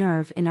trigeminal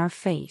nerve in our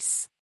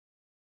face.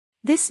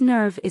 This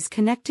nerve is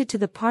connected to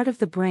the part of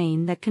the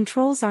brain that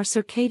controls our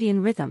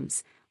circadian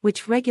rhythms,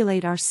 which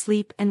regulate our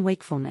sleep and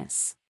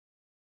wakefulness.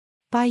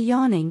 By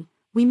yawning,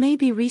 we may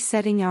be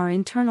resetting our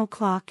internal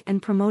clock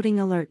and promoting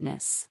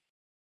alertness.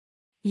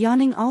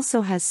 Yawning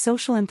also has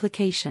social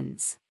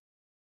implications.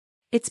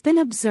 It's been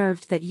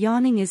observed that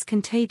yawning is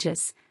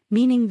contagious,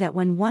 meaning that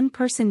when one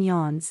person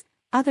yawns,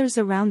 others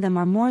around them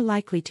are more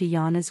likely to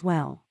yawn as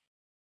well.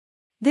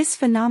 This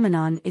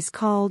phenomenon is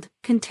called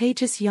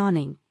contagious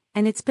yawning,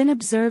 and it's been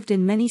observed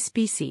in many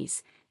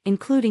species,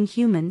 including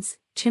humans,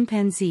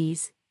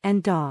 chimpanzees,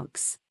 and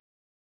dogs.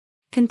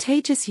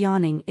 Contagious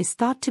yawning is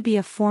thought to be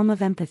a form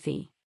of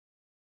empathy.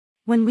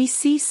 When we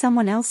see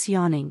someone else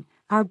yawning,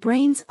 our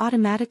brains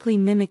automatically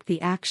mimic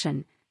the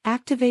action,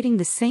 activating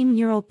the same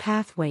neural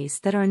pathways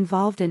that are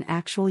involved in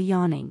actual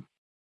yawning.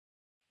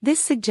 This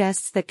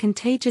suggests that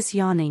contagious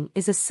yawning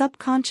is a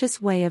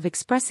subconscious way of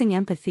expressing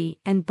empathy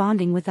and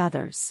bonding with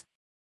others.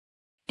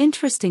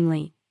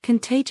 Interestingly,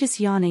 contagious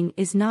yawning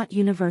is not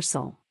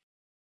universal.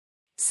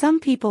 Some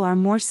people are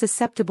more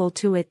susceptible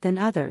to it than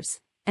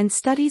others, and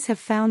studies have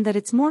found that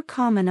it's more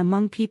common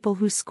among people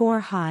who score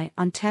high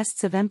on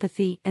tests of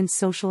empathy and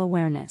social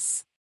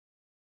awareness.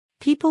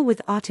 People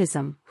with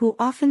autism, who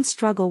often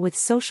struggle with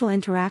social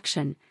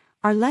interaction,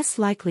 are less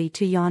likely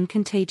to yawn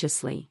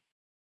contagiously.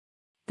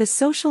 The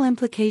social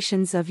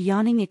implications of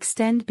yawning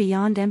extend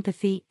beyond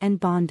empathy and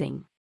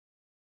bonding.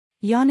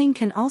 Yawning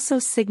can also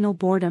signal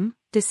boredom,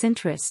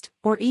 disinterest,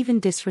 or even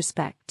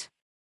disrespect.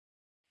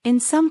 In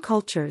some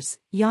cultures,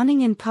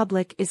 yawning in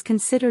public is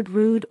considered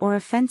rude or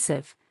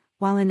offensive,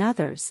 while in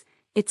others,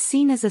 it's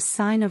seen as a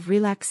sign of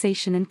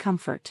relaxation and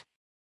comfort.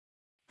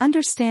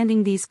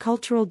 Understanding these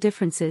cultural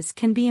differences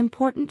can be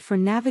important for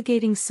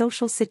navigating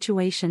social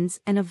situations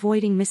and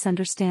avoiding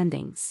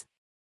misunderstandings.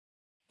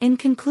 In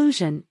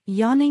conclusion,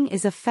 yawning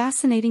is a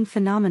fascinating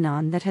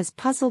phenomenon that has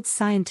puzzled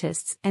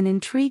scientists and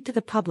intrigued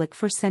the public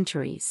for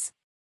centuries.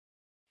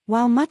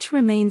 While much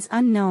remains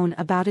unknown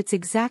about its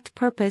exact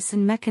purpose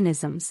and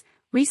mechanisms,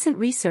 recent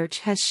research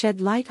has shed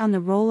light on the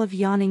role of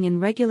yawning in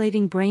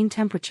regulating brain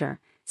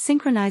temperature,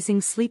 synchronizing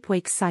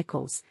sleep-wake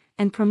cycles,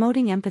 and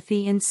promoting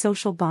empathy and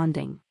social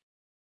bonding.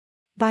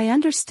 By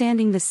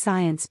understanding the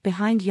science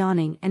behind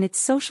yawning and its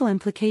social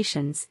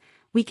implications,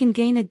 we can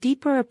gain a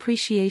deeper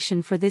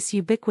appreciation for this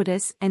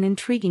ubiquitous and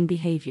intriguing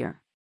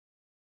behavior.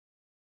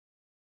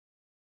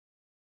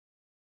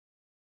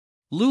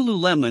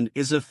 Lululemon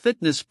is a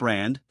fitness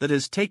brand that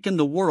has taken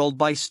the world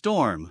by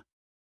storm.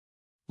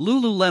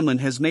 Lululemon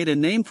has made a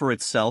name for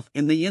itself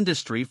in the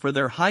industry for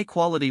their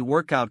high-quality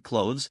workout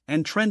clothes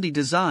and trendy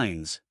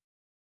designs.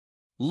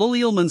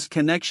 Lululemon's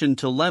connection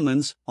to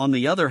lemons, on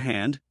the other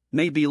hand,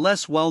 may be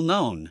less well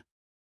known.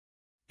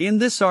 In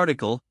this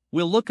article,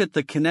 we'll look at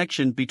the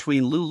connection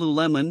between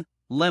Lululemon,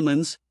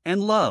 lemons,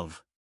 and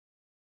love.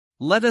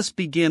 Let us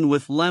begin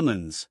with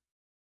lemons.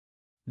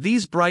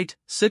 These bright,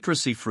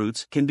 citrusy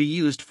fruits can be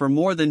used for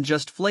more than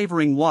just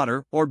flavoring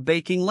water or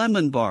baking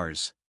lemon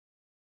bars.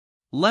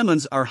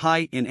 Lemons are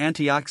high in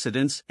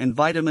antioxidants and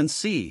vitamin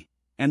C,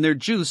 and their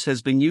juice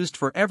has been used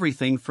for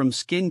everything from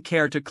skin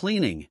care to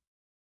cleaning.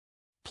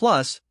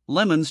 Plus,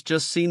 lemons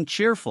just seem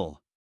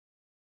cheerful.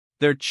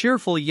 Their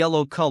cheerful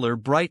yellow color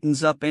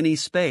brightens up any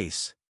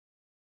space.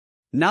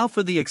 Now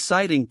for the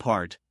exciting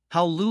part,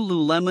 how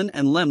Lululemon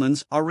and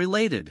lemons are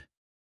related.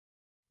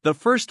 The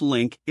first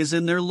link is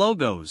in their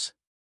logos.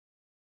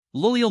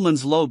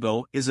 Lululemon's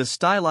logo is a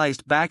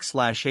stylized \A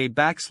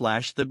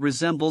that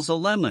resembles a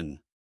lemon.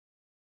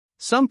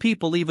 Some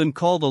people even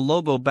call the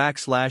logo /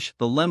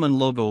 the lemon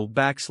logo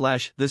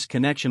 / this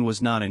connection was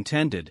not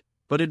intended,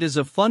 but it is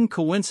a fun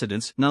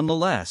coincidence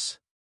nonetheless.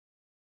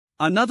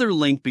 Another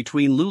link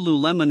between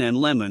Lululemon and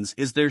lemons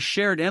is their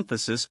shared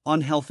emphasis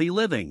on healthy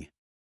living.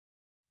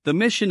 The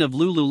mission of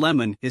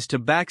Lululemon is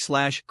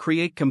to /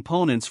 create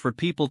components for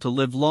people to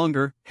live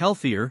longer,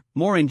 healthier,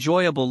 more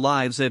enjoyable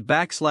lives.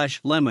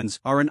 /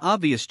 lemons are an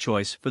obvious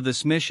choice for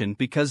this mission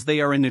because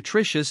they are a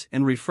nutritious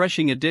and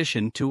refreshing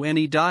addition to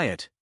any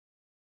diet.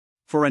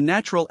 For a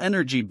natural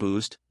energy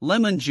boost,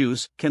 lemon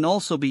juice can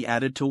also be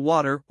added to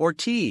water or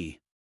tea.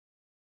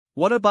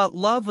 What about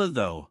love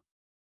though?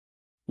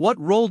 What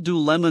role do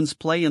lemons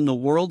play in the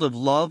world of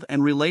love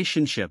and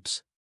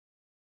relationships?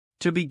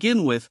 To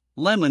begin with,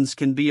 lemons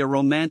can be a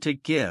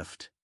romantic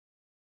gift.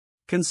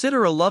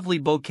 Consider a lovely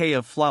bouquet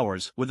of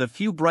flowers with a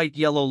few bright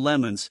yellow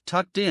lemons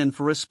tucked in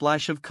for a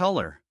splash of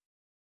color.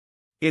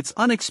 It's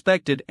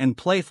unexpected and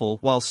playful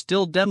while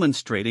still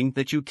demonstrating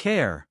that you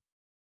care.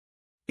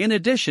 In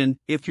addition,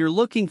 if you're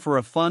looking for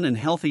a fun and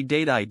healthy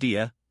date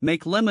idea,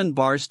 make lemon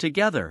bars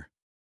together.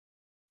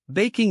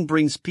 Baking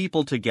brings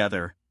people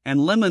together,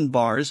 and lemon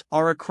bars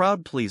are a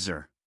crowd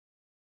pleaser.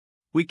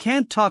 We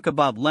can't talk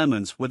about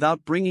lemons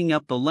without bringing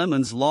up the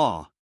Lemons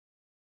Law.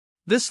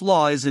 This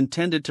law is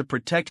intended to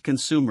protect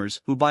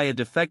consumers who buy a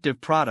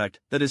defective product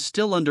that is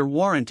still under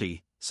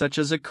warranty, such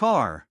as a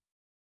car.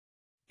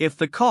 If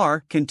the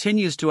car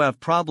continues to have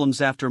problems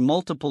after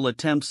multiple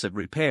attempts at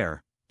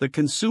repair, the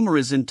consumer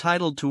is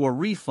entitled to a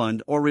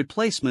refund or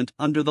replacement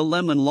under the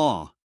Lemon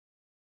Law.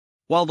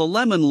 While the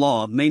Lemon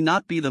Law may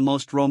not be the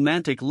most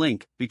romantic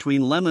link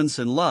between lemons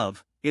and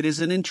love, it is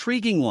an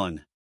intriguing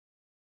one.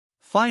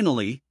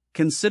 Finally,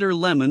 consider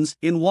lemons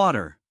in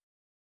water.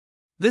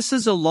 This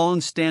is a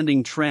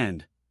long-standing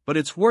trend, but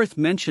it's worth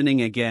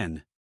mentioning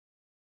again.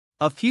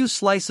 A few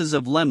slices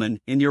of lemon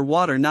in your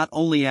water not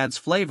only adds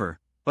flavor,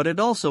 but it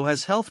also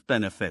has health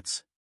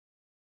benefits.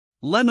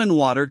 Lemon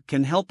water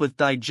can help with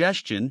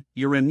digestion,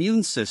 your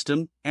immune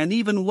system, and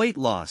even weight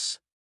loss.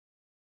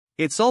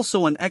 It's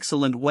also an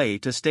excellent way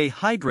to stay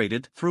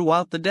hydrated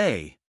throughout the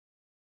day.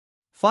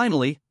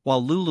 Finally,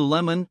 while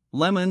Lululemon,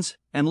 lemons,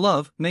 and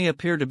love may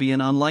appear to be an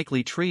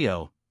unlikely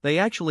trio, they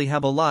actually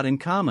have a lot in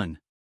common.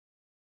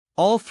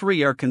 All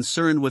three are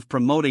concerned with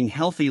promoting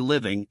healthy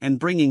living and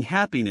bringing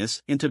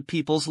happiness into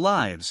people's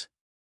lives.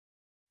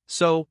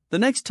 So, the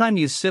next time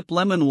you sip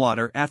lemon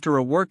water after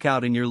a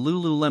workout in your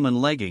Lululemon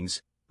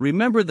leggings,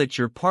 remember that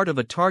you're part of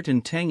a tart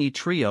and tangy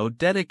trio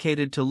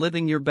dedicated to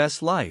living your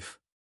best life.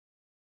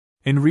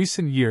 In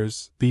recent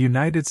years, the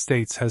United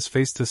States has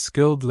faced a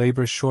skilled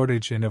labor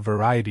shortage in a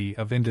variety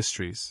of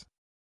industries.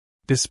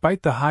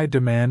 Despite the high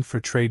demand for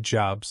trade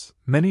jobs,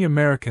 many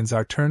Americans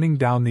are turning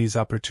down these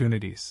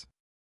opportunities.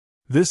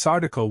 This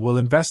article will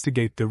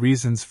investigate the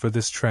reasons for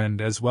this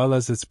trend as well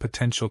as its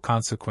potential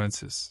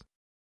consequences.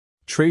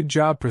 Trade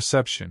job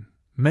perception.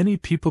 Many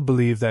people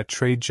believe that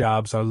trade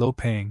jobs are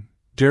low-paying,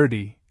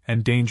 dirty,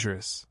 and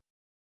dangerous.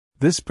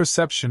 This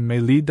perception may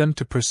lead them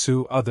to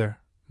pursue other,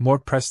 more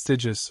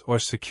prestigious or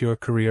secure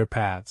career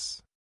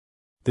paths.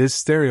 This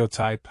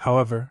stereotype,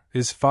 however,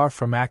 is far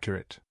from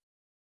accurate.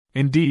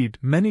 Indeed,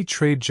 many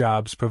trade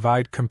jobs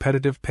provide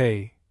competitive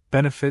pay,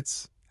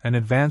 benefits, and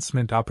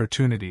advancement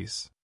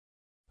opportunities.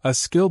 A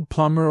skilled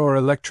plumber or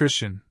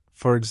electrician,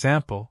 for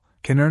example,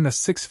 can earn a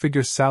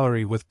six-figure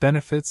salary with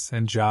benefits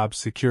and job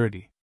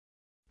security.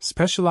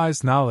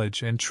 Specialized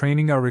knowledge and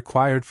training are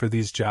required for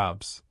these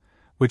jobs,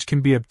 which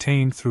can be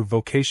obtained through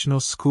vocational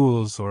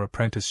schools or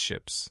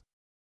apprenticeships.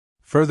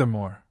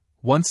 Furthermore,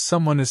 once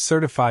someone is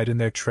certified in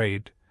their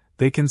trade,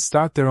 they can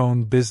start their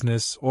own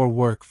business or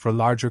work for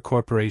larger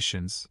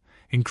corporations,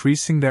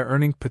 increasing their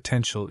earning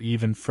potential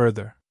even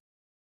further.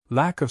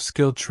 Lack of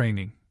skilled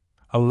training.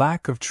 A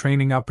lack of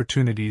training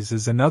opportunities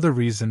is another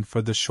reason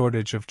for the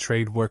shortage of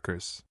trade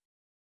workers.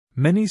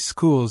 Many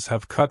schools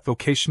have cut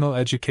vocational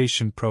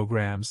education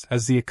programs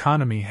as the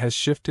economy has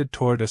shifted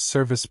toward a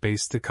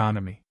service-based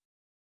economy.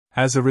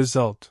 As a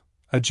result,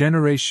 a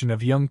generation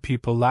of young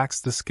people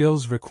lacks the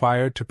skills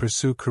required to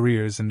pursue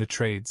careers in the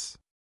trades.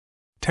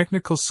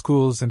 Technical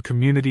schools and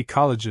community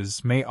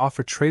colleges may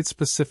offer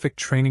trade-specific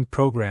training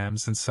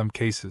programs in some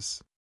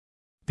cases.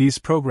 These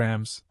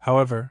programs,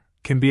 however,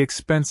 can be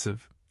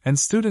expensive, and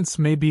students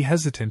may be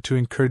hesitant to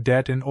incur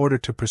debt in order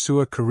to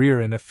pursue a career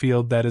in a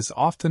field that is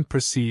often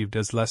perceived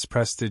as less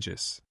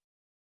prestigious.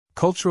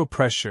 Cultural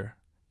pressure.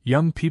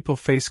 Young people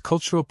face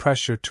cultural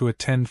pressure to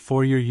attend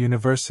four-year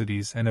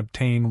universities and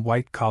obtain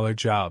white-collar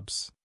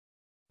jobs.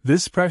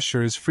 This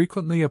pressure is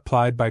frequently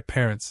applied by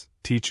parents,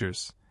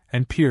 teachers,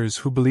 and peers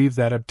who believe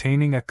that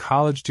obtaining a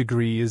college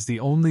degree is the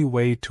only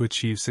way to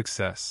achieve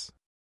success.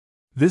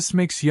 This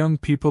makes young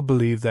people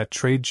believe that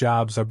trade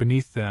jobs are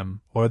beneath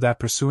them or that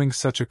pursuing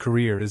such a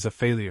career is a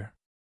failure.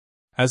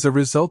 As a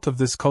result of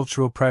this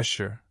cultural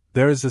pressure,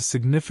 there is a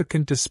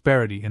significant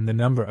disparity in the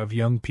number of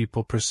young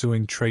people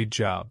pursuing trade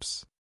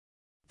jobs.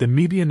 The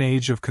median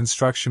age of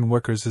construction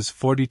workers is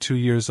 42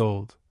 years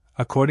old,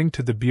 according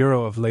to the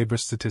Bureau of Labor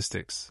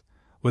Statistics,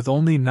 with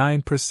only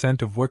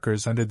 9% of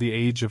workers under the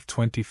age of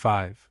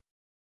 25.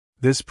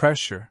 This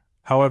pressure,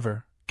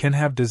 however, can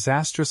have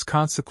disastrous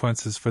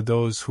consequences for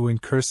those who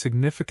incur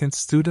significant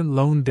student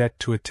loan debt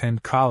to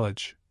attend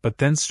college, but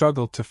then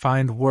struggle to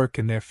find work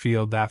in their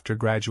field after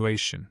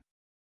graduation.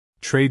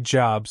 Trade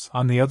jobs,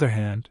 on the other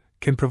hand,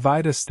 can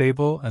provide a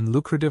stable and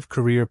lucrative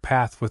career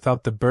path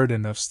without the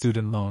burden of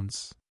student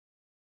loans.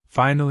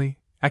 Finally,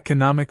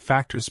 economic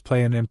factors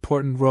play an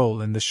important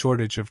role in the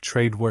shortage of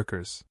trade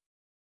workers.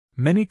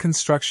 Many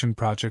construction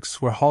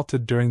projects were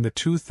halted during the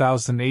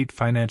 2008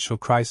 financial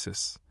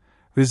crisis,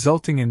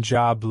 resulting in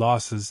job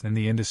losses in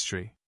the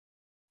industry.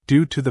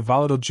 Due to the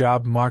volatile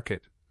job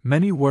market,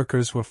 many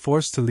workers were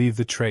forced to leave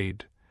the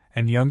trade,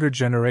 and younger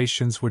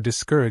generations were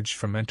discouraged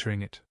from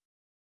entering it.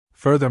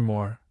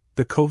 Furthermore,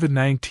 the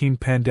COVID-19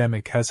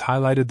 pandemic has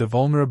highlighted the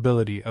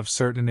vulnerability of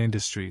certain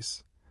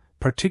industries,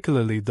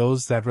 particularly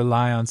those that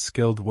rely on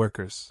skilled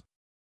workers.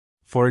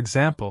 For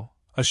example,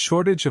 a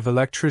shortage of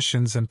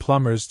electricians and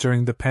plumbers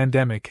during the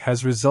pandemic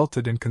has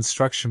resulted in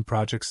construction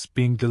projects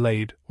being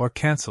delayed or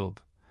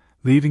canceled,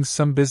 leaving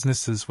some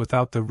businesses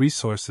without the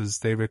resources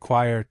they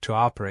require to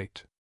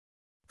operate.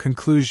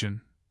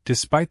 Conclusion: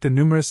 despite the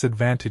numerous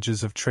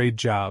advantages of trade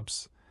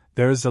jobs,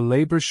 there is a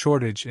labor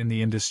shortage in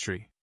the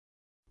industry.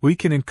 We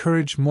can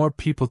encourage more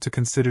people to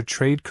consider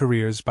trade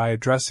careers by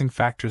addressing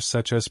factors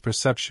such as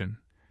perception,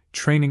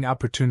 training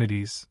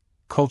opportunities,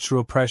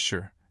 cultural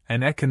pressure,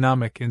 and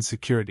economic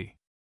insecurity.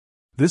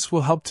 This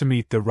will help to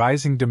meet the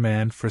rising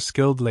demand for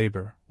skilled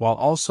labor while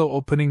also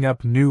opening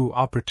up new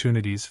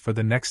opportunities for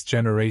the next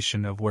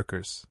generation of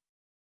workers.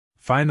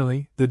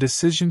 Finally, the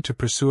decision to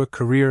pursue a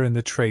career in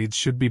the trades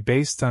should be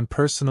based on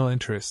personal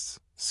interests,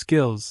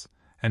 skills,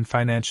 and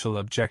financial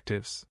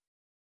objectives.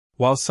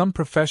 While some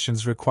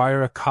professions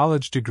require a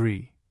college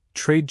degree,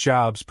 trade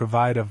jobs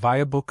provide a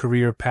viable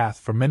career path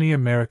for many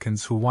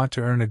Americans who want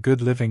to earn a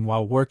good living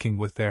while working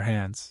with their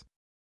hands.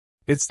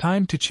 It's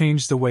time to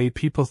change the way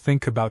people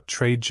think about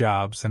trade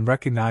jobs and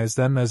recognize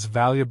them as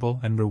valuable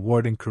and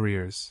rewarding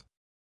careers.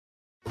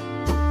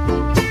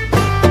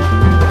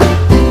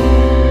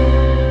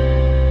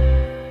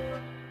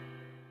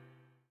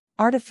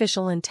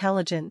 Artificial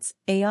intelligence,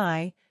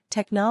 AI,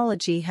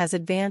 technology has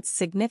advanced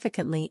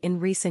significantly in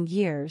recent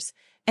years,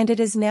 and it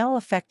is now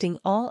affecting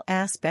all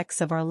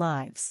aspects of our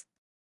lives.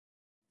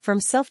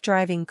 From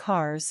self-driving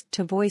cars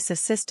to voice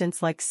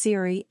assistants like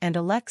Siri and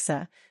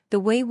Alexa, the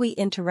way we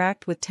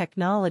interact with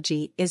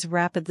technology is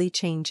rapidly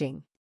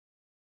changing.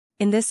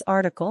 In this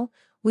article,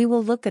 we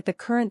will look at the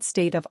current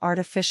state of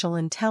artificial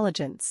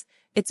intelligence,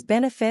 its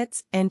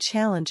benefits and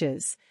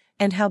challenges,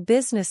 and how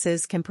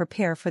businesses can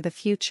prepare for the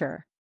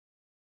future.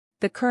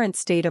 The current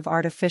state of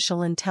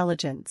artificial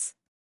intelligence.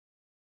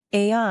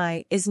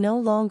 AI is no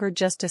longer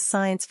just a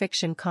science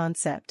fiction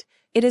concept,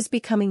 it is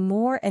becoming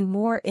more and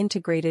more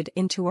integrated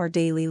into our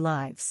daily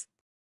lives.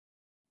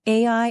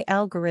 AI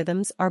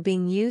algorithms are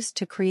being used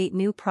to create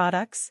new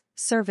products,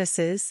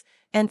 services,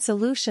 and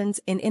solutions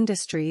in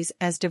industries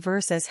as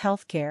diverse as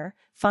healthcare,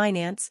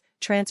 finance,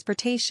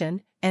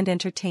 transportation, and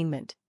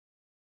entertainment.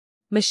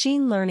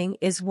 Machine learning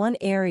is one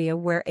area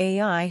where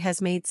AI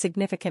has made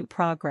significant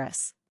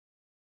progress.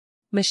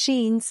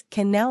 Machines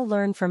can now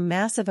learn from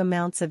massive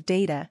amounts of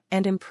data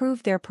and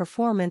improve their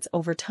performance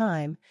over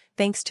time,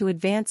 thanks to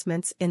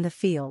advancements in the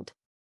field.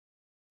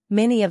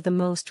 Many of the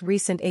most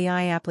recent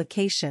AI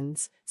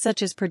applications,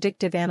 such as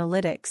predictive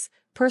analytics,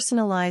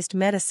 personalized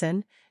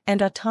medicine, and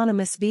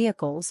autonomous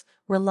vehicles,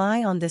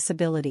 rely on this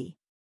ability.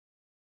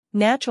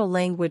 Natural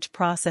language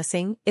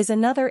processing is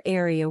another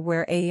area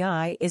where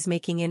AI is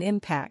making an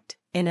impact,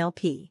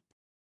 NLP.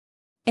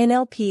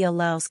 NLP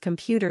allows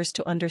computers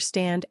to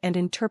understand and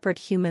interpret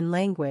human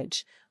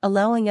language,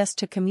 allowing us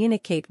to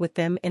communicate with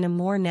them in a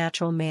more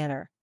natural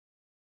manner.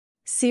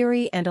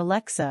 Siri and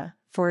Alexa,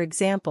 for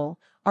example,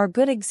 are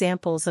good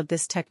examples of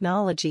this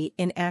technology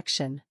in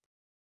action.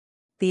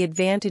 The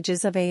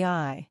advantages of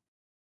AI.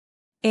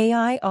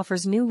 AI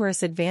offers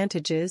numerous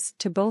advantages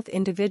to both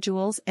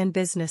individuals and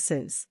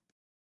businesses.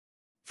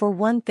 For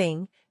one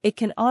thing, it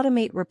can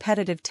automate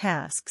repetitive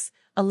tasks,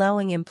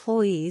 allowing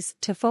employees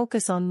to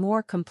focus on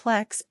more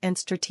complex and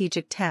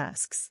strategic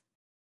tasks.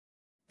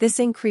 This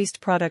increased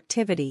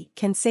productivity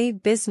can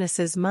save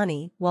businesses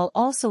money while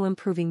also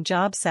improving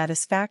job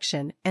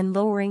satisfaction and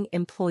lowering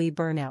employee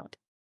burnout.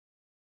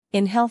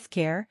 In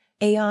healthcare,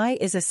 AI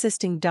is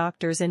assisting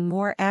doctors in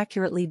more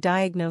accurately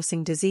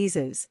diagnosing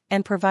diseases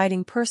and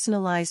providing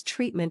personalized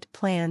treatment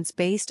plans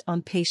based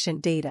on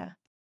patient data.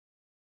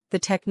 The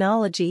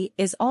technology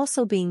is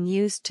also being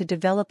used to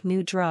develop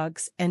new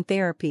drugs and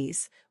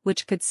therapies,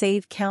 which could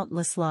save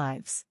countless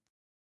lives.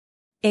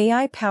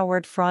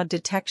 AI-powered fraud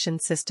detection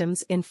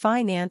systems in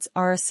finance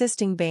are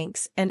assisting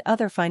banks and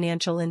other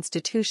financial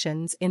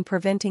institutions in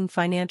preventing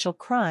financial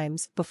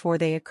crimes before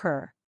they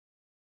occur.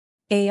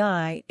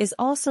 AI is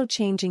also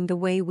changing the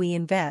way we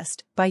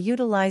invest by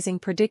utilizing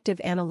predictive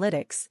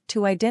analytics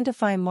to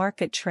identify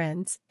market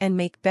trends and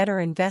make better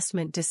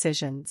investment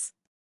decisions.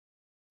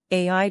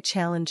 AI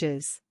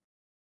challenges.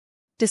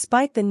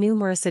 Despite the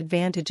numerous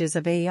advantages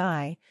of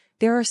AI,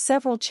 there are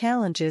several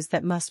challenges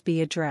that must be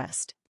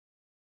addressed.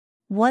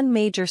 One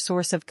major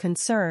source of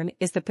concern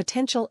is the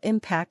potential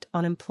impact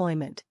on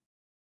employment.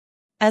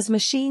 As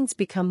machines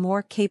become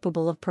more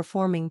capable of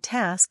performing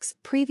tasks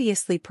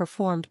previously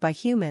performed by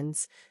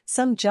humans,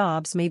 some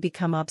jobs may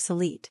become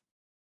obsolete.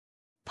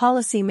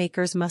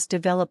 Policymakers must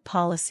develop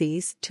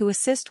policies to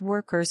assist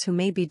workers who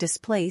may be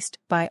displaced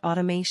by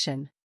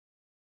automation.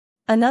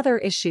 Another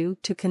issue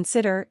to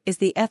consider is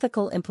the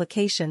ethical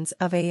implications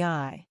of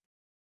AI.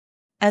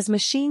 As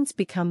machines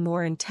become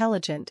more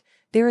intelligent,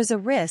 there is a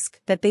risk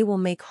that they will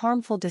make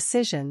harmful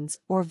decisions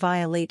or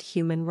violate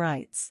human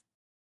rights.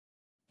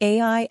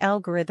 AI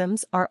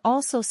algorithms are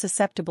also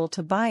susceptible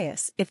to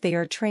bias if they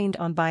are trained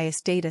on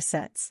biased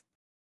datasets.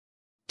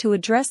 To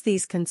address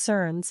these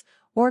concerns,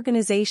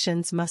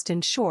 organizations must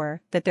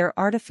ensure that their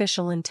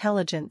artificial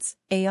intelligence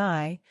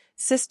 (AI)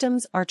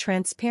 systems are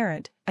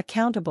transparent,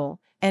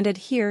 accountable, and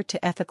adhere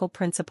to ethical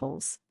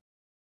principles.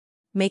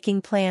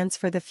 Making plans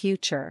for the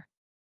future.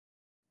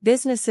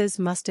 Businesses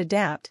must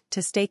adapt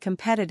to stay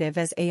competitive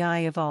as AI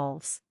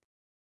evolves.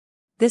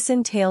 This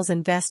entails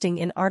investing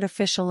in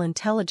artificial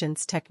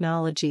intelligence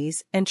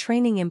technologies and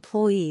training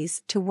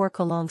employees to work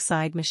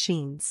alongside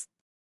machines.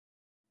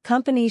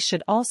 Companies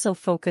should also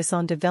focus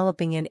on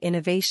developing an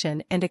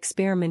innovation and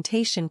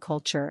experimentation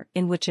culture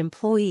in which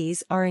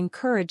employees are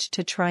encouraged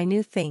to try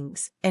new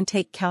things and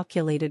take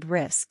calculated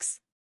risks.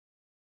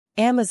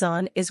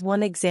 Amazon is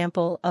one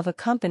example of a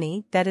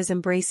company that is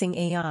embracing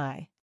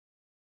AI.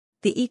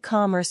 The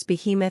e-commerce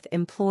behemoth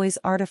employs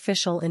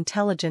artificial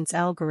intelligence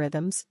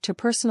algorithms to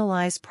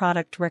personalize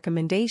product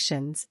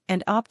recommendations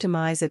and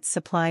optimize its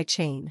supply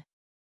chain.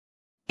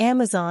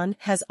 Amazon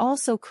has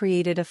also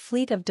created a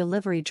fleet of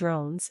delivery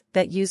drones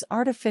that use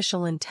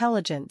artificial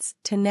intelligence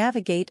to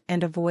navigate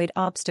and avoid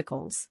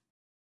obstacles.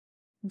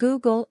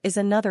 Google is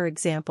another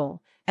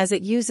example, as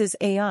it uses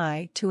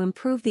AI to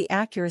improve the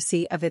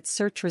accuracy of its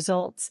search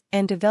results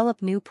and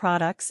develop new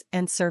products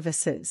and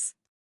services.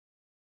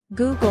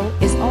 Google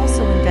is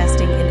also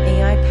investing in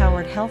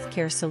AI-powered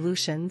healthcare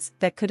solutions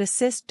that could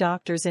assist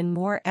doctors in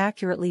more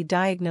accurately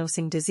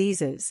diagnosing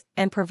diseases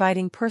and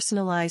providing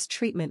personalized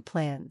treatment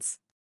plans.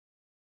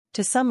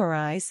 To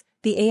summarize,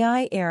 the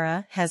AI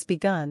era has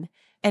begun,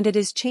 and it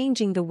is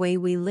changing the way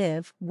we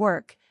live,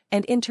 work,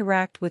 and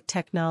interact with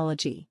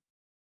technology.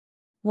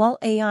 While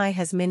AI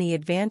has many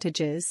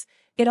advantages,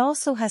 it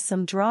also has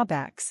some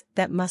drawbacks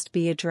that must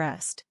be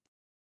addressed.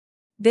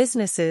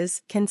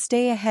 Businesses can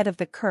stay ahead of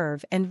the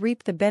curve and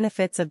reap the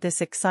benefits of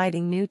this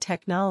exciting new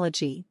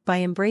technology by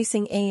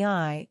embracing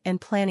AI and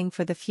planning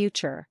for the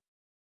future.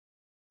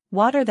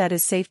 Water that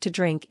is safe to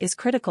drink is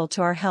critical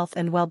to our health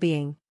and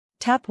well-being.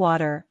 Tap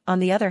water, on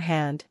the other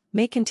hand,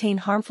 may contain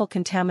harmful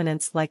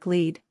contaminants like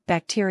lead,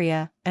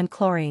 bacteria, and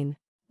chlorine.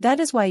 That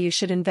is why you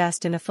should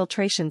invest in a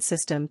filtration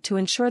system to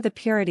ensure the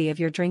purity of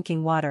your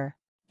drinking water.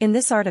 In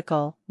this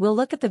article, we'll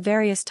look at the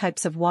various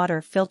types of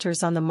water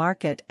filters on the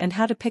market and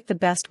how to pick the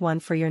best one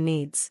for your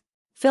needs.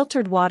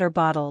 Filtered water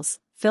bottles.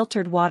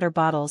 Filtered water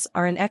bottles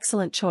are an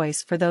excellent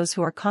choice for those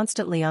who are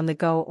constantly on the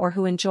go or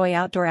who enjoy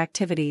outdoor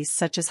activities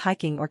such as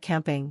hiking or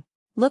camping.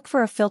 Look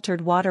for a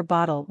filtered water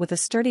bottle with a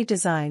sturdy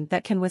design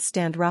that can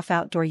withstand rough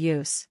outdoor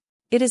use.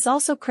 It is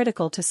also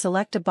critical to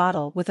select a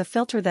bottle with a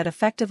filter that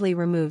effectively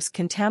removes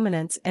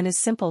contaminants and is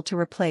simple to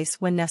replace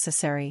when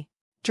necessary.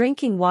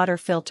 Drinking water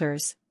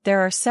filters.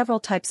 There are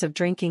several types of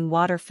drinking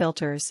water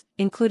filters,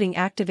 including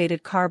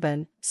activated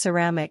carbon,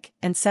 ceramic,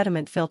 and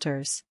sediment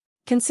filters.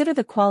 Consider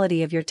the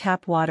quality of your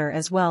tap water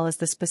as well as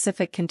the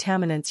specific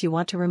contaminants you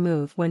want to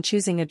remove when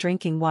choosing a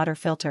drinking water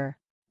filter.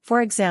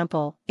 For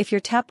example, if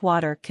your tap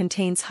water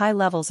contains high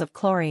levels of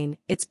chlorine,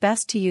 it's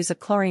best to use a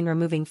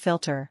chlorine-removing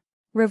filter.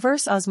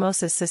 Reverse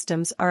osmosis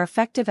systems are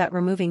effective at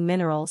removing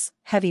minerals,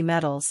 heavy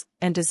metals,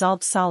 and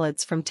dissolved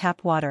solids from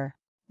tap water.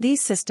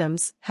 These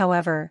systems,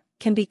 however,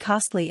 can be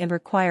costly and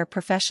require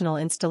professional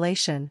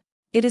installation.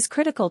 It is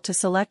critical to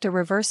select a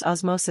reverse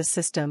osmosis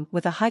system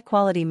with a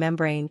high-quality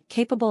membrane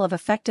capable of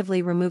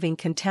effectively removing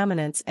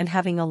contaminants and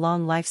having a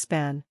long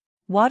lifespan.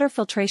 Water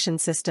filtration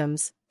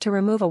systems. To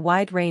remove a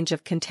wide range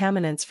of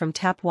contaminants from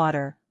tap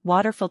water,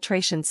 water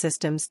filtration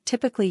systems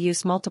typically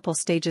use multiple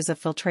stages of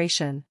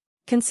filtration.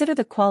 Consider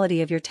the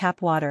quality of your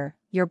tap water,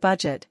 your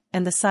budget,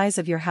 and the size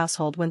of your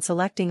household when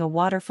selecting a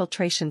water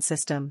filtration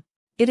system.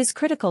 It is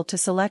critical to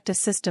select a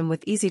system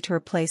with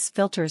easy-to-replace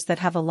filters that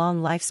have a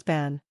long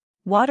lifespan.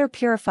 Water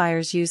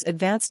purifiers use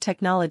advanced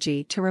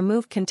technology to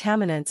remove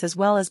contaminants as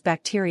well as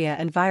bacteria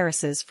and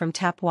viruses from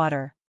tap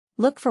water.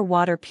 Look for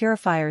water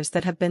purifiers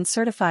that have been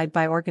certified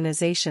by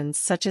organizations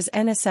such as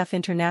NSF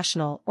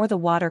International or the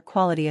Water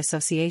Quality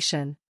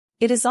Association.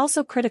 It is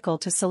also critical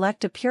to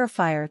select a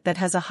purifier that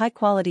has a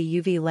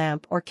high-quality UV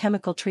lamp or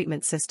chemical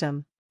treatment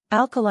system.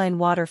 Alkaline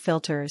water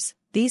filters.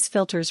 These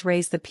filters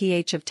raise the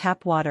pH of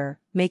tap water,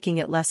 making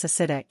it less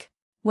acidic.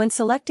 When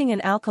selecting an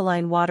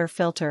alkaline water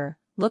filter,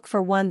 look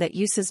for one that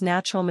uses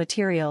natural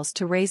materials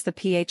to raise the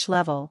pH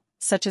level,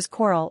 such as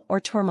coral or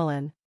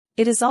tourmaline.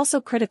 It is also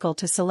critical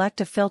to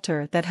select a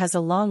filter that has a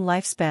long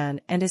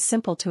lifespan and is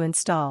simple to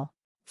install.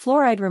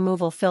 Fluoride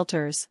removal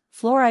filters.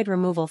 Fluoride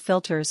removal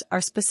filters are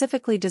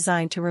specifically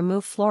designed to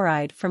remove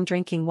fluoride from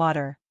drinking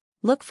water.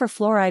 Look for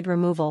fluoride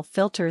removal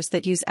filters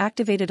that use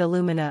activated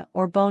alumina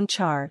or bone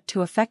char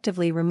to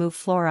effectively remove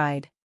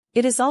fluoride.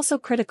 It is also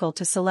critical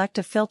to select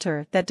a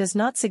filter that does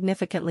not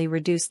significantly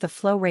reduce the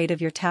flow rate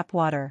of your tap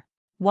water.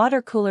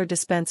 Water cooler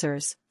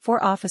dispensers.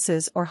 For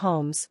offices or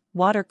homes,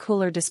 water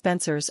cooler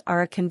dispensers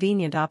are a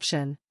convenient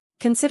option.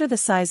 Consider the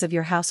size of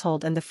your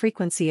household and the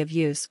frequency of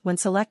use when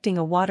selecting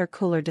a water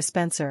cooler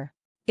dispenser.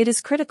 It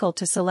is critical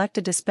to select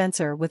a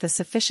dispenser with a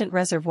sufficient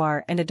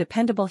reservoir and a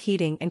dependable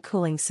heating and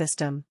cooling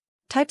system.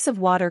 Types of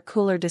water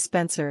cooler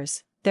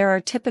dispensers. There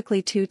are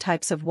typically two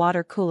types of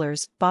water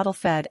coolers,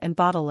 bottle-fed and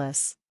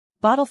bottleless.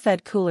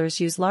 Bottle-fed coolers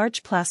use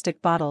large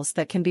plastic bottles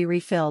that can be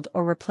refilled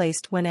or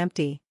replaced when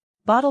empty.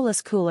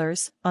 Bottleless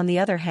coolers, on the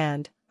other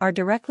hand, are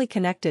directly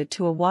connected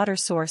to a water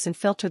source and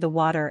filter the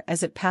water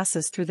as it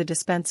passes through the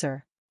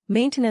dispenser.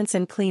 Maintenance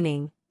and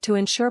cleaning. To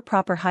ensure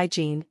proper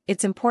hygiene,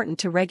 it's important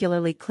to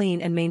regularly clean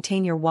and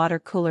maintain your water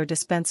cooler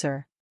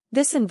dispenser.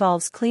 This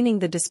involves cleaning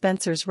the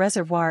dispenser's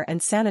reservoir and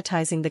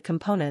sanitizing the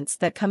components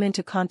that come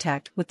into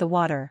contact with the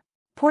water.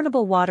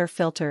 Portable water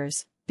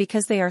filters.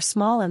 Because they are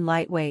small and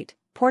lightweight,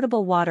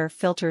 portable water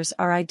filters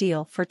are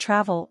ideal for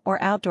travel or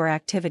outdoor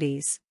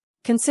activities.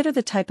 Consider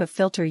the type of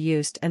filter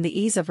used and the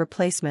ease of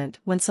replacement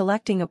when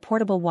selecting a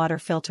portable water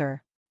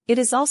filter. It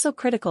is also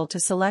critical to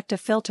select a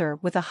filter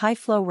with a high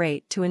flow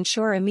rate to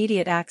ensure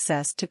immediate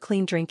access to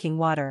clean drinking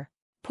water.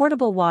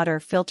 Portable water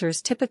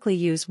filters typically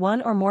use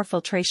one or more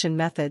filtration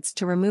methods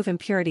to remove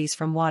impurities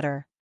from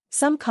water.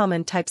 Some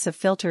common types of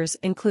filters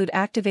include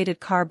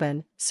activated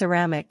carbon,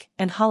 ceramic,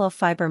 and hollow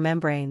fiber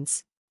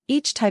membranes.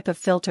 Each type of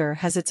filter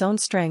has its own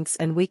strengths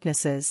and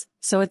weaknesses,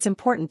 so it's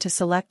important to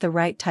select the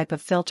right type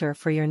of filter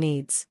for your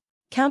needs.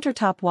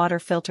 Countertop water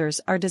filters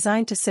are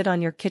designed to sit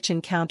on your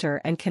kitchen counter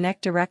and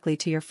connect directly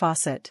to your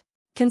faucet.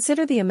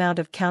 Consider the amount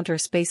of counter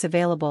space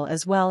available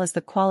as well as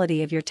the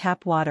quality of your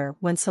tap water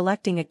when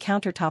selecting a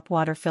countertop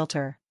water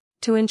filter.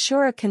 To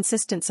ensure a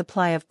consistent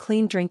supply of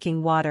clean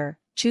drinking water,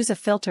 choose a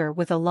filter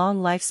with a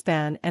long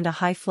lifespan and a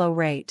high flow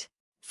rate.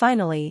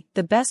 Finally,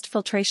 the best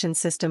filtration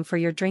system for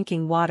your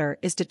drinking water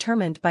is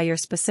determined by your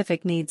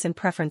specific needs and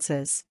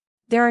preferences.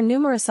 There are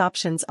numerous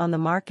options on the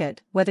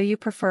market, whether you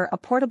prefer a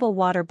portable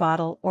water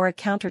bottle or a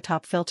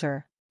countertop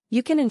filter.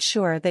 You can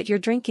ensure that your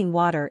drinking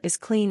water is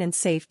clean and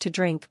safe to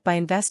drink by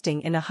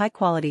investing in a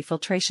high-quality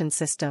filtration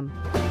system.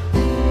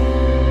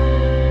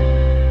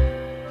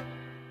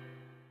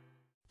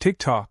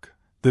 TikTok,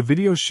 the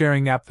video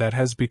sharing app that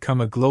has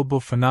become a global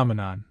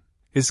phenomenon,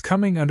 is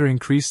coming under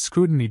increased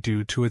scrutiny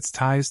due to its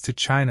ties to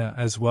China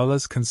as well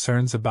as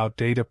concerns about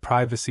data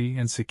privacy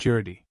and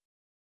security.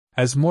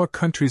 As more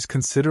countries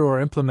consider or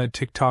implement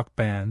TikTok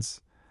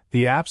bans,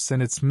 the app's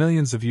and its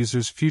millions of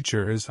users'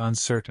 future is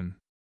uncertain.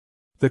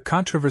 The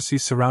controversy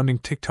surrounding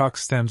TikTok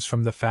stems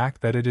from the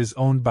fact that it is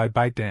owned by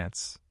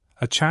ByteDance,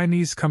 a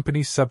Chinese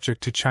company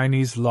subject to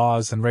Chinese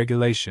laws and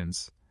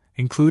regulations,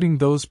 including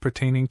those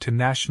pertaining to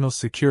national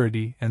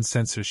security and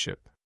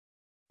censorship.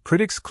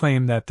 Critics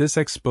claim that this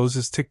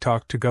exposes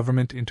TikTok to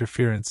government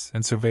interference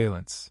and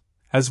surveillance,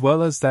 as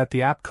well as that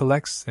the app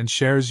collects and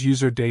shares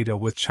user data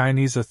with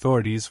Chinese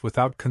authorities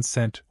without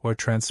consent or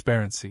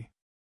transparency.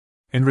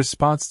 In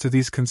response to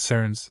these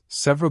concerns,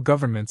 several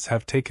governments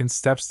have taken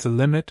steps to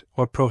limit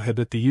or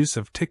prohibit the use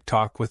of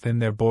TikTok within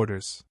their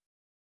borders.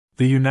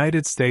 The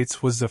United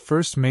States was the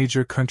first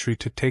major country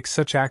to take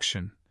such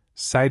action,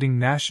 citing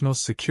national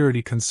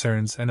security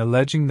concerns and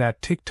alleging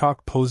that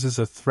TikTok poses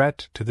a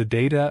threat to the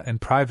data and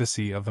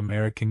privacy of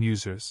American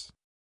users.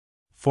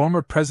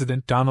 Former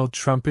President Donald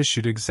Trump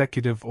issued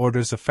executive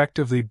orders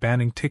effectively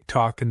banning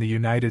TikTok in the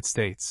United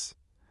States,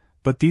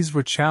 but these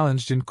were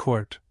challenged in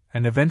court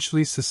and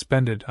eventually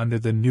suspended under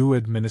the new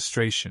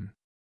administration.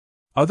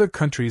 Other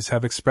countries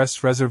have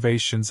expressed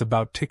reservations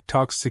about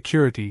TikTok's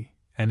security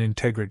and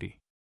integrity.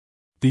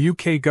 The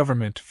UK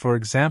government, for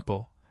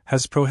example,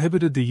 has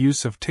prohibited the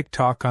use of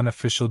TikTok on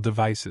official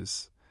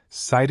devices,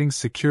 citing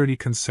security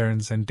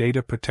concerns and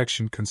data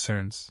protection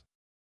concerns.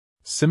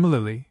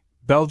 Similarly,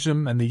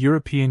 Belgium and the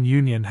European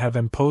Union have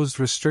imposed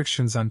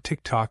restrictions on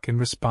TikTok in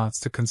response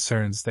to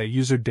concerns that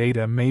user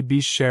data may be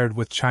shared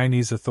with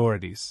Chinese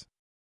authorities.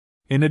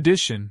 In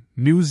addition,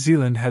 New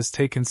Zealand has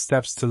taken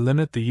steps to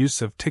limit the use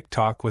of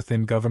TikTok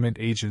within government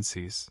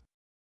agencies.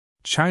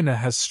 China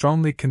has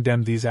strongly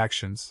condemned these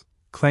actions,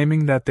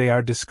 claiming that they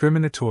are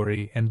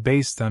discriminatory and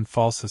based on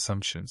false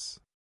assumptions.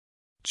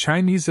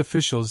 Chinese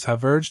officials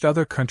have urged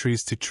other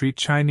countries to treat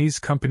Chinese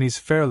companies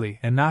fairly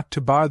and not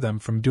to bar them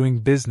from doing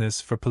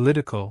business for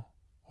political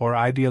or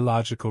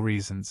ideological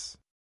reasons.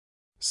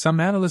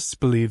 Some analysts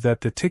believe that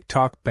the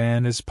TikTok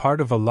ban is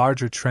part of a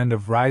larger trend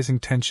of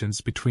rising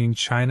tensions between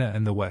China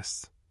and the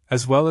West,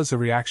 as well as a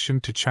reaction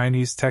to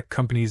Chinese tech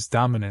companies'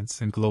 dominance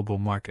in global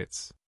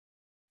markets.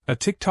 A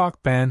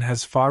TikTok ban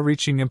has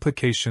far-reaching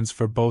implications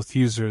for both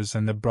users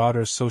and the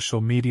broader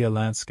social media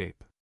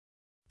landscape.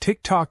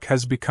 TikTok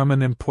has become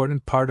an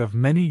important part of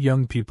many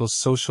young people's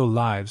social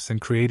lives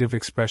and creative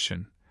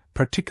expression,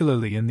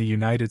 particularly in the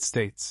United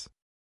States.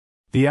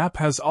 The app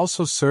has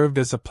also served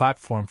as a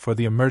platform for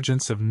the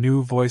emergence of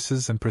new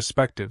voices and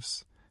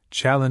perspectives,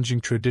 challenging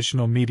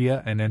traditional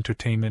media and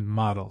entertainment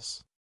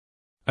models.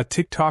 A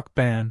TikTok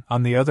ban,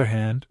 on the other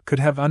hand, could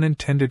have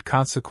unintended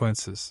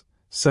consequences,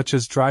 such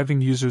as driving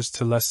users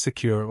to less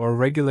secure or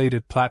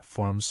regulated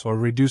platforms or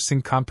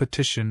reducing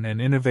competition and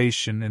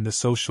innovation in the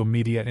social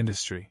media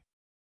industry.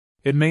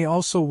 It may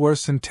also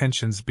worsen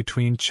tensions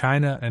between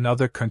China and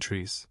other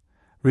countries,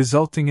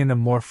 resulting in a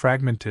more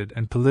fragmented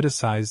and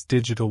politicized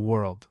digital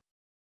world.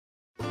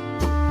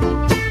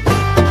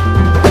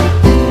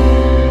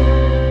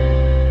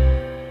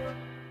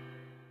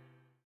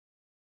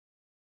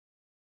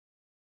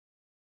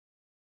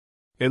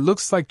 It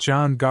looks like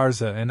John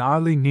Garza and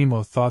Ali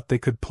Nemo thought they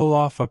could pull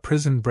off a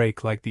prison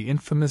break like the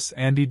infamous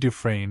Andy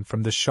Dufresne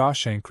from The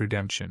Shawshank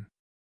Redemption.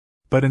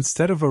 But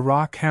instead of a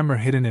rock hammer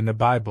hidden in a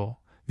Bible,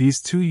 these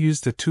two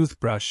used a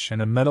toothbrush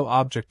and a metal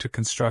object to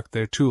construct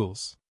their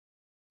tools.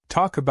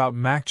 Talk about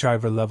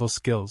MacGyver-level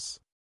skills.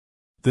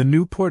 The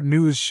Newport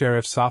News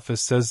Sheriff's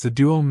Office says the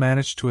duo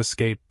managed to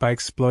escape by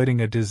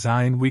exploiting a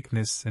design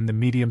weakness in the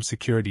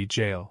medium-security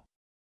jail.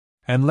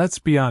 And let's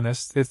be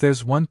honest, if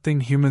there's one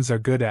thing humans are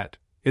good at,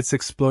 it's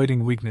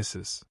exploiting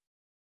weaknesses.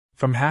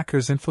 From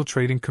hackers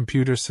infiltrating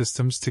computer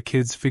systems to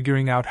kids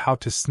figuring out how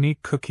to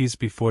sneak cookies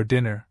before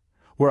dinner,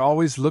 we're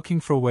always looking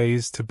for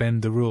ways to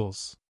bend the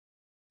rules.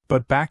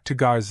 But back to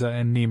Garza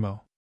and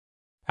Nemo.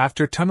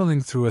 After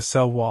tunneling through a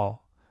cell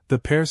wall, the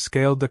pair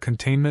scaled the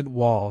containment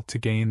wall to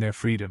gain their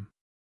freedom.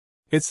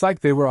 It's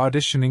like they were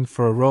auditioning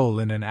for a role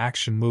in an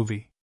action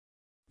movie.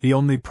 The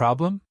only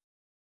problem?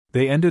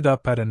 They ended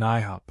up at an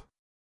IHOP.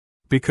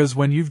 Because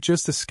when you've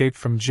just escaped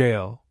from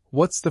jail,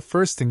 what's the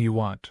first thing you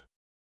want?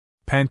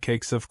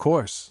 Pancakes, of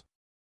course.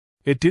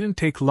 It didn't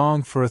take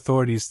long for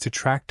authorities to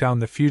track down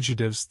the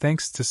fugitives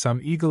thanks to some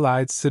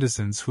eagle-eyed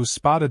citizens who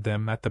spotted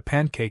them at the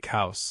Pancake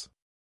House.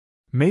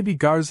 Maybe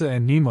Garza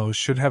and Nemo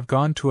should have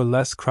gone to a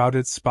less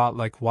crowded spot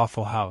like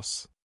Waffle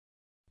House.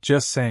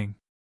 Just saying.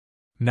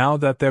 Now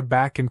that they're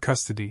back in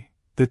custody,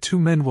 the two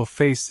men will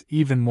face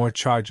even more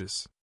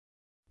charges.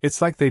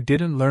 It's like they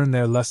didn't learn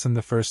their lesson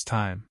the first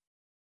time.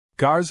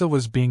 Garza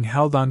was being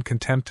held on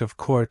contempt of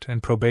court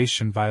and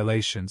probation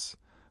violations,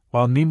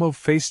 while Nemo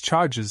faced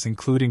charges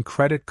including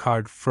credit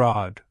card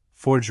fraud,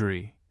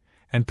 forgery,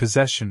 and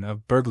possession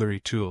of burglary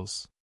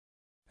tools.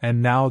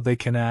 And now they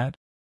can add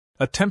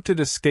attempted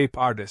escape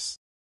artist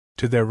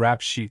to their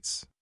rap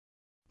sheets.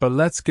 But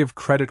let's give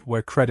credit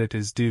where credit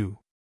is due.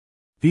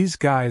 These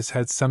guys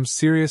had some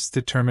serious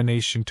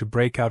determination to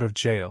break out of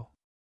jail.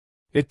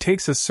 It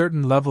takes a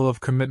certain level of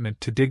commitment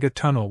to dig a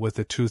tunnel with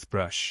a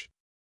toothbrush.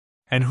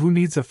 And who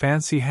needs a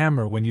fancy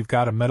hammer when you've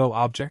got a metal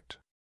object?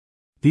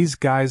 These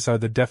guys are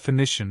the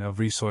definition of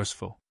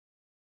resourceful.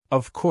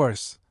 Of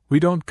course,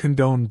 we don't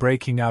condone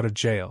breaking out of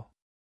jail.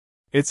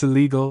 It's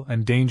illegal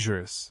and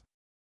dangerous.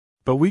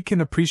 But we can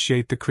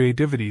appreciate the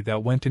creativity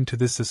that went into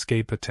this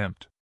escape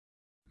attempt.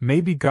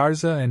 Maybe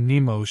Garza and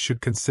Nemo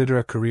should consider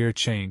a career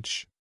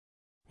change.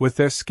 With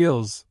their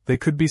skills, they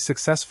could be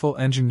successful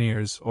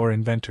engineers or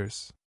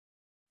inventors.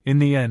 In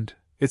the end,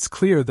 it's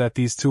clear that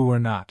these two were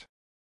not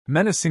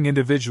menacing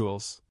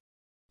individuals,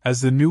 as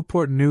the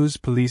Newport News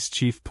police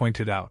chief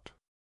pointed out.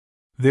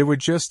 They were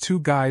just two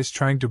guys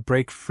trying to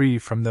break free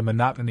from the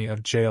monotony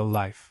of jail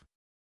life.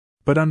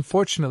 But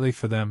unfortunately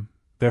for them,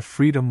 their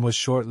freedom was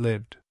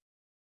short-lived.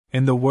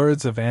 In the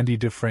words of Andy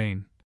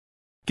Dufresne,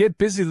 "Get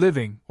busy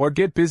living or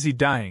get busy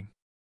dying."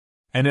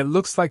 And it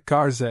looks like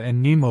Garza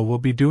and Nemo will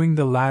be doing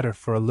the latter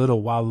for a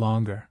little while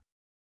longer.